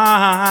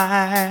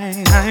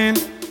fine.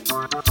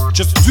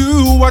 Just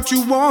do what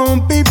you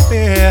want,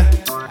 baby.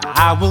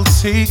 I will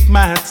take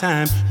my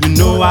time. You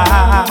know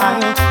I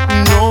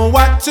know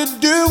what to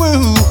do.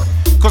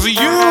 'Cause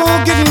you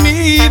give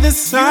me the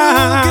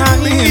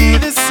sign. We'll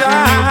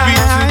be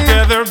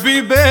together,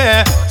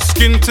 baby.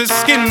 Skin to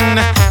skin.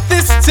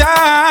 This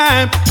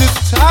time.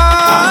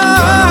 I'm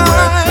gonna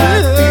work my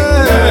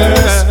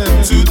fingers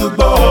to the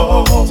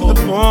bone. To the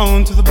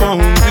bone, to the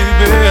bone,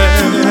 baby.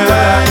 Do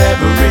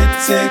whatever it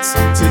takes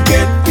to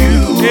get you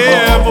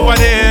home.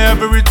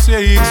 Whatever it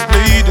takes,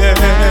 lady.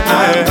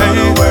 I'm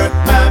gonna work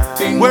my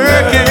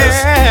fingers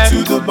to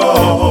the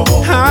bone.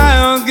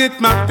 I'll get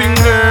my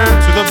finger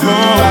to the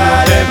bone.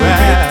 Whatever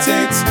it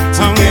takes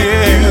to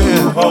get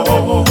you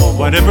home.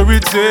 Whatever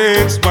it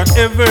takes,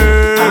 whatever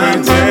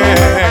it takes.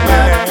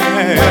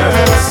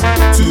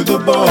 To the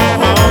bone.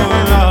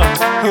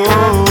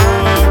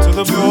 To the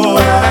bone. Do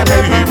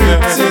whatever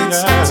it takes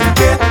to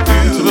get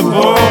you to the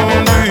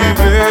bone,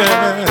 baby.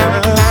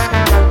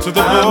 To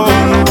the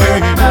bone,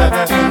 baby.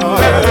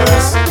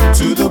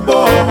 To the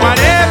bone.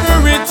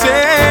 Whatever it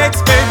takes,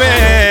 baby.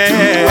 Do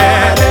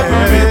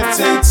whatever it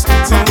takes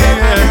to get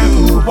you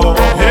home.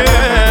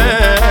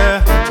 Yeah,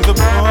 to the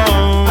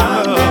bone.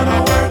 I'm gonna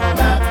work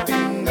my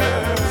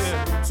fingers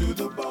to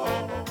the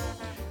bone.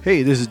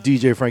 Hey, this is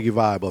DJ Frankie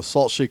Vibe of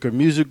Salt Shaker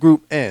Music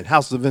Group and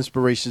House of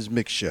Inspirations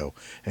Mix Show,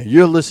 and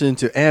you're listening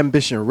to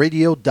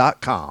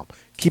AmbitionRadio.com.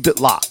 Keep it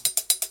locked.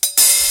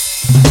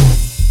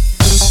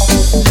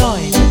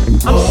 Lloyd,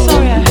 I'm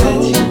sorry I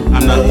hurt you.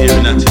 I'm not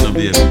hearing that, you know,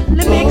 baby.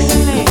 Let me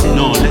explain.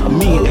 No, let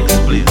me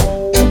explain.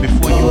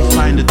 Before you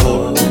find the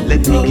door,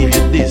 let me give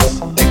you this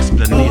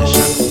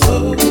explanation.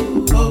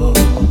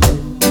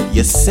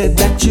 You said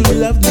that you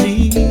loved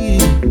me.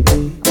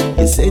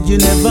 You said you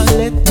never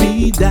let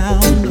me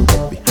down.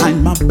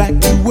 Behind my back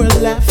you were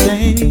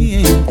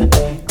laughing,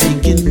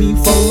 taking me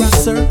for a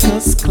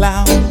circus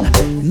clown,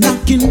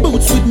 knocking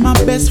boots with my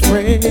best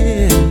friend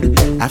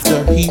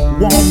after he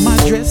wore my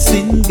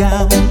dressing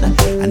gown.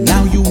 And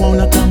now you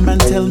wanna come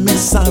and tell me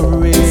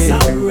sorry.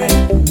 Sorry,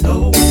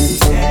 no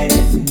can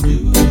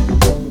do.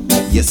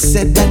 You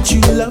said that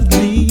you loved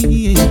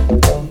me,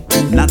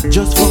 not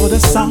just for the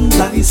songs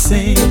I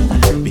sing.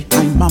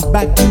 Behind my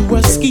back you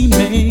were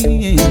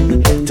scheming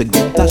to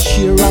get a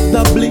share of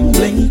the bling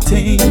bling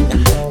thing,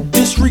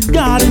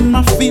 disregarding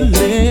my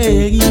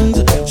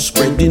feelings,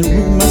 spreading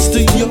rumors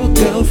to your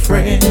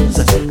girlfriends.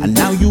 And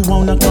now you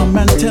wanna come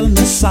and tell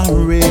me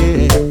sorry.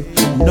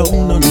 No,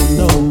 no, no,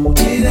 no.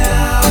 Get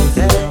out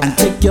and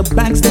take your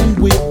bags then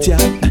with ya.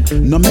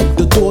 No make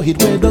the door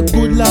hit where the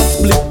good Lord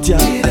split ya.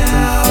 Get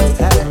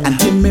out and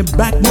give me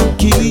back my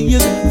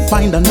keys.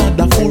 Find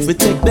another fool fi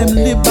take them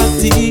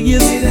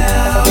liberties. Get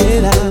out,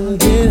 get out,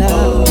 get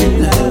out,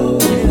 get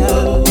out, get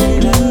out,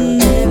 get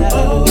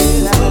out,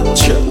 get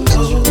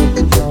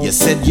out. You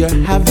said you're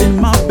having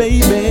my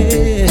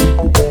baby.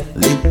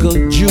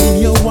 Little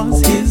Junior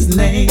was his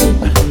name.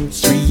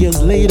 3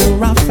 years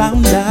later I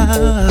found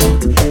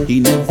out he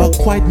never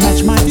quite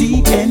matched my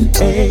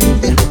DNA.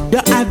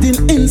 You're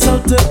adding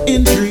insult to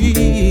injury.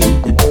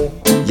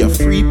 Your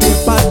free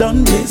paper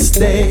done this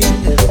day,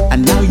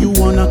 and now you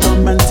wanna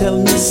come and tell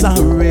me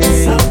sorry.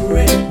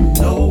 Sorry,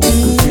 no,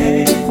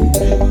 okay.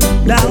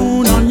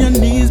 Down on your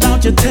knees, now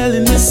you're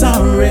telling me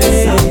sorry.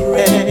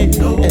 Sorry,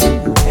 no,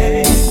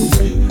 okay.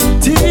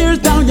 Tears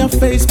down your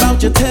face,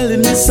 bout you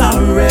telling me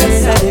sorry.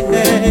 Sorry,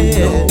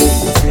 no,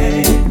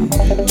 okay.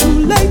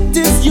 Too late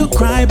is you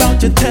cry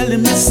about you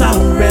telling me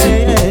sorry.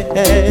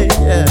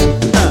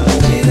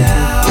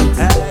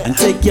 And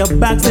take your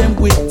bags them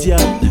with ya.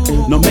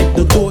 No make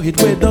the door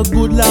hit where the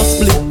good Lord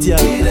split ya.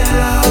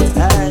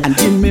 And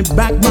give me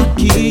back my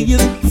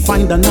keys.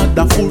 Find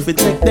another fool fi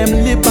take them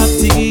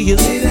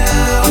liberties.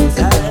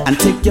 And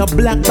take your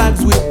black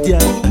bags with ya.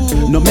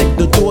 No make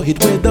the door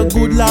hit where the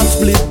good Lord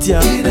split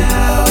ya.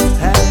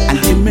 And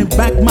give me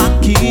back my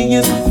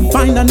keys.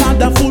 Find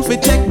another fool fi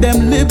take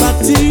them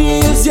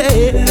liberties.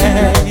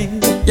 Yeah,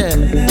 yeah.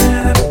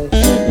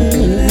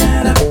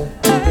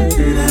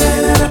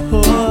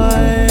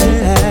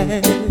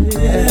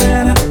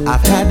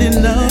 I've had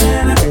enough.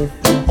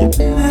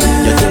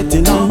 You're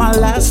getting on my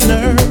last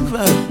nerve.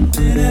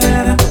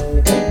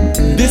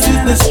 This is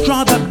the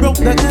straw that broke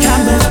the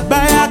camel's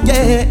back.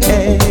 Yeah.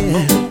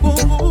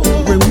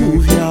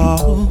 Remove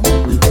y'all.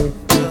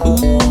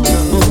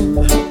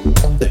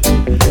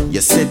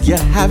 You said you're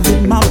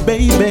having my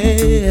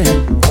baby.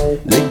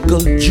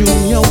 Little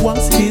Junior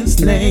was his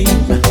name.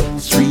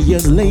 3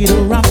 years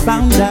later I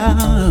found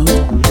out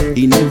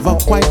he never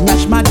quite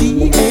matched my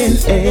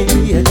DNA.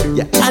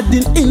 You're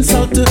adding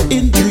insult to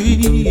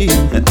injury.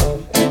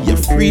 Your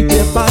free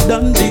paper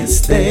done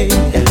this day,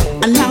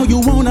 and now you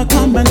wanna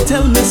come and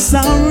tell me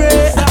sorry.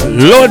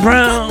 Lloyd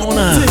Brown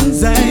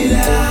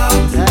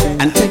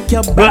and take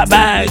your black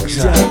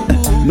bags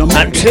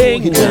and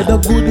sing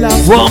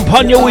One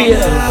Upon Your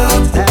Wheel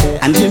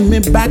and give me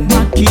back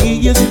my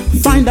keys.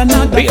 Find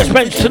another Peter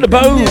Spence to the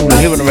bone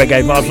here on the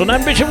Reggae Vibes on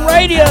Ambition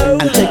Radio.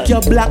 And take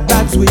your black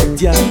bags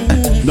with ya.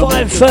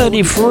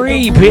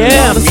 5:33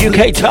 p.m.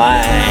 UK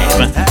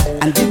time.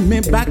 And give me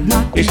back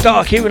my keys. It's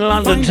dark here in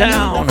London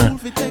town,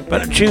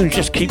 but the tunes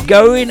just keep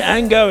going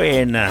and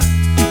going.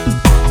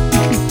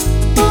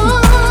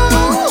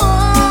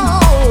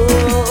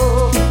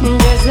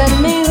 Just let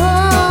me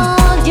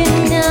hold you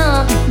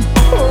now.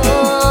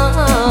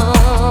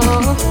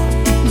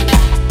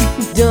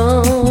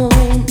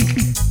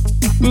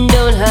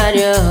 Don't hide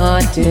your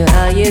heart to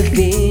how you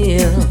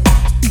feel.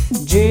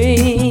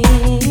 Dream,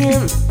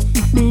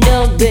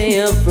 don't be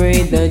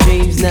afraid the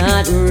dream's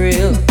not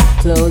real.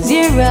 Close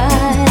your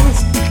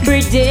eyes,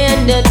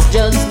 pretend it's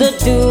just the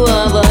two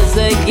of us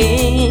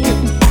again.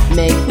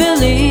 Make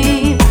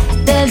believe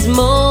there's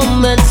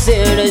moments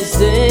here to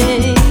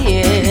stay.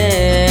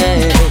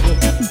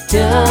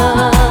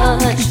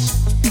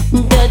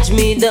 Touch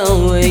me the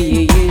way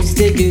you used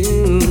to do.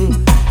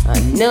 I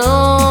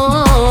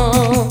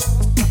know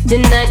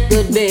tonight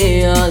could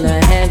be all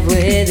I have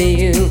with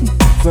you.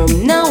 From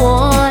now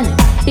on,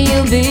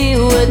 you'll be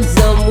with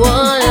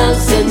someone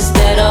else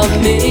instead of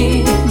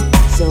me.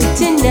 So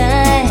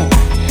tonight,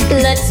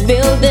 let's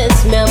build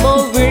this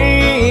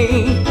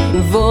memory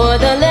for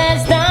the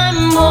last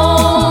time.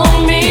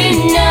 Hold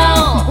me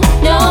now,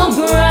 don't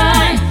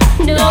cry,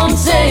 don't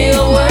say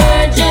a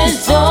word,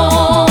 just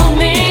hold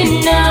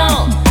me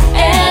now.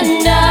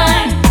 And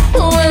I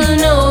will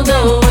know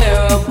that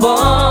we're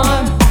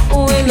apart.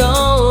 We'll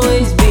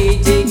always be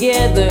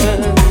together,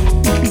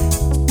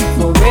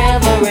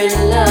 forever in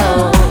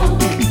love.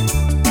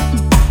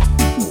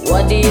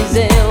 What do you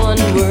say when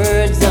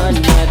words are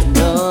not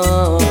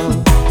enough?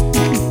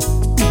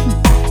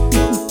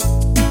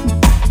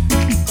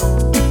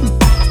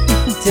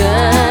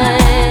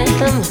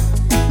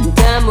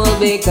 Time will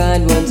be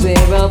kind once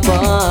we're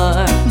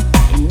apart.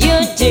 And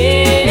your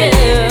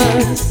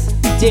tears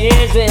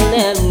will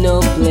have no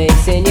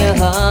place in your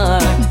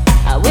heart.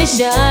 I wish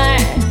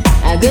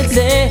I could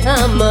say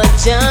how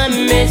much I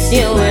miss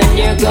you when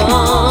you're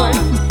gone,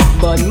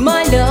 but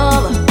my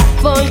love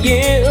for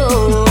you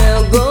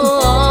will go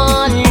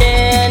on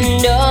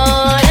and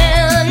on.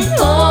 And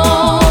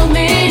hold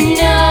me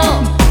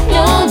now,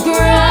 don't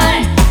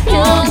cry,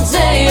 don't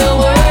say a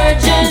word,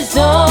 just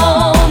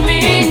hold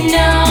me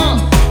now.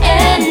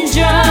 And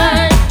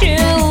try to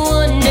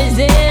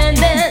understand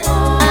that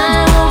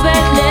I hope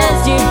at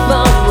last you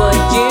found what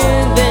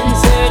you've been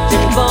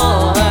searching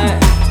for.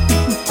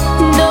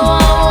 Though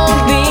I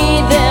won't be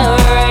there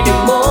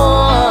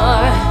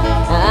anymore,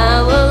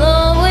 I will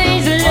always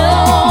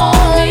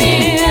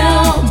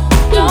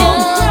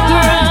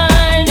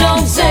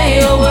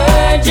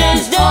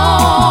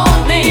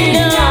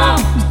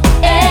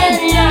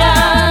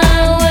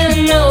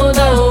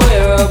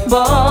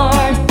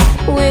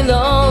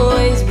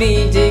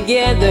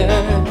together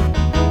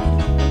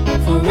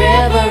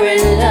forever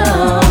and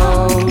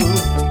long.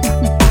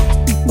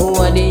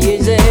 What do you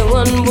say?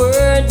 One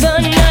word, but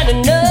not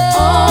enough.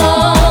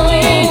 Hold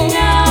me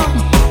now,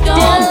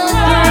 don't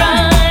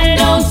cry,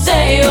 don't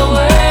say a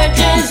word,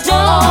 just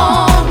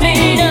hold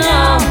me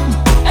now.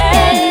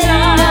 And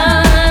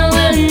I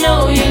will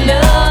know you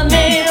love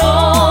me.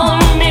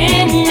 Hold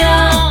me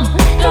now,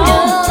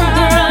 don't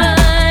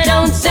cry,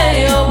 don't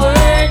say a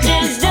word,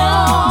 just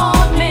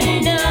hold me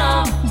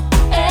now.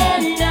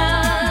 And I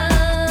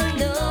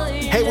know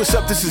you. Hey, what's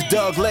up? This is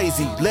Doug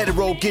Lazy. Let it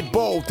roll, get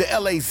bold. The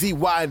LAZY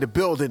in the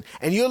building.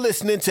 And you're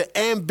listening to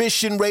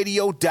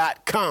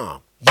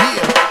AmbitionRadio.com.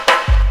 Yeah.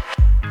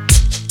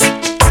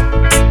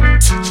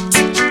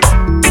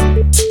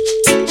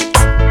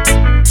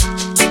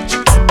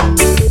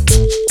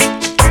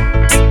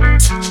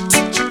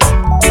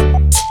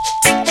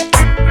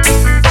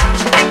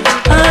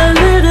 A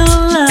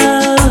little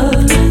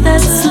love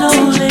that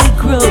slowly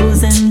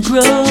grows and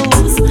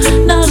grows,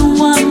 not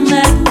one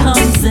that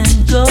comes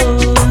and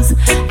goes.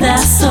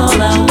 That's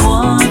all I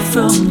want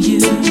from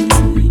you.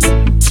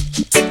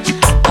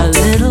 A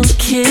little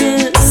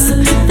kiss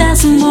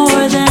that's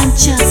more than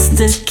just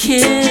a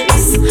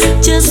kiss,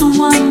 just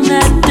one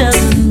that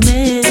doesn't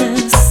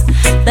miss.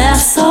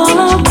 That's all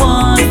I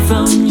want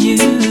from you.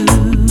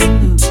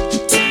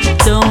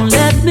 Don't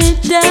let me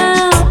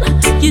down.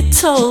 You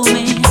told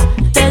me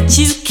that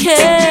you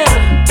care.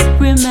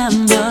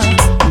 Remember,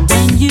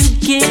 when you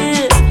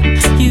give,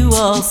 you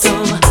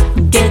also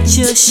get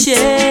your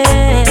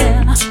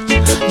share.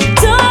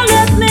 Don't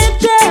let me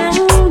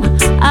down.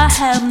 I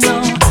have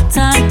no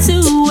time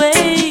to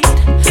wait.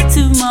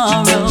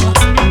 Tomorrow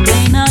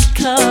may not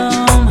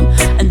come,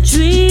 and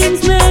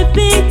dreams may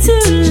be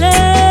too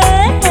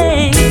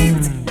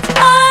late. A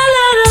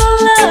little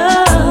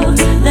love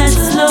that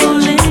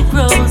slowly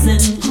grows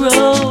and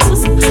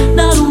grows,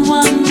 not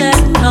one that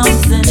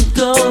comes and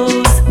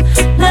goes.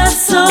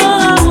 That's all I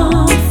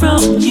want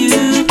from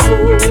you.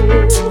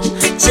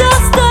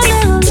 Just a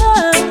little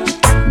love,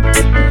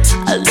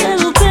 a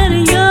little bit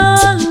of your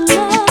love.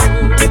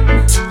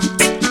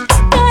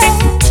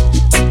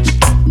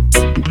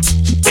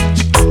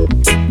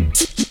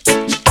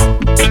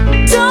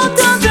 Don't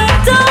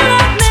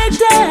let me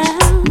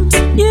down.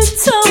 You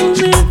told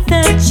me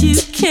that you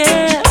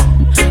care.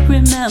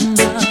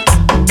 Remember,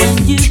 when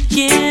you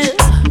give,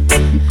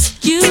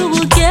 you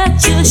will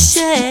get your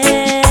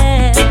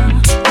share.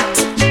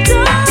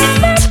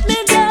 Don't let me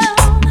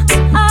down.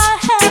 I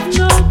have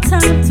no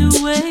time to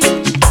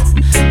wait.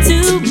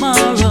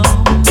 Tomorrow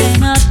may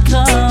not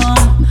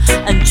come,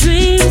 and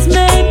dreams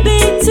may be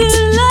too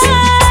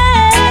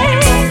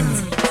late.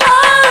 A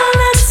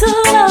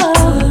little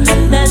love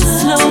that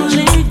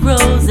slowly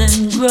grows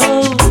and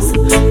grows,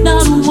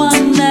 not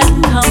one that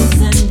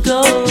comes and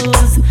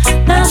goes.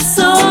 That's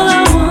all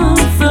I want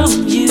from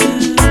you.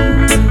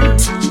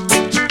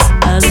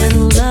 A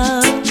little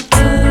love,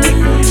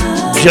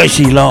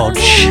 JC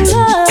Lodge.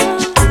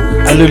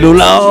 A little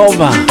love.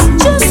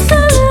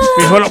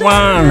 Here's one at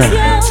one.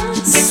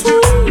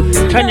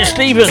 Tanya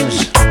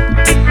Stevens.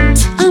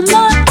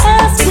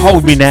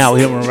 Hold me now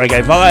here on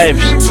Reggae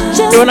Vibes.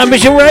 You're on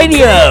Ambition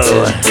Radio.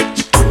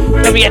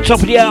 Let me get top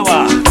of the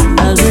hour.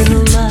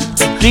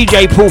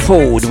 DJ Paul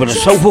Ford with a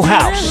soulful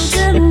house.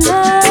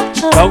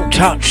 Don't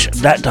touch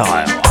that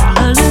dial.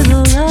 a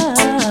little love.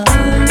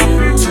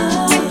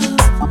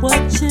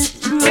 Watch it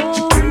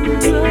grow,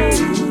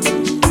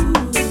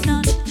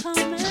 not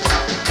coming.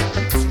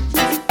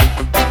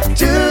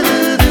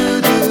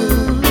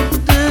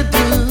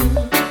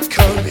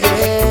 Come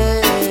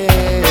here.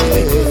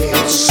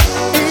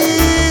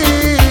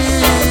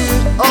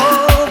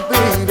 Oh,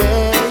 baby.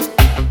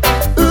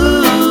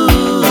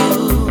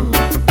 Ooh.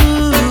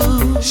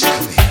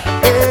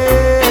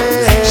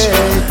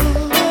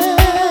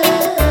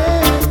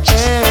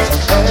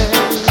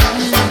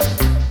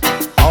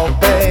 Oh,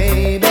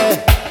 baby.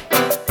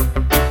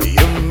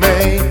 You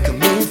make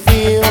me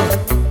feel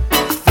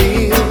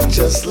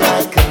just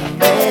like a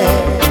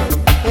man.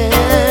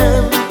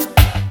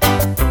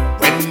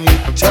 When you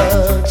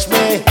touch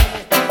me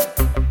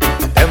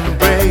and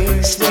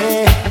embrace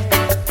me,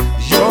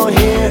 you're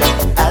here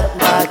at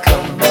my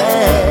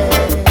command.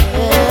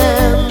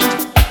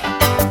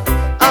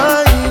 I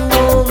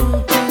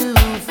want you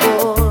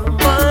for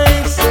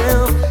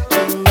myself,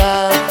 and I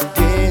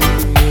give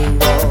you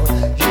all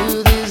you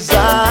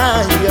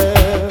desire.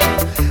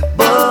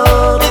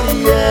 But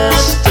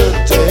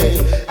yesterday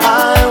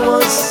I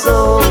was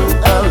so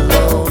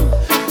alone.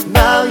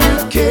 Now you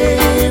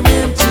came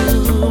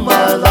into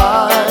my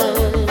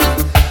life.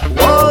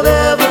 What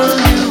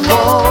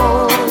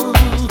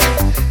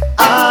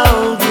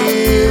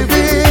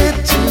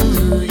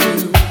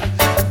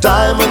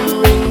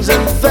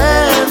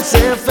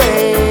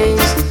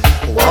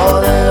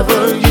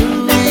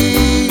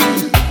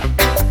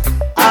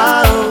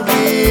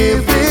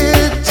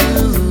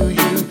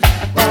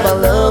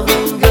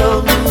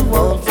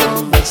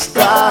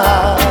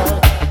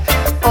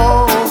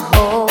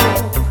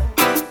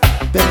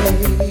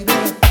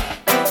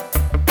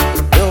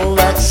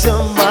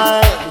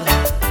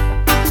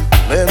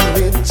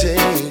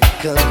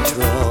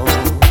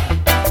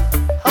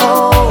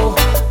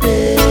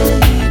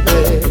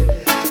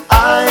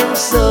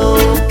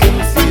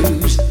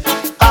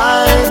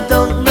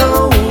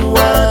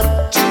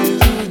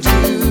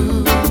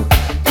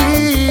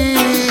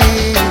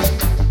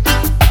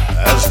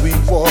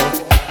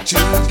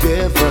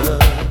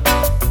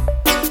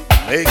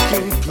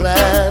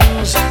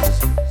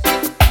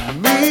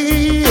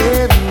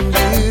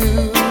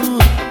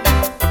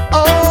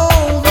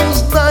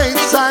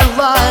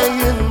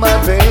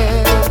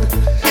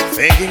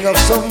thinking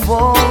of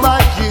someone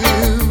like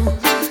you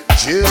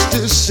just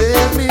to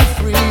set me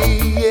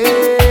free.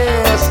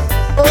 Yes.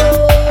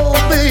 Oh,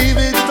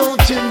 baby,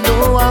 don't you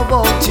know I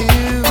want you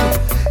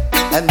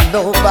and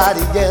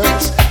nobody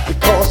else,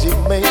 because you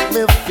make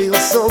me feel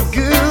so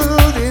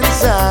good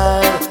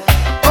inside.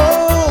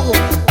 Oh,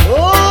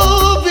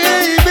 oh,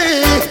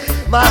 baby,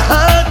 my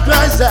heart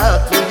cries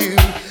out for you,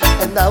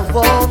 and I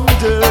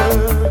wonder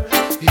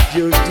if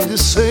you'll do the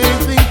same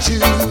thing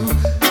too.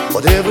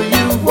 Whatever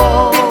you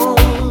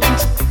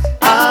want,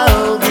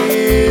 I'll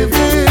give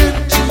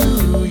it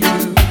to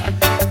you.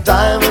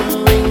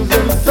 Diamond rings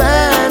and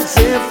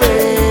fancy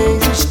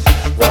things,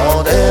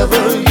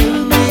 whatever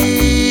you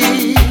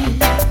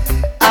need,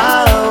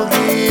 I'll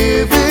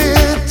give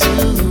it to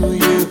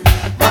you.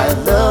 My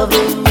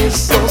loving is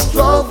so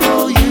strong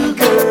for you,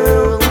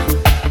 girl.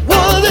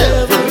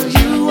 Whatever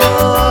you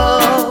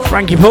want,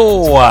 Frankie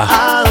Paul.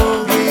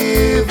 I'll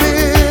give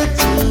it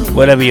to you.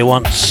 Whatever you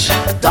want.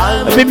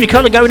 A bit of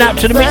colour going out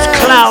to the Mix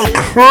Cloud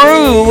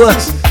crew.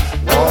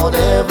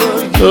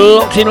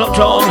 Locked in, locked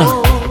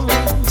on.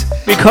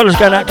 Big colours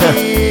going out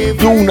to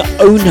Dawn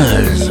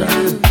Owners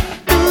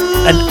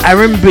and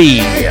Aaron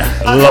B.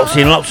 Locked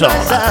in, locked on.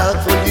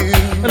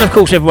 And of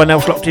course everyone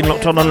else locked in,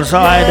 locked on the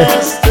side.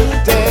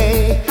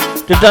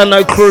 The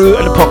Download crew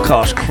and the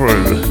podcast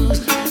crew.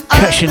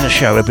 Catching the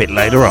show a bit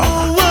later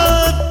on.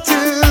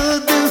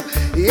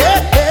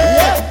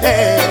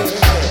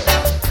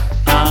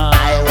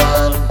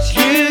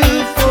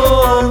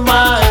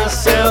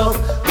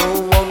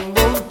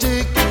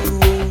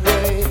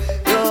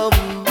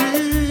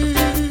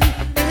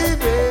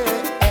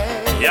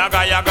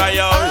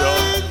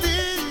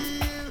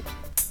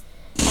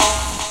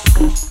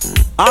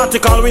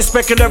 Article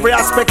respect in every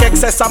aspect,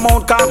 excess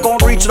amount can't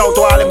count, reaching out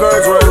to all the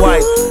girls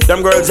worldwide.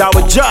 Them girls are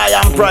with joy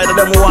and pride of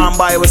them who want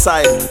by our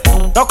side.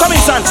 Now come in,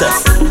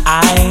 Sanchez.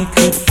 I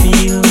could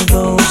feel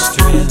those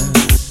thrills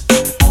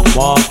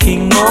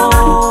walking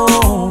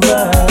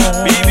over.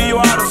 Baby, you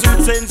are the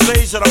sweet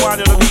sensation, I want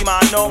you to be my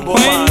number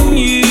one. When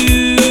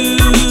you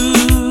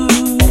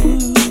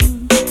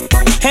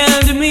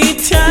held me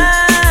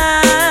tight.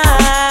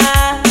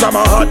 From a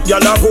hot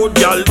gal, a good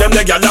gal, them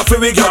the gal a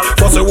free gal.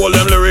 First the whole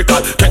them lyrical,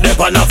 take them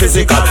on a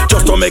physical,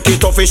 just to make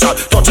it official.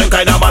 Touching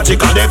kinda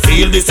magical, they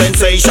feel the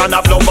sensation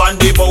of love and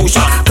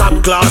devotion.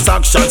 Top class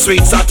action,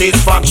 sweet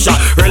satisfaction.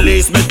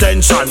 Release me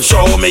tension,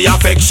 show me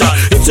affection.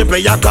 If she play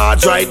your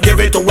cards right, give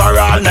it to her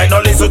all night.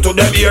 Now listen to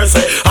them ears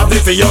say, happy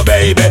for your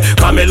baby,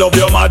 come me love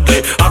you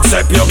madly,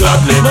 accept you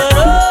gladly.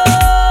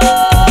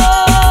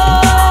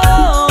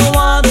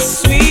 What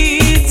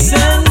sweet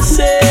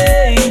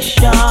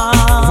sensation.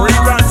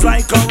 Fragrance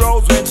like a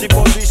rose when she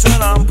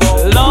position and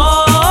pose.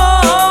 Lord,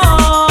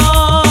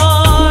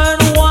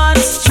 what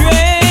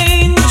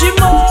strange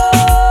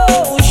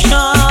emotion.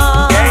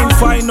 Can't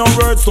find no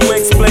words to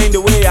explain the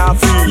way I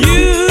feel.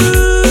 You've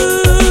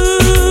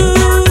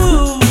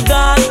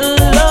got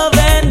love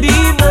and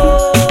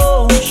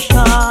devotion,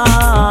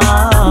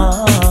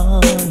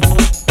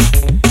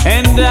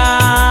 and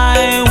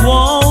I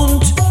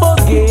won't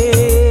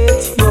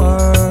forget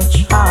your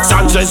charm.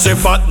 Sanchez she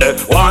fat there,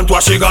 want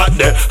what she got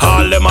there.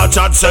 All them a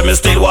chat say me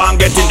still want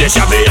get in the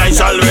shabby. I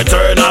shall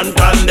return and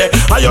tan there.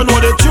 And you know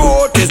the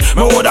truth is,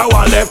 me woulda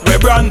want left me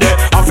brandy.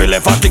 I feel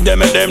if I think them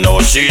make them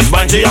know she's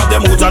mine. She have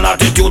them moods and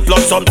attitude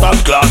plus some top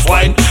class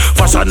wine.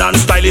 Fashion and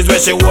style is where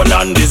she own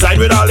and design.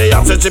 With all the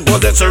assets she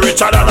possess, she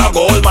richer than a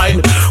gold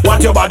mine.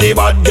 Want your body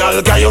bad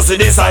girl, can you see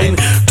the sign?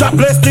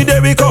 Topless today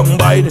we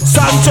combine.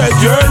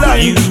 Sanchez your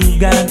line. You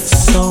got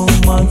so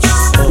much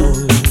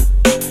soul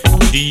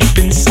deep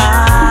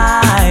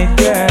inside,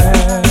 girl,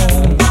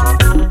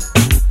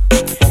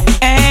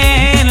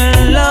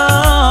 and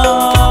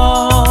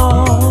love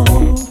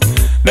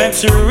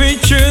that's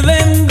richer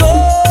than gold.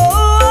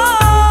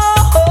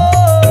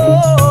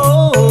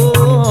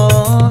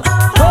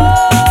 Oh,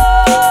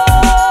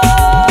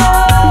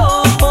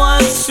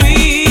 what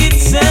sweet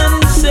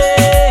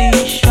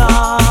sensation.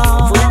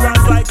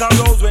 Fragrance like a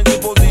rose when she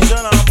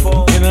position and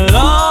pose.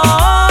 Lord,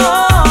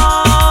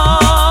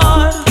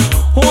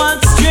 what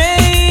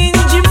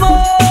strange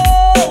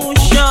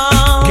emotion.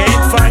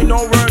 Can't find no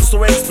words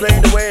to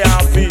explain the way I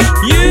feel.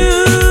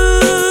 You've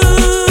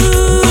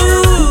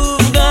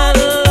got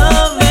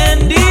love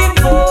and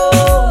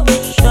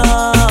devotion,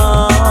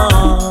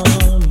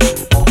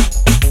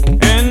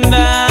 and I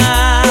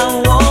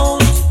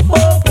won't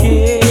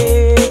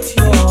forget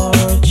your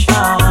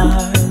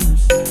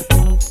charms.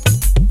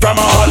 From a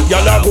hot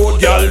gal, a good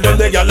gal, then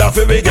the gal a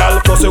fairy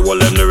gal. Plus the whole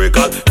them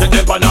lyrical, take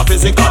them on a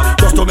physical,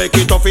 just to make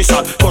it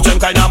official. Touch them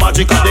kinda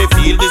magical, they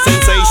feel the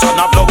sensation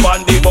of love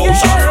and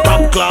devotion.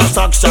 Top class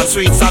action,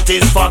 sweet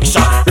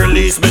satisfaction.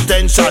 Release me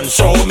tension,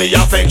 show me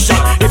affection.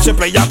 If she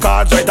play your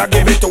cards right, I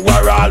give it to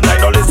her all night.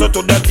 Don't listen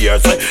to them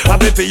tears say,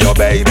 happy for your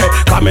baby,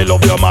 come me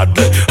love you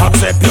madly,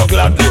 accept you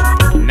gladly.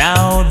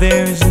 Now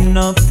there's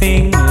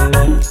nothing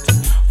left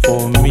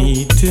for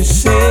me to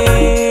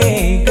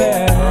say,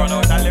 girl. Run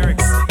out the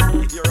lyrics.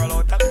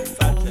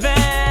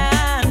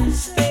 Than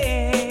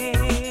stay.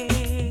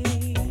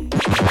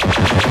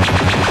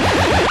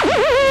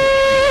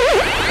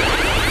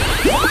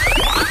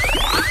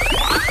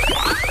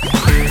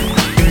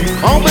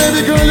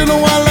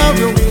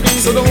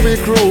 be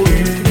cruel.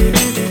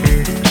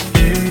 You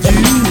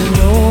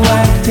know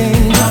I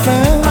can't be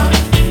found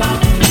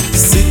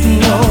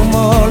sitting home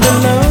all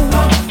alone.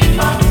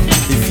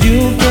 If you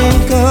can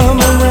come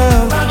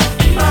around,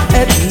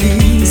 at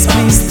least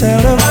please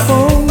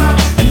telephone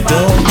and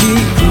don't be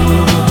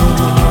cruel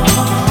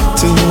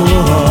to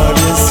heart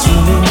is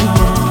true.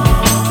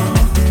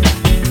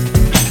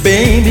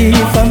 Baby,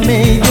 if I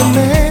made you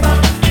mad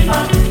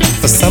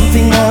for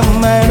something I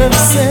might have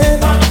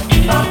said,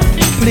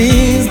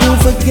 please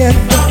don't forget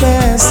the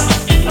past.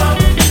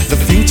 The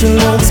future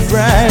looks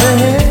bright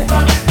ahead,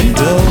 and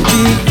don't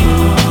be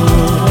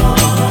cruel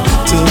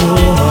to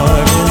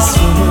heart is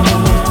true.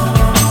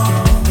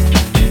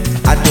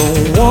 I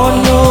don't want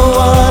no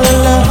other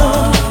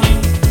love.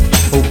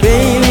 Oh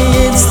baby,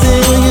 it's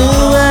still you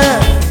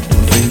I'm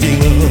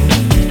thinking of.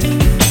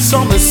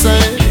 Some may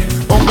say,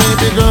 oh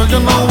baby girl, you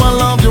know I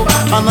love you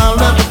and I'll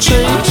never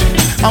change.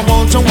 I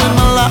want you in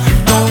my life,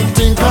 don't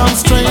think I'm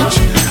strange.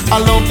 I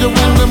love you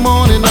in the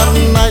morning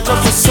and night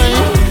just the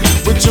same.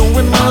 With you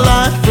in my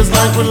life, it's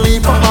like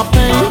relief from my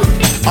pain.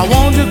 I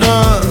want you,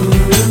 girl,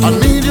 I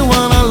need you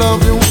and I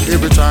love you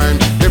every time,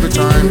 every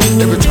time,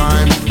 every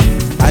time.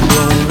 I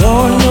don't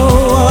want no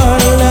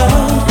other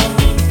love.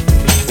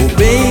 Oh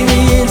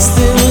baby, it's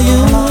still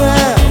you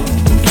I'm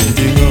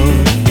thinking of.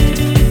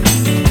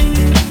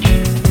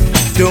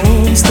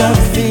 Don't stop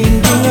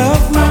thinking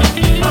of me.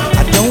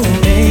 I don't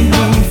make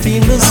me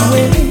feel this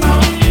way.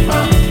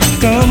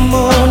 Come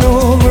on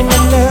over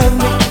and love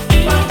me.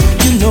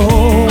 You know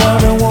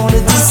what I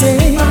wanted to say.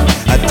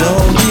 I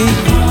don't be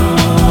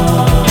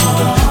cruel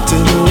to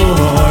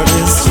heart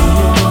is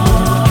true.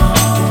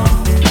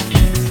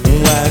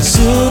 Why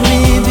should we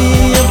be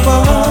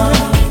apart?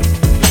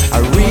 I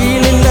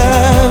really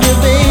love you,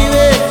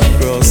 baby.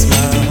 Cross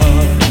my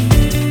heart.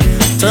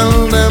 Tell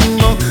them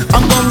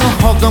I'm gonna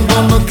hug, I'm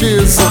gonna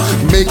kiss,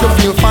 make you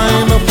feel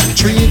fine,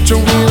 treat you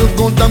real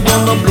good, I'm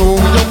gonna blow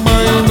your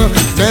mind.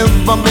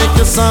 Never make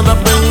you sad, I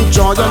bring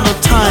joy all the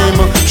time.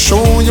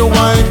 Show you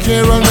I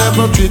care, I'll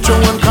never treat you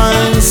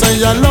unkind.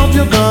 Say I love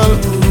you, girl,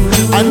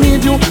 I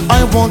need you,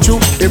 I want you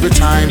every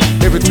time,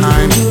 every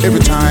time, every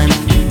time.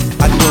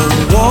 I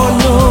don't want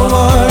no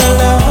other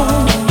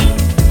love.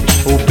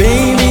 Oh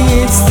baby,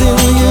 it's still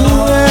you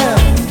I'm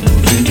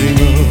thinking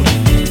of.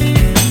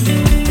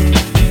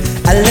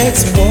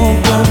 Let's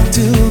walk up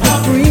to the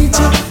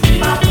preacher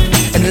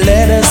and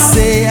let us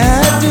say I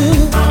do.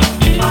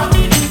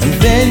 And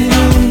then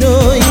you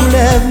know you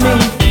love me,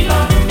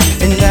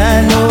 and I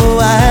know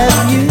I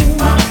have you.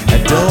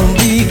 Don't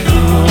be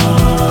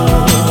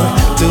cruel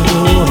to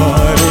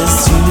heart is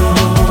true.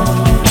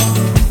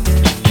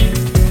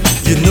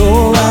 You know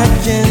I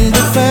can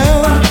be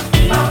found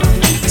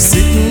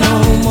sitting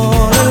home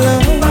all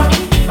alone.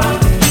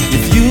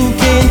 If you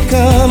can't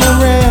come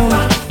around,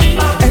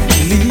 at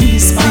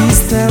least please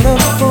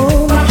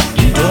telephone.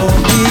 Don't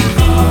be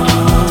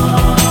cruel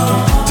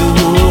to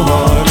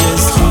heart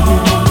is true.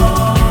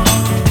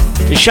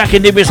 It's Shaq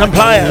and Dibby some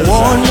players.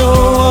 Want no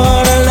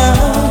other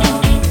love.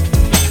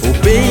 Oh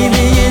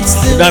baby, it's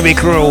still Don't be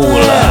cruel.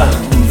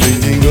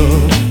 thinking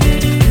of.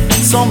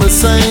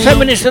 10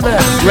 minutes to the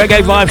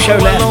Reggae Vibe show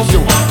left.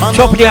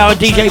 Top of the hour,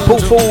 DJ Paul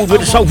Ford with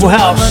the Soulful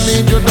House.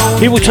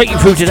 He will take you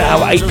through to the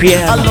hour 8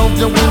 p.m.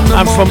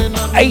 and from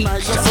 8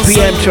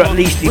 p.m. to at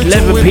least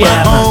 11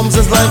 p.m.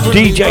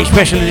 DJ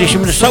Special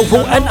Edition with the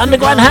Soulful and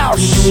Underground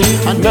House.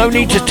 No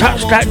need to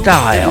touch that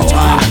dial.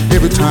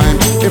 Every time,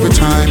 every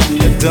time.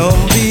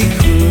 Don't be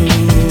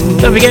cruel.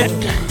 Don't forget,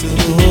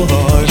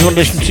 you want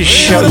to listen to the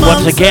show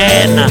once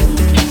again.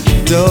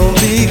 Don't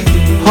be cruel.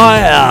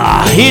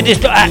 Hi, hear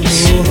this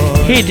Axe,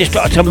 hear this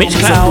Dr.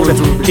 Mixcloud,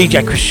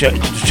 DJ Chris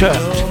Church,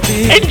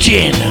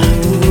 Engine.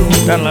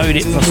 Download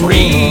it for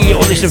free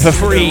or listen for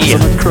free.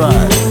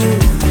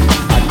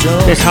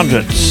 There's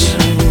hundreds.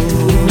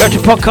 Go to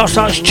podcast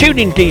sites, tune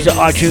in Deezer,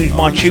 iTunes,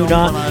 My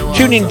Tuner,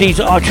 tune in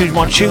Deezer, iTunes,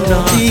 My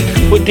Tuner,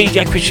 put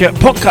DJ Chris Church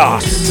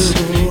Podcasts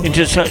into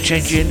the search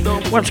engine.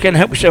 Once again,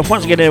 help yourself.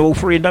 Once again, they're all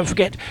free, and don't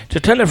forget to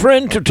tell a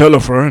friend to tell a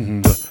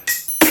friend.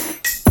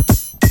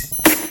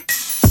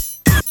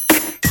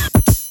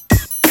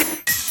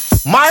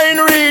 Mind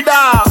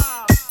reader,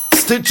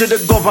 Stitch to the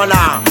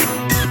governor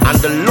and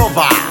the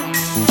lover.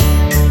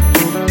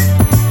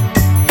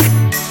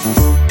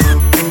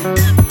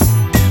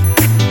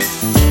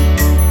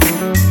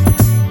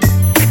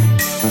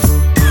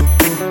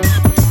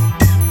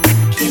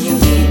 Can you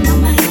read my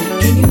mind?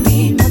 Can you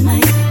read my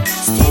mind?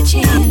 Stitch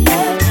in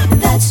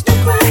love, that's the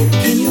crime.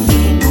 Can you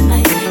read my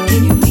mind?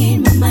 Can you read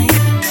my mind?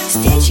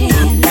 Stitch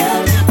in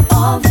love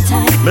all the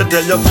time. Me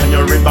tell you, can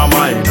you read my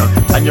mind?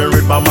 Can you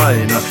read my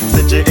mind?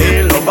 Stitch it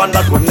in love and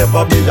that would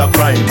never be a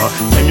crime.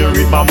 Can you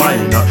read my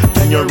mind?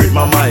 Can you read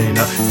my mind?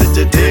 Stitch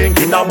it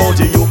thinking about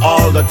you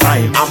all the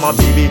time. I'm a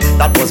baby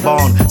that was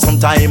born some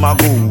time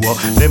ago.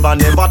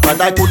 Never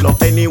thought I could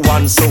love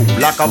anyone so.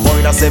 Like a boy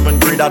in a 7th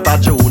grade at a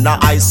junior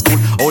high school.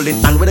 Holding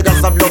hand with the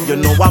girls of love, you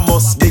know I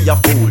must be a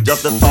fool.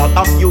 Just the thought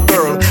of you,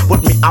 girl,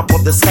 put me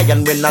above the sky.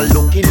 And when I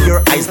look in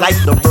your eyes like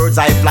the birds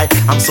I fly,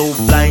 I'm so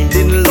blind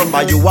in love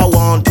by you, I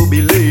want to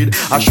be laid.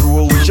 I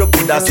sure wish you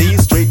could have seen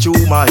straight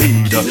through my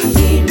head. Can you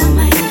read my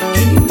mind?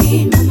 Can you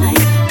read my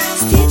mind?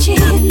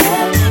 Stitching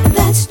love,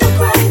 that's the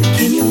crime.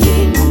 Can you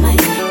read my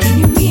mind? Can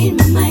you read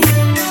my mind?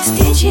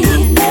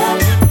 Stitching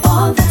love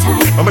all the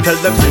time. I'ma tell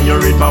them, can you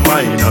read my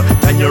mind?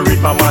 Can you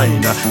read my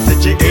mind? That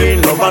you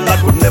ain't love and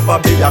that would never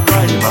be a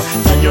crime.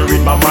 Can you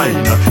read my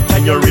mind?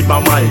 Can you read my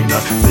mind?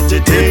 That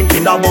you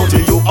thinking about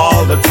you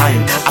all the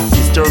time. I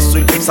kissed your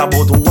sweet lips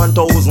about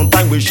 1,000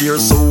 times. We share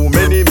so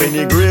many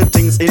great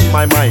things in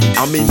my mind.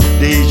 I mean,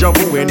 deja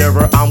vu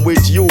whenever I'm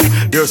with you.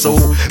 There's so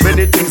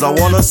many things I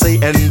wanna say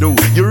and do.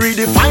 You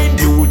redefine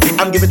beauty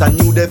and give it a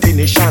new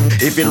definition.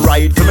 If it's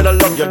right for me to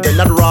love you, then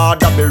I'd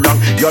rather be wrong.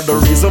 You're the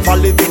reason for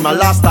living my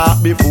last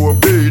thought before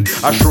bed.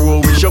 I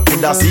sure wish you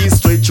could have seen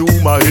straight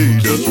through my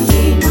head. Can you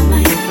read my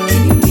mind?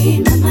 Can you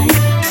read my mind?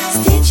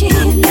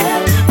 Stitching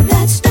love,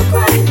 that's the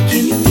crime.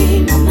 Can you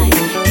read my mind?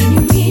 Can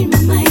you read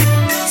my mind?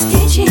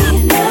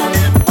 Stitching love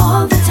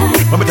all the time.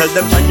 Let me tell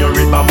them, can you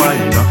read my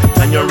mind?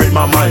 Can you read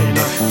my mind?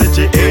 That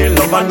you ain't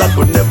love and that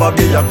could never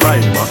be a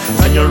crime.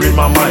 Can you read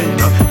my mind?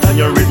 Can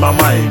you read my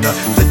mind?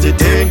 That you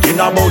thinking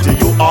about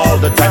you all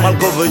the time. I'll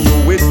cover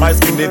you with my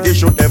skin if you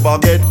should ever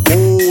get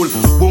cold.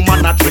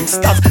 Woman a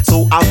tricksters,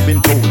 so I've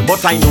been told.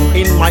 But I know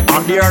in my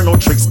heart there are no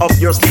tricks up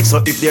your sleeve.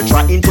 So if they're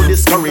trying to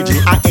discourage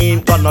me, I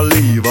ain't gonna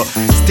leave.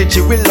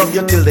 Stitchy will love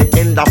you till the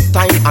end of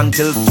time.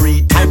 Until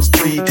 3 times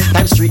 3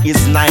 times 3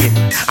 is 9.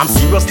 I'm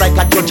serious like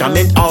a judge, I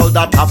meant all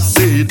that I've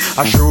said.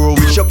 I sure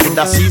wish you could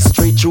have seen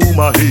straight through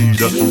my head.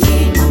 Can you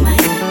read my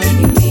mind? Can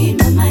you read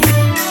my mind?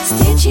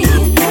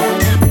 Stitching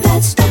love,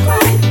 that's the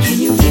crime. Can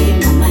you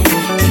read my mind?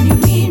 Can you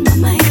read my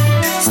mind?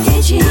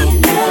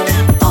 Stitching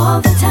love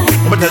all the time.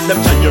 I'ma tell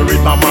them, can you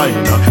read my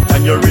mind?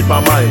 Can you read my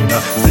mind?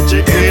 Since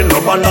you ain't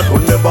love and that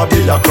could never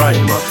be a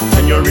crime.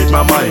 Can you read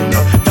my mind?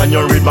 Can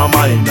you read my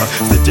mind?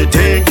 Since you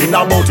thinking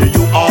about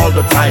you all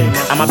the time.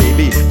 I'm a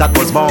baby that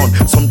was born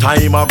some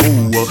time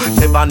ago.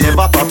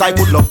 Never thought I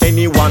could love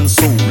anyone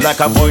so. Like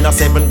a boy in a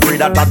 7th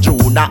grade at a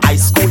junior high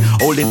school.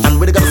 Holding hand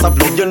with the girls of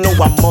love, you know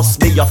I must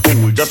be a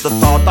fool. Just the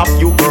thought of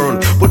you, girl,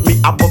 put me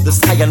above the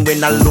sky. And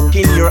when I look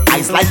in your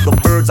eyes like the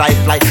birds I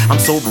fly, I'm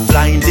so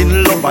blind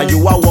in love by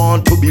you, I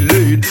want to be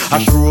laid. I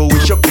sure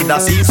wish you could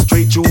have seen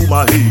straight through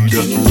my head.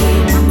 Can you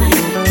read my mind?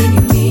 Can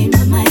you read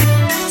my mind?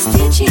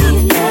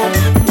 Stitching love,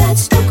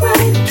 that's the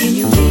crime. Can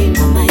you read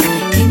my mind?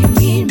 Can you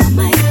read my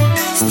mind?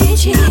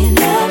 Stitching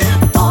love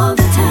all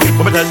the time.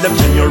 I'ma tell them,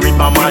 can you read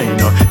my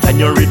mind? Can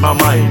you read my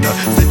mind?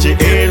 Since you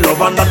ain't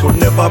love and that could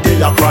never be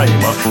a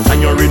crime.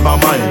 Can you read my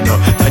mind?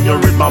 Can you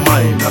read my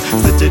mind?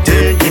 Since you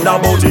thinking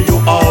about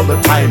you all the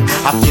time.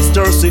 I've kissed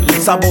your sweet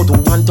lips about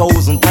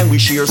 1,000 times. We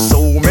share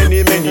so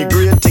many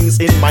great things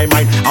in my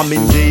mind. I'm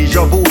in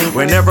deja vu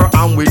whenever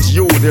I'm with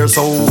you. There's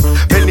so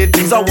many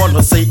things I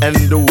wanna say and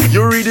do.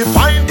 You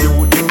redefine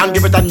beauty and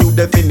give it a new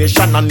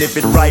definition. And if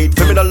it's right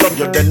for me to love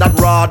you, then I'd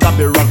rather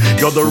be wrong.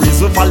 You're the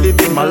reason for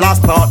living my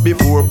last thought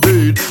before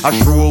bed. I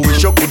sure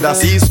wish you could have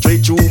seen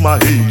straight through my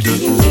head.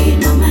 Can you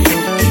read my mind?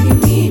 Can you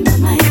read my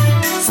mind?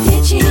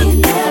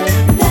 Stitching love,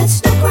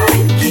 that's the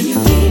crime. Can you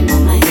read my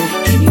mind?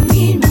 Can you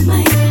read my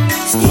mind?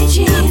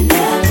 Stitching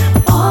love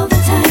all the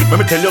time. Let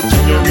me tell you,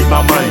 can you read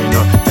my mind?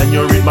 Can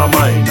you read my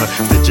mind?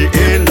 That you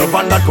ain't love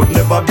and that could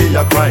never be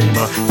a crime.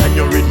 Can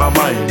you read my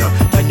mind?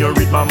 Can you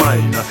read my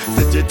mind?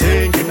 That you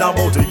thinking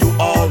about you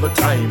all the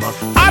time.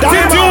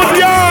 Attitude,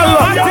 girl!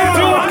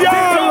 Attitude,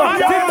 girl!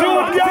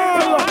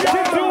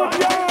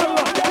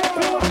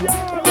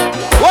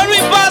 When we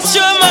pass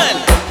through, man,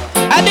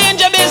 a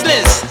danger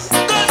business.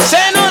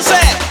 Say no,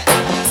 say.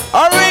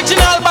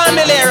 Original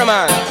bandolero,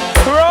 man.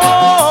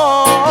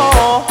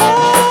 Roll.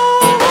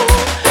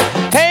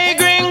 Hey,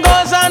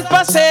 gringos and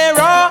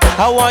pasero,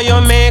 how want you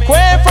make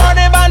way for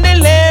the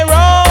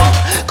bandolero?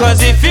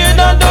 Cause if you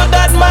don't do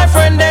that, my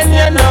friend, then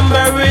your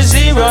number is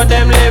 0.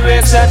 Them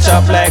lyrics are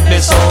chopped like the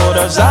sword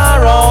of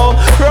Zorro.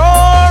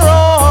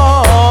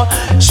 Roll.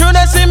 Should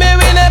I see me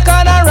win a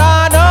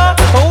Colorado?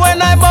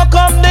 When I buck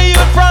up the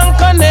youth from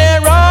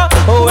Conero.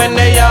 When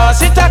they all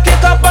sit a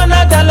kick up and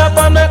a gallop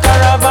on the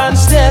caravan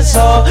stay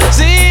so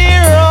 0.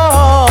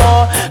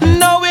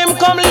 Now him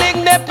come lick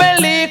the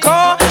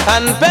Pelico,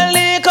 and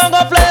Pelico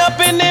go fly up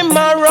in the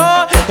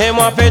marrow. Him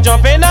want to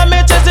jump in and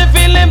me chest, he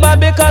feeling bad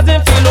because he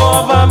feel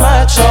over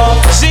macho.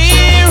 0.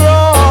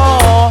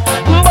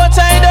 But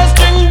I just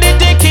drink the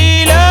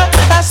tequila.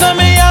 I saw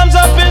me arms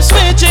up in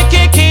sweet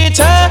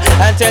chiquita.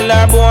 Until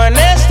her born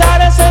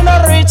started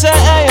senorita,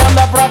 I am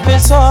the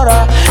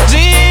professora.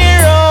 0.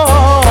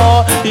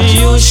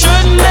 You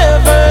should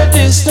never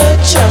diss the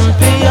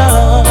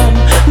champion.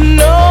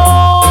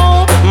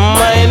 No,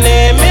 my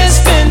name is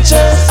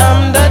Fincher,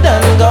 I'm the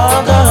Dan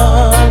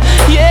Gorgon.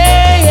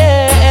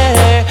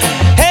 Yeah.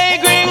 Hey,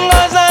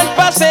 gringos and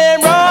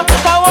pasero,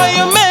 how will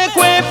you make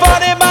way for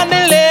the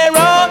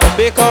bandolero?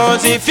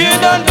 Because if you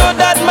don't do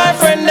that, my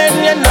friend,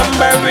 then your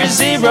number is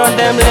 0.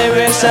 Them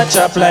lyrics are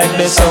chopped like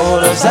the soul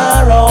of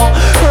Zorro.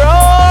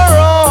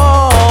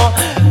 Roll.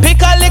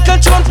 Pick a little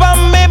tune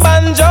from me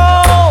banjo.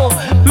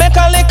 Make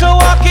a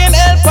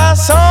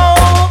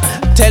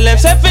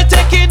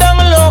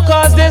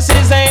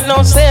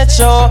don't say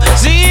so.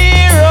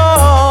 Zero.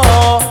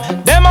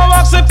 Them a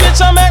wax the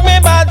picture make me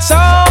bad so.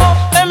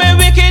 Them me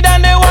wicked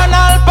and they want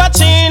Al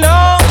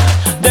Pacino.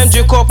 Them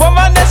drink up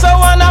over there so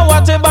wanna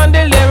what a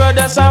bandolero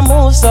that's a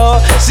move so.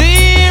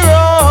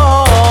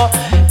 Zero.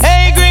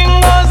 Hey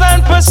gringos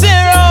and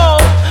Pasero,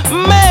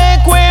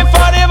 make way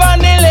for the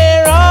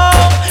bandolero.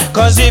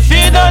 Cause if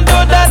you don't do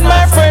that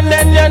my friend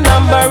then your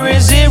number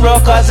is zero.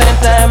 Cause in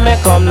time may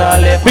come now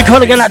left. We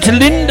gotta get out to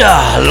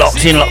Linda,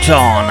 locked in, locked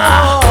on.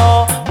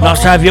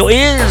 Nice to have your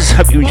ears.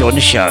 Hope you enjoyed the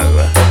show.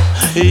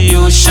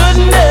 You should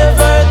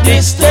never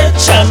diss the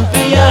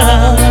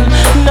champion.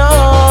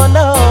 No,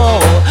 no.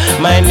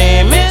 My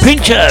name is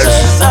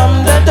Pinchers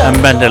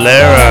and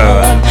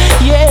Bandolero.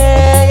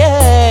 Yeah,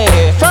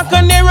 yeah.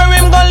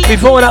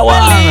 Before that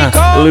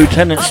one,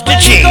 Lieutenant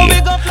Stitchy.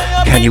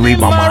 Can you read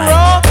my mind?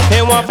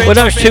 Well,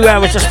 those 2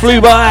 hours just flew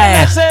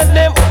by. Just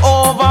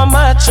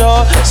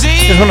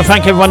want to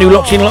thank everyone who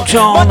locked in, locked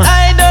on.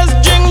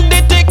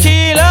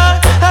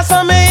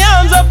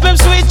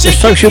 The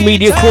social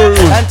media crew,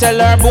 the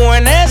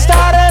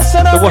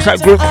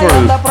WhatsApp group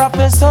crew,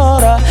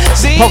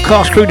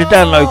 podcast crew, the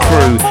download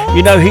crew.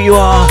 You know who you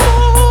are.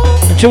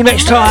 Until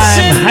next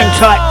time, hang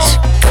tight.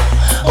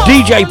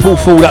 DJ Paul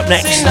Ford up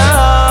next.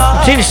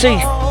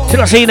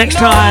 Till I see you next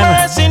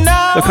time.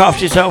 Look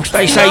after yourself,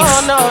 stay safe.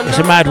 It's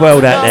a mad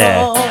world out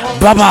there.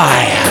 Bye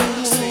bye.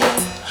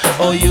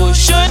 Oh, you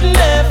should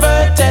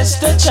never test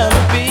the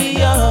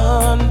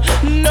champion.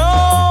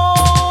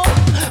 No,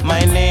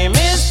 my name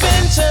is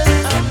Vincent.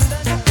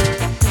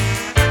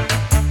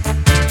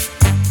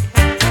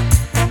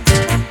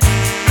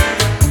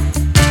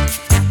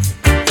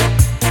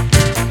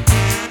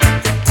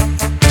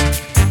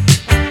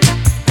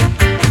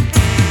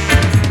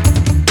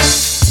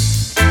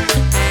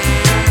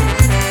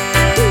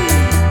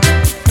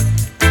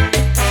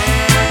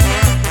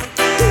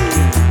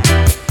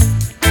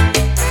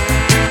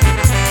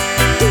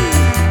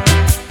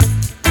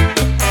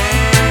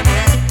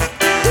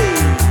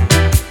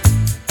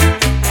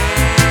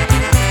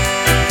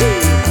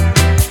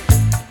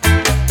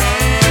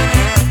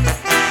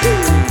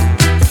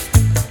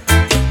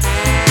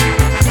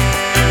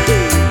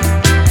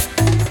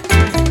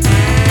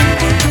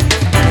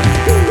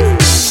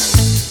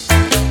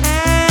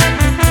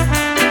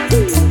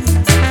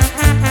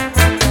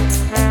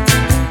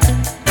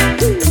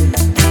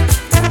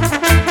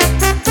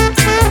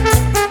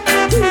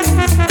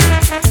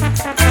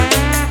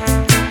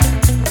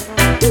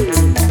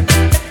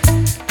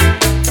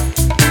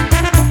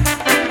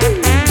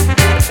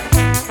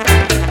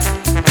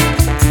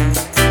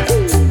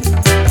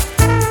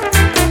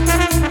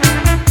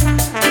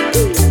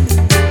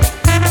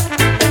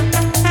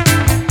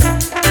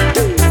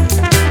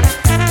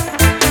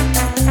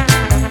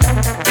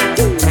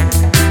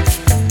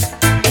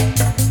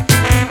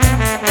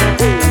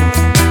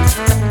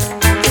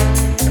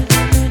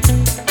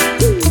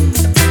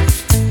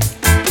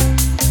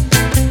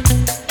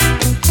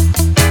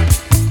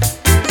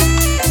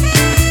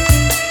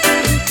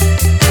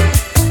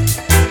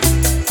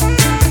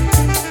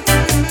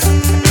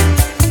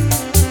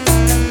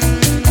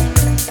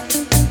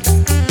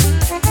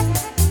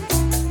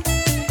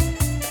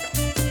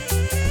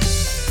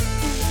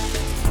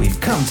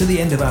 To the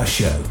end of our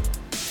show.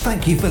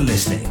 Thank you for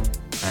listening,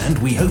 and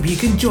we hope you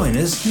can join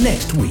us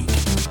next week.